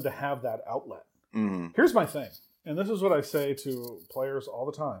allow them to have that outlet. Mm-hmm. Here's my thing, and this is what I say to players all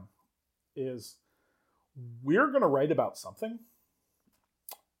the time, is we're going to write about something.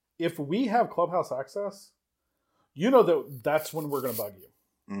 If we have clubhouse access, that's when we're going to bug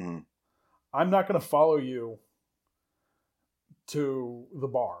you. Mm-hmm. I'm not going to follow you to the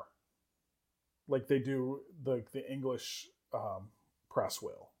bar like they do the English press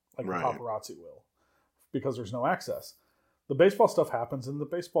will, like the paparazzi will, because there's no access. The baseball stuff happens in the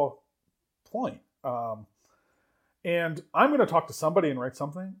baseball point. And I'm going to talk to somebody and write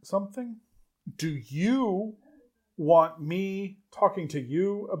something. Do you want me talking to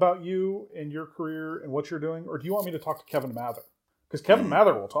you about you and your career and what you're doing? Or do you want me to talk to Kevin Mather? Because Kevin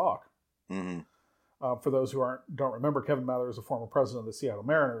Mather will talk. Mm-hmm. For those who don't remember, Kevin Mather is a former president of the Seattle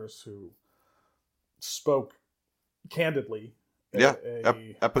Mariners who spoke candidly.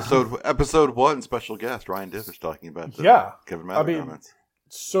 Episode 1, special guest Ryan Dithers talking about Kevin Mather comments.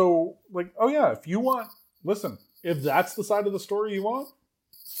 So, if you want, listen, if that's the side of the story you want,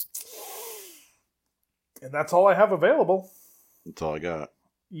 and that's all I have available. That's all I got.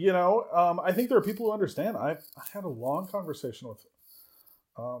 I think there are people who understand. I had a long conversation with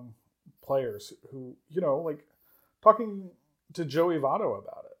players who, talking to Joey Votto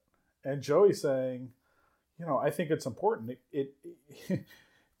about it. And Joey saying, I think it's important. It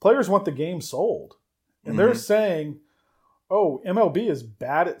players want the game sold. And they're saying, oh, MLB is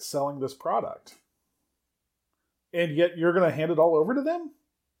bad at selling this product. And yet you're going to hand it all over to them?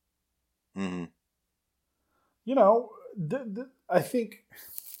 Mm-hmm. I think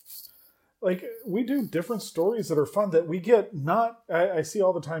we do different stories that are fun that we get not... I see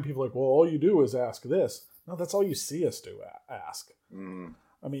all the time people like, well, all you do is ask this. No, that's all you see us do, ask. Mm.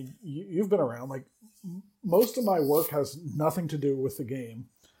 I mean, you've been around. Most of my work has nothing to do with the game.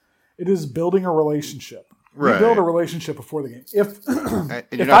 It is building a relationship. Right. You build a relationship before the game. If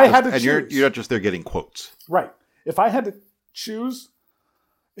I had to choose... And you're not just there getting quotes. Right. If I had to choose,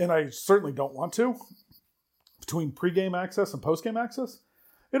 and I certainly don't want to, between pregame access and postgame access,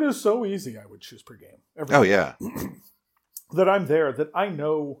 it is so easy I would choose pregame. Yeah. That I'm there, that I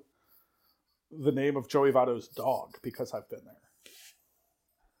know the name of Joey Votto's dog because I've been there.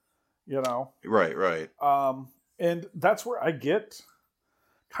 Right. And that's where I get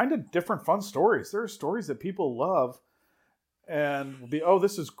kind of different fun stories. There are stories that people love and will be, oh,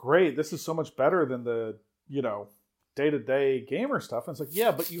 this is great. This is so much better than the, day-to-day gamer stuff. And it's like,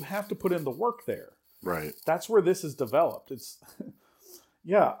 yeah, but you have to put in the work there. Right. That's where this is developed. It's,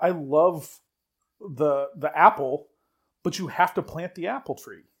 I love the apple, but you have to plant the apple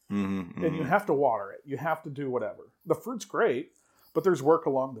tree. Mm-hmm. And you have to water it. You have to do whatever. The fruit's great, but there's work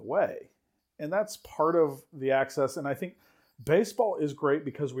along the way. And that's part of the access. And I think baseball is great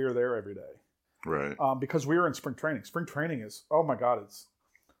because we are there every day. Right. Because we are in spring training. Spring training is, oh my God, it's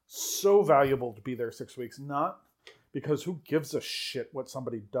so valuable to be there 6 weeks. Not because who gives a shit what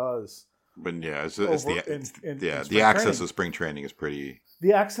somebody does. But yeah, the access to spring training is pretty...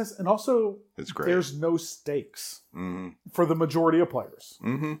 The access, and also it's great. There's no stakes for the majority of players.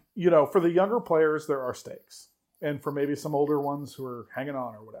 Mm-hmm. For the younger players, there are stakes. And for maybe some older ones who are hanging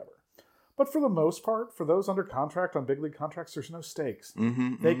on or whatever. But for the most part, for those under contract on big league contracts, there's no stakes.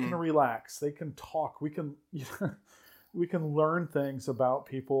 They can relax. They can talk. We can learn things about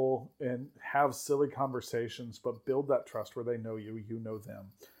people and have silly conversations, but build that trust where they know you, you know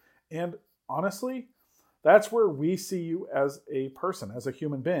them. And honestly, that's where we see you as a person, as a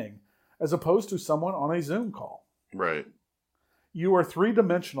human being, as opposed to someone on a Zoom call. Right. You are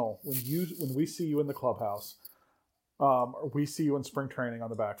three-dimensional when we see you in the clubhouse. or we see you in spring training on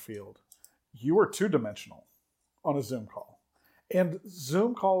the backfield, you are two-dimensional on a Zoom call. And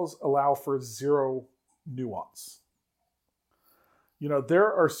Zoom calls allow for zero nuance.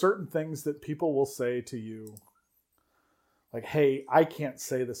 There are certain things that people will say to you, like, hey, I can't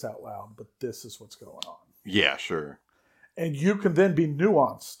say this out loud, but this is what's going on. Yeah, sure. And you can then be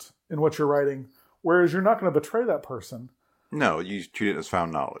nuanced in what you're writing, whereas you're not going to betray that person. No, you treat it as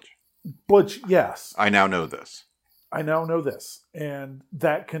found knowledge. But yes. I now know this. And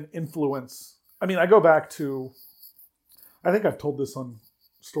that can influence. I mean, I go back to, I think I've told this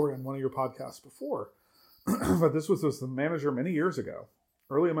story on one of your podcasts before, but this was the manager many years ago,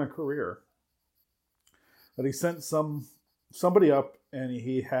 early in my career, that he sent somebody up and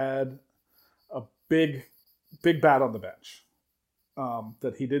he had a big bat on the bench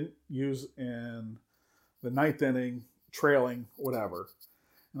that he didn't use in the ninth inning, trailing, whatever.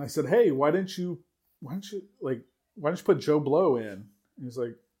 And I said, hey, why didn't you put Joe Blow in? And he's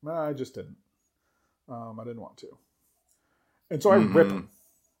like, nah, I just didn't. I didn't want to. And so I rip him.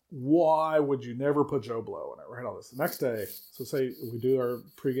 Why would you never put Joe Blow? And I write all this. The next day, so say we do our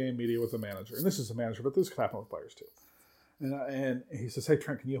pregame media with the manager. And this is a manager, but this could happen with players too. And he says, hey,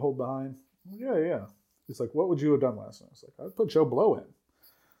 Trent, can you hold behind? Yeah. He's like, what would you have done last night? I was like, I'd put Joe Blow in. I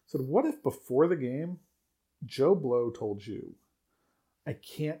said, what if before the game, Joe Blow told you, I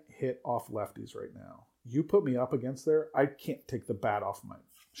can't hit off lefties right now. You put me up against there, I can't take the bat off my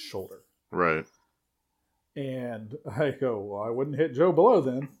shoulder. Right. And I go, well, I wouldn't hit Joe Blow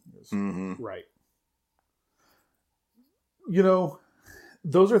then. Goes, right.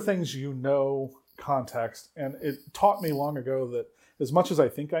 Those are things context. And it taught me long ago that as much as I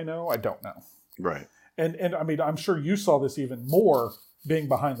think I know, I don't know. Right. And I mean, I'm sure you saw this even more being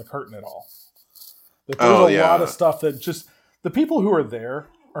behind the curtain at all. That there's a lot of stuff that just, the people who are there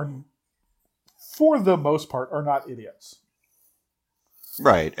are, for the most part, are not idiots.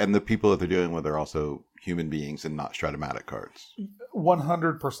 Right. And the people that they're dealing with are also human beings and not stratomatic cards.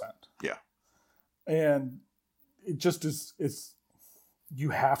 100%. Yeah. And it just is you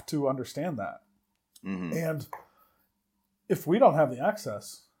have to understand that. Mm-hmm. And if we don't have the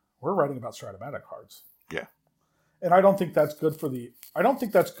access, we're writing about stratomatic cards. Yeah. And I don't think that's good for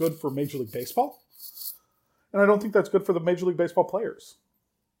Major League Baseball. And I don't think that's good for the Major League Baseball players.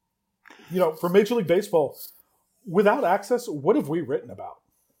 For Major League Baseball, without access, what have we written about?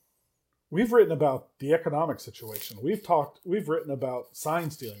 We've written about the economic situation. We've written about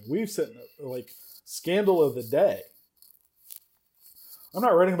sign stealing. We've said scandal of the day. I'm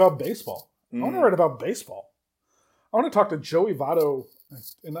not writing about baseball. I want to write about baseball. I want to talk to Joey Votto.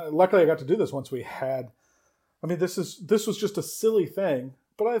 And luckily I got to do this once we had, this was just a silly thing,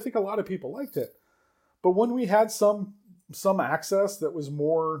 but I think a lot of people liked it. But when we had some access that was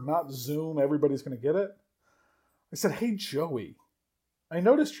more not Zoom, everybody's going to get it. I said, hey, Joey, I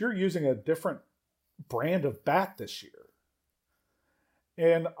noticed you're using a different brand of bat this year.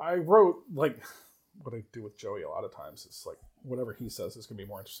 And I wrote, what I do with Joey a lot of times is whatever he says is going to be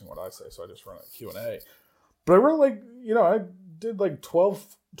more interesting than what I say. So I just run a Q&A. But I wrote I did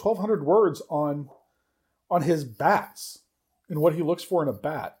 1,200 words on his bats and what he looks for in a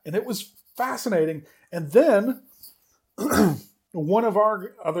bat. And it was fascinating. And then one of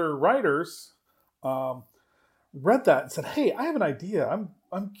our other writers read that and said, hey, I have an idea.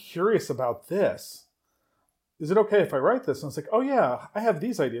 I'm curious about this. Is it okay if I write this? And I was like, oh yeah, I have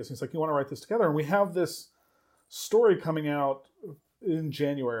these ideas. And he's like, you want to write this together? And we have this story coming out in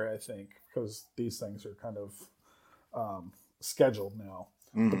January, I think, because these things are kind of scheduled now.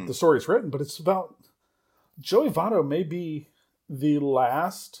 But the story's written, but it's about Joey Votto may be the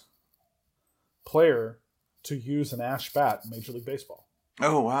last player to use an ash bat in Major League Baseball.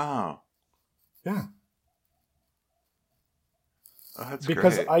 Oh, wow. Yeah. Oh, that's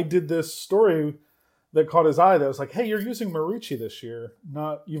because great. I did this story that caught his eye that was like, hey, you're using Marucci this year.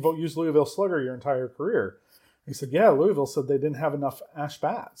 You've used Louisville Slugger your entire career. He said, yeah, Louisville said they didn't have enough ash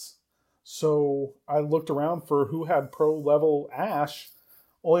bats. So I looked around for who had pro-level ash.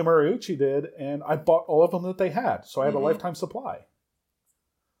 Only Marucci did, and I bought all of them that they had. So I had a lifetime supply.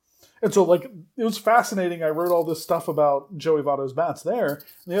 And so, it was fascinating. I wrote all this stuff about Joey Votto's bats there.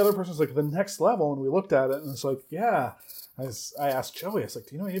 And the other person's like, the next level. And we looked at it, and it's like, yeah. I asked Joey, I was like,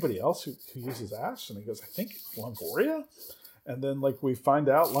 do you know anybody else who uses ash? And he goes, I think Longoria. And then, we find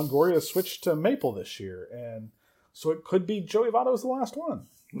out Longoria switched to maple this year. And so it could be Joey Votto's the last one.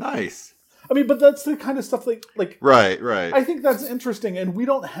 Nice. But that's the kind of stuff Right. I think that's interesting. And we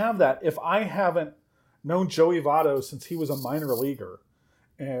don't have that. If I haven't known Joey Votto since he was a minor leaguer,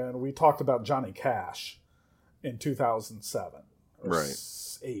 and we talked about Johnny Cash in 2007 or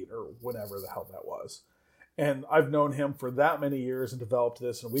 8 or whatever the hell that was. And I've known him for that many years and developed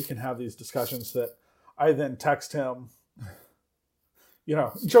this, and we can have these discussions that I then text him.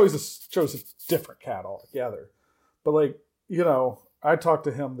 Joey's a different cat altogether. But I talked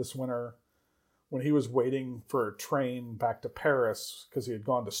to him this winter when he was waiting for a train back to Paris because he had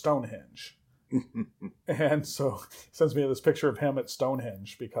gone to Stonehenge. And so he sends me this picture of him at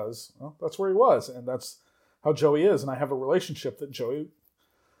Stonehenge because that's where he was. And that's how Joey is. And I have a relationship that Joey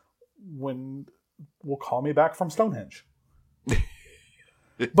will call me back from Stonehenge.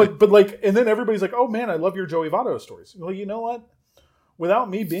 but and then everybody's like, oh man, I love your Joey Votto stories. Well, you know what? Without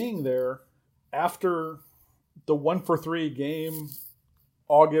me being there after the 1-for-3 game,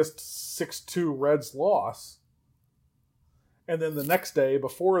 August 6-2 Reds loss, and then the next day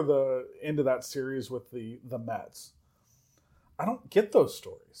before the end of that series with the Mets, I don't get those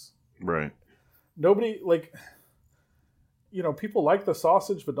stories. Right. Nobody, people like the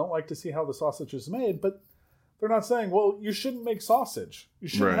sausage but don't like to see how the sausage is made, but they're not saying, well, you shouldn't make sausage. You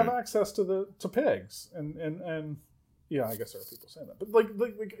shouldn't have access to pigs. And yeah, I guess there are people saying that. But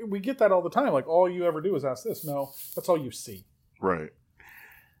we get that all the time. Like, all you ever do is ask this. No, that's all you see. Right.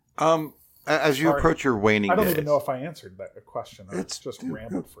 As you approach your waning days. I don't even know if I answered that question. It's just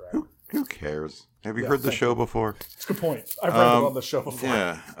rambled forever. Who cares? Have you heard the show before? It's a good point. I've read it on the show before.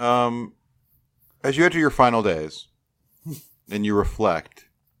 Yeah. As you enter your final days and you reflect,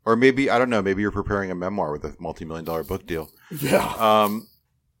 or maybe, I don't know, maybe you're preparing a memoir with a multi-million-dollar book deal. Yeah. Do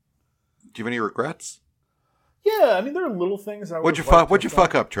you have any regrets? Yeah, I mean, there are little things. What'd you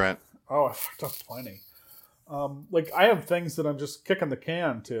fuck up, Trent? Oh, I fucked up plenty. I have things that I'm just kicking the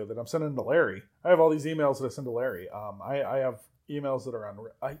can to that I'm sending to Larry. I have all these emails that I send to Larry. I have emails that are on.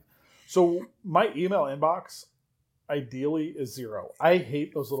 So my email inbox ideally is 0. I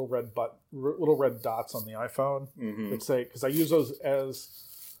hate those little red dots on the iPhone that say, because I use those as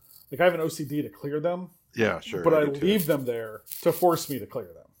I have an OCD to clear them. Yeah, sure. But I leave them there to force me to clear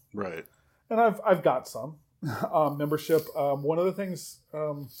them. Right. And I've got some membership. One of the things.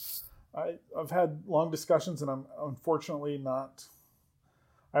 I've had long discussions, and I'm unfortunately not.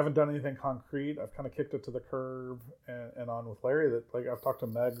 I haven't done anything concrete. I've kind of kicked it to the curb and on with Larry. That I've talked to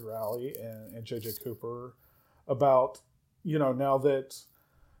Meg Rowley and JJ Cooper about, now that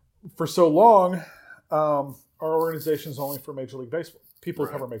for so long, our organization is only for Major League Baseball. People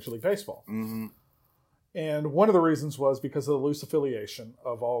who cover Major League Baseball, and one of the reasons was because of the loose affiliation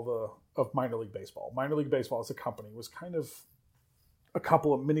of of minor league baseball. Minor League Baseball as a company was kind of a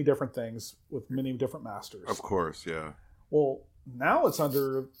couple of many different things with many different masters. Of course, yeah. Well, now it's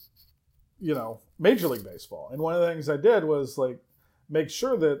under, Major League Baseball. And one of the things I did was make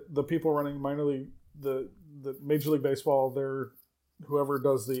sure that the people running minor league, the Major League Baseball, whoever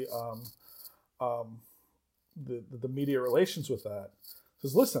does the media relations with that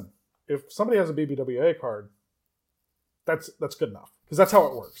says, listen, if somebody has a BBWA card, that's good enough, because that's how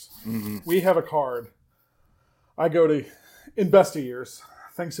it works. Mm-hmm. We have a card. I go to. In best of years,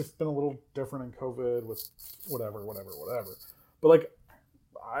 things have been a little different in COVID with whatever. But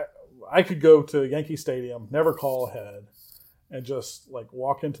I could go to Yankee Stadium, never call ahead, and just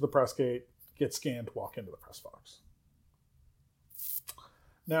walk into the press gate, get scanned, walk into the press box.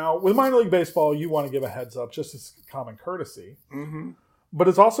 Now, with minor league baseball, you want to give a heads up just as common courtesy. Mm-hmm. But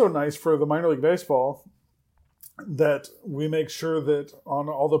it's also nice for the minor league baseball that we make sure that on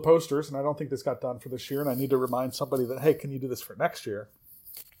all the posters, and I don't think this got done for this year, and I need to remind somebody that, hey, can you do this for next year?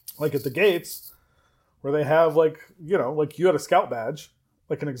 At the gates, where they have you had a scout badge,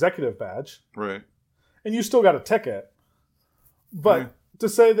 an executive badge. Right. And you still got a ticket. But to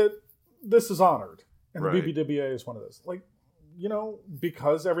say that this is honored, and the BBWA is one of those.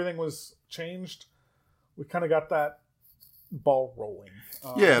 Because everything was changed, we kind of got that ball rolling.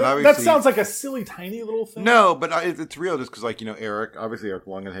 And obviously that sounds like a silly, tiny little thing. No, but it's real, just because, Eric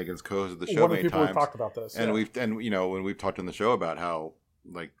Longenhagen's co-host of the show many times. One of the people who've talked about this, and when we've talked on the show about how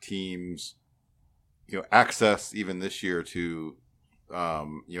teams, access even this year to,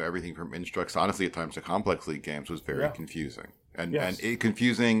 everything from instructs, honestly, at times to complex league games was very confusing and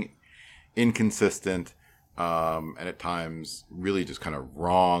confusing, inconsistent. And at times really just kind of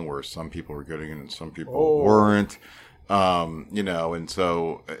wrong, where some people were getting it and some people weren't. And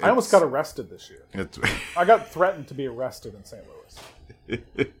so I almost got arrested this year. I got threatened to be arrested in St. Louis.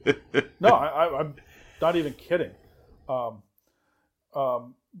 No, I'm not even kidding. We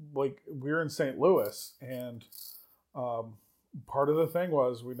were in St. Louis, and part of the thing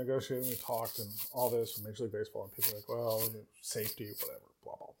was we negotiated and we talked and all this with Major League Baseball, and people were like, well, safety, whatever,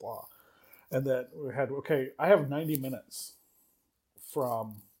 blah, blah, blah. And that we had, I have 90 minutes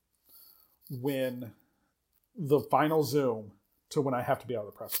from when the final Zoom to when I have to be out of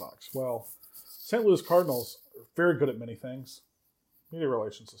the press box. Well, St. Louis Cardinals are very good at many things. Media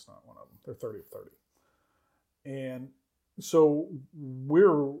relations is not one of them. They're 30 of 30. And so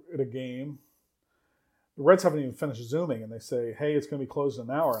we're at a game. The Reds haven't even finished Zooming, and they say, hey, it's going to be closed in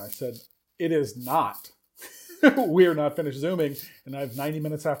an hour. And I said, it is not. We are not finished Zooming, and I have 90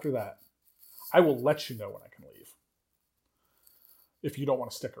 minutes after that. I will let you know when I can leave if you don't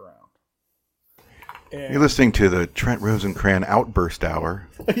want to stick around. And You're listening to the Trent Rosecrans Outburst Hour.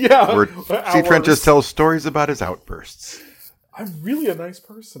 Yeah. Where C. Trent just tells stories about his outbursts. I'm really a nice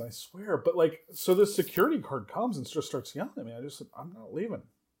person, I swear. But so this security guard comes and just starts yelling at me. I just said, I'm not leaving. And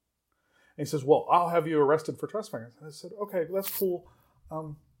he says, well, I'll have you arrested for trespassing. I said, okay, that's cool.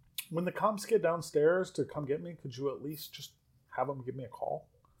 When the cops get downstairs to come get me, could you at least just have them give me a call?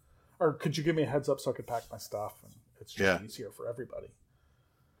 Or could you give me a heads up so I could pack my stuff? And it's just easier for everybody.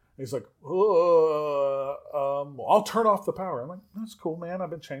 And he's like, I'll turn off the power. I'm like, that's cool, man. I've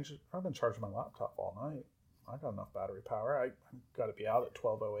been charging my laptop all night. I got enough battery power. I got to be out at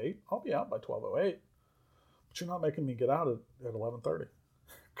 12:08. I'll be out by 12:08. But you're not making me get out at 11:30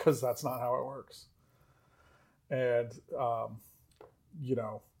 because that's not how it works. And,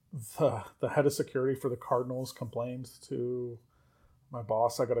 the head of security for the Cardinals complained to my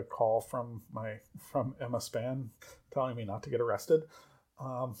boss. I got a call from Emma Span telling me not to get arrested.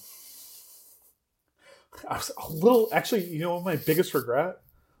 I was a little, actually, my biggest regret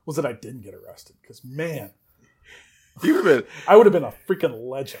was that I didn't get arrested because, man, I would have been a freaking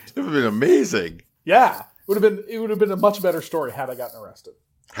legend. It would have been amazing. Yeah, it would have been a much better story had I gotten arrested.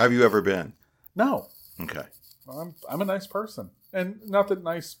 Have you ever been? No. Okay. I'm a nice person, and not that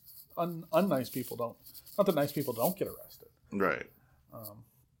unnice people don't. Not that nice people don't get arrested. Right. I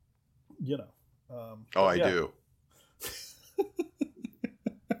yeah. do.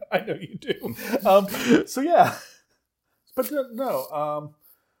 I know you do. So yeah, but no.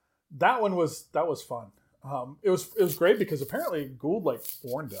 That was fun. It was great because apparently Gould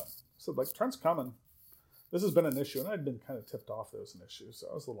warned him. Said Trent's coming. This has been an issue, and I'd been kind of tipped off that it was an issue, so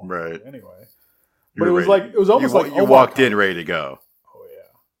I was a little right anyway. But it was almost like you walked in ready to go. Oh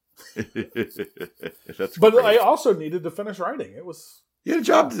yeah. That's but great. I also needed to finish writing. It was you had a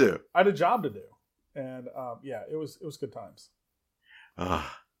job to do. I had a job to do, and it was good times.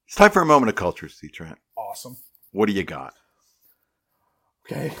 It's time for a moment of culture, C. Trent. Awesome. What do you got?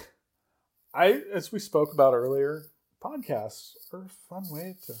 Okay. As we spoke about earlier, podcasts are a fun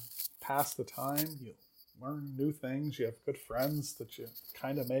way to pass the time. You learn new things. You have good friends that you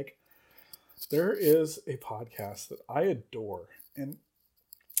kind of make. There is a podcast that I adore, and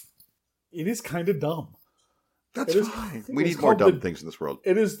it is kind of dumb. That's fine. We need more dumb things in this world.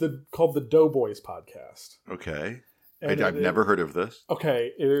 It is called the Doughboys podcast. Okay. I've never heard of this.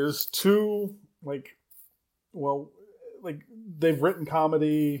 Okay. It is two, they've written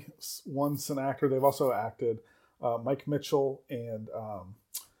comedy. One's an actor. They've also acted. Mike Mitchell and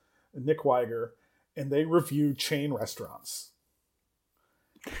Nick Weiger. And they review chain restaurants.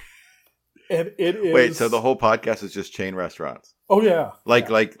 And it is... Wait, so the whole podcast is just chain restaurants? Oh, yeah. Like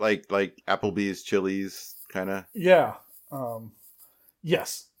Applebee's, Chili's, kind of? Yeah.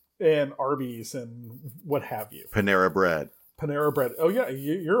 Yes. And Arby's and what have you. Panera Bread. Oh, yeah.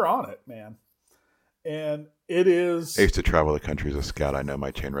 You're on it, man. And it is... I used to travel the country as a scout. I know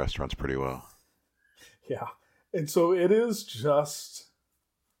my chain restaurants pretty well. Yeah. And so it is just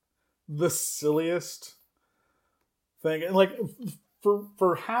the silliest thing. And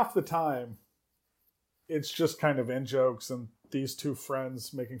for half the time, it's just kind of in jokes and these two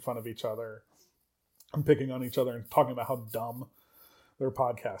friends making fun of each other and picking on each other and talking about how dumb their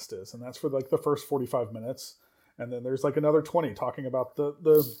podcast is. And that's for the first 45 minutes. And then there's another 20 talking about the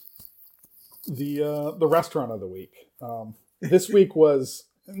restaurant of the week. This week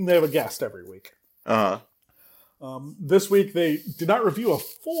they have a guest every week. This week they did not review a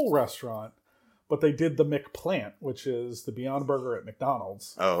full restaurant, but they did the McPlant, which is the Beyond Burger at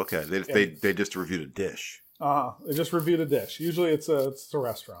McDonald's. Oh, okay. They just reviewed a dish. They just reviewed a dish. Usually it's a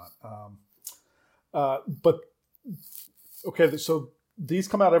restaurant. But okay, so these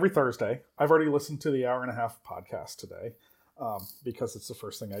come out every Thursday. I've already listened to the hour and a half podcast today because it's the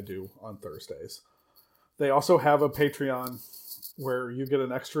first thing I do on Thursdays. They also have a Patreon where you get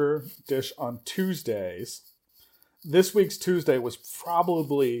an extra dish on Tuesdays. This week's Tuesday was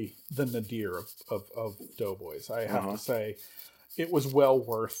probably the nadir of Doughboys. I have to say it was well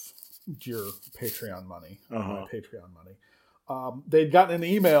worth your Patreon money, my Patreon money. They'd gotten an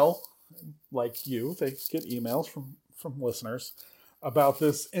email, like you, they get emails from listeners about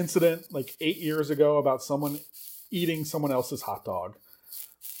this incident 8 years ago about someone eating someone else's hot dog.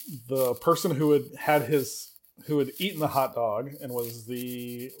 The person who had his who had eaten the hot dog and was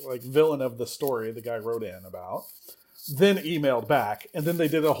the villain of the story the guy wrote in about, then emailed back, and then they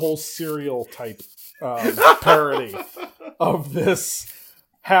did a whole serial type parody of this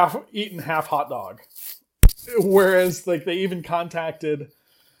half-eaten half hot dog. Whereas they even contacted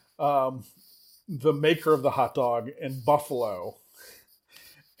the maker of the hot dog in Buffalo,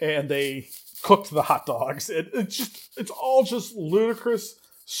 and they cooked the hot dogs. It's all just ludicrous,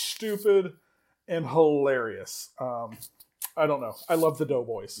 stupid, and hilarious. I don't know. I love the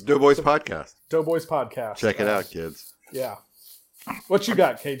Doughboys. Doughboys podcast. Doughboys podcast. Check it out, kids. Yeah. What you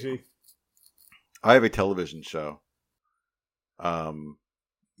got, KG? I have a television show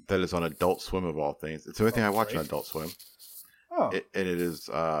that is on Adult Swim of all things. It's the only thing I watch on Adult Swim. Oh. And it is,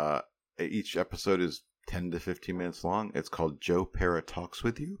 each episode is 10 to 15 minutes long. It's called Joe Pera Talks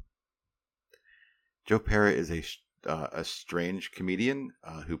With You. Joe Pera is a strange comedian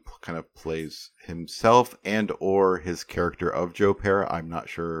who kind of plays himself and or his character of Joe Pera. I'm not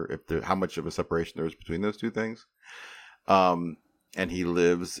sure how much of a separation there is between those two things. And he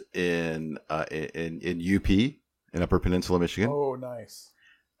lives in UP in Upper Peninsula, Michigan. Oh, nice.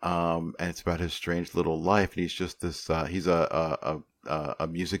 And it's about his strange little life. And he's just this. He's a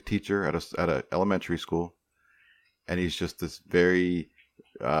music teacher at a elementary school, and he's just this very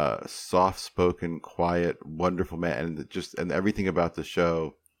soft-spoken, quiet, wonderful man. And everything about the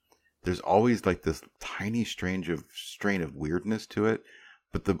show, there's always this tiny strain of weirdness to it,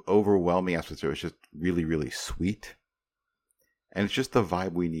 but the overwhelming aspect of it is just really, really sweet. And it's just the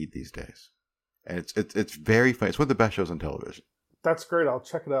vibe we need these days. And it's very funny. It's one of the best shows on television. That's great. I'll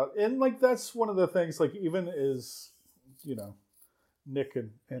check it out. And that's one of the things, even as, Nick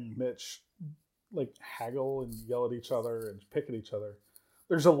and Mitch haggle and yell at each other and pick at each other,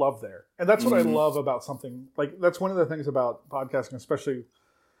 there's a love there. And that's what I love about something that's one of the things about podcasting, especially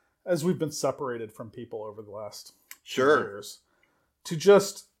as we've been separated from people over the last few years, to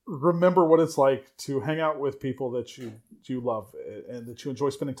just remember what it's like to hang out with people that you love and that you enjoy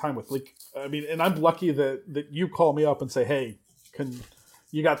spending time with. And I'm lucky that you call me up and say, hey,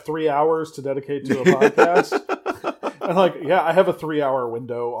 you got 3 hours to dedicate to a podcast? And I'm yeah, I have a 3-hour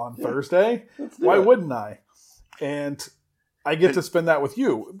window on Thursday. Why wouldn't I? And I get to spend that with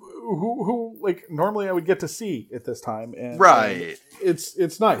you, who normally I would get to see at this time. And, right. And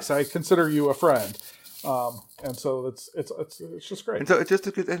it's nice. I consider you a friend. And so it's just great. And so it's just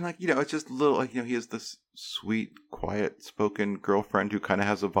it's just a little he has this sweet, quiet spoken girlfriend who kind of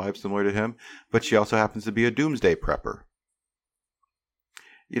has a vibe similar to him, but she also happens to be a doomsday prepper.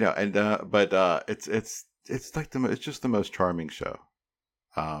 But it's just the most charming show.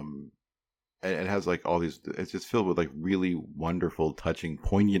 And it has all these, it's just filled with really wonderful, touching,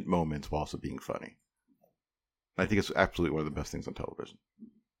 poignant moments while also being funny. I think it's absolutely one of the best things on television.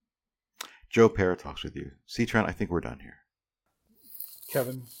 Joe Pera Talks With You. See, Trent, I think we're done here.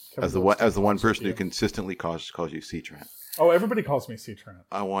 Kevin as the one person who consistently calls you C. Trent. Oh, everybody calls me C. Trent.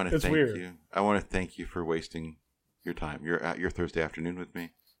 I want to thank you. I want to thank you for wasting your time, your Thursday afternoon with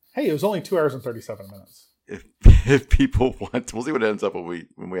me. Hey, it was only 2 hours and 37 minutes. If people want, we'll see what ends up when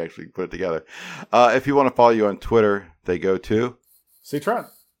we actually put it together. If you want to follow you on Twitter, they go to C. Trent.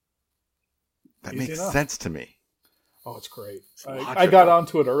 That makes sense to me. Oh, it's great. I got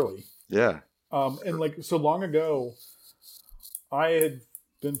onto it early. Yeah. And so long ago, I had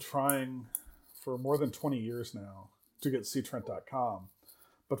been trying for more than 20 years now to get ctrent.com,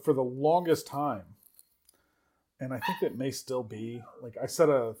 but for the longest time, and I think it may still be, I set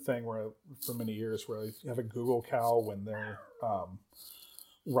a thing for many years where you have a Google Cal when their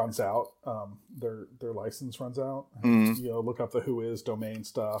runs out, their license runs out. Mm-hmm. Look up the who is domain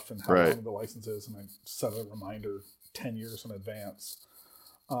stuff and how long the license is, and I set a reminder 10 years in advance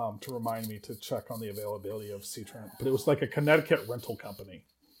to remind me to check on the availability of C-Trent. But it was like a Connecticut rental company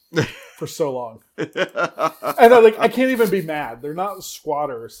for so long. And I can't even be mad. They're not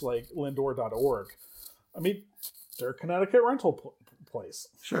squatters like Lindor.org. I mean, they're a Connecticut rental place.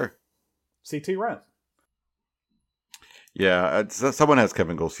 Sure. CT Rent. Yeah, someone has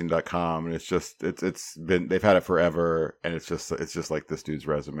KevinGoldstein.com, and it's been, they've had it forever, and it's just like this dude's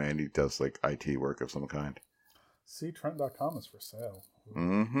resume, and he does IT work of some kind. ctrent.com is for sale.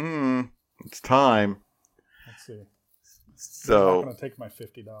 Mm-hmm. It's time. Let's see. So I'm not going to take my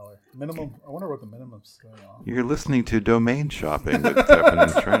 $50 minimum. I wonder what the minimum's going on. You're listening to Domain Shopping with Kevin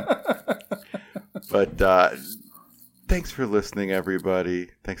and Trent. But thanks for listening, everybody.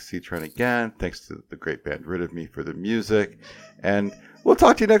 Thanks to Trent again. Thanks to the great band Rid of Me for the music. And we'll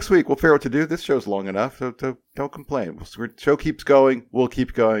talk to you next week. We'll figure out what to do. This show's long enough, so don't complain. The show keeps going. We'll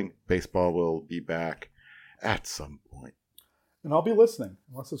keep going. Baseball will be back at some point. And I'll be listening,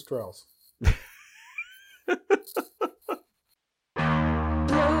 unless it's Drells.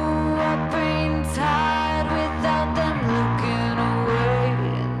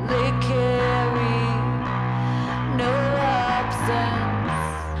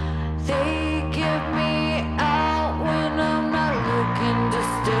 They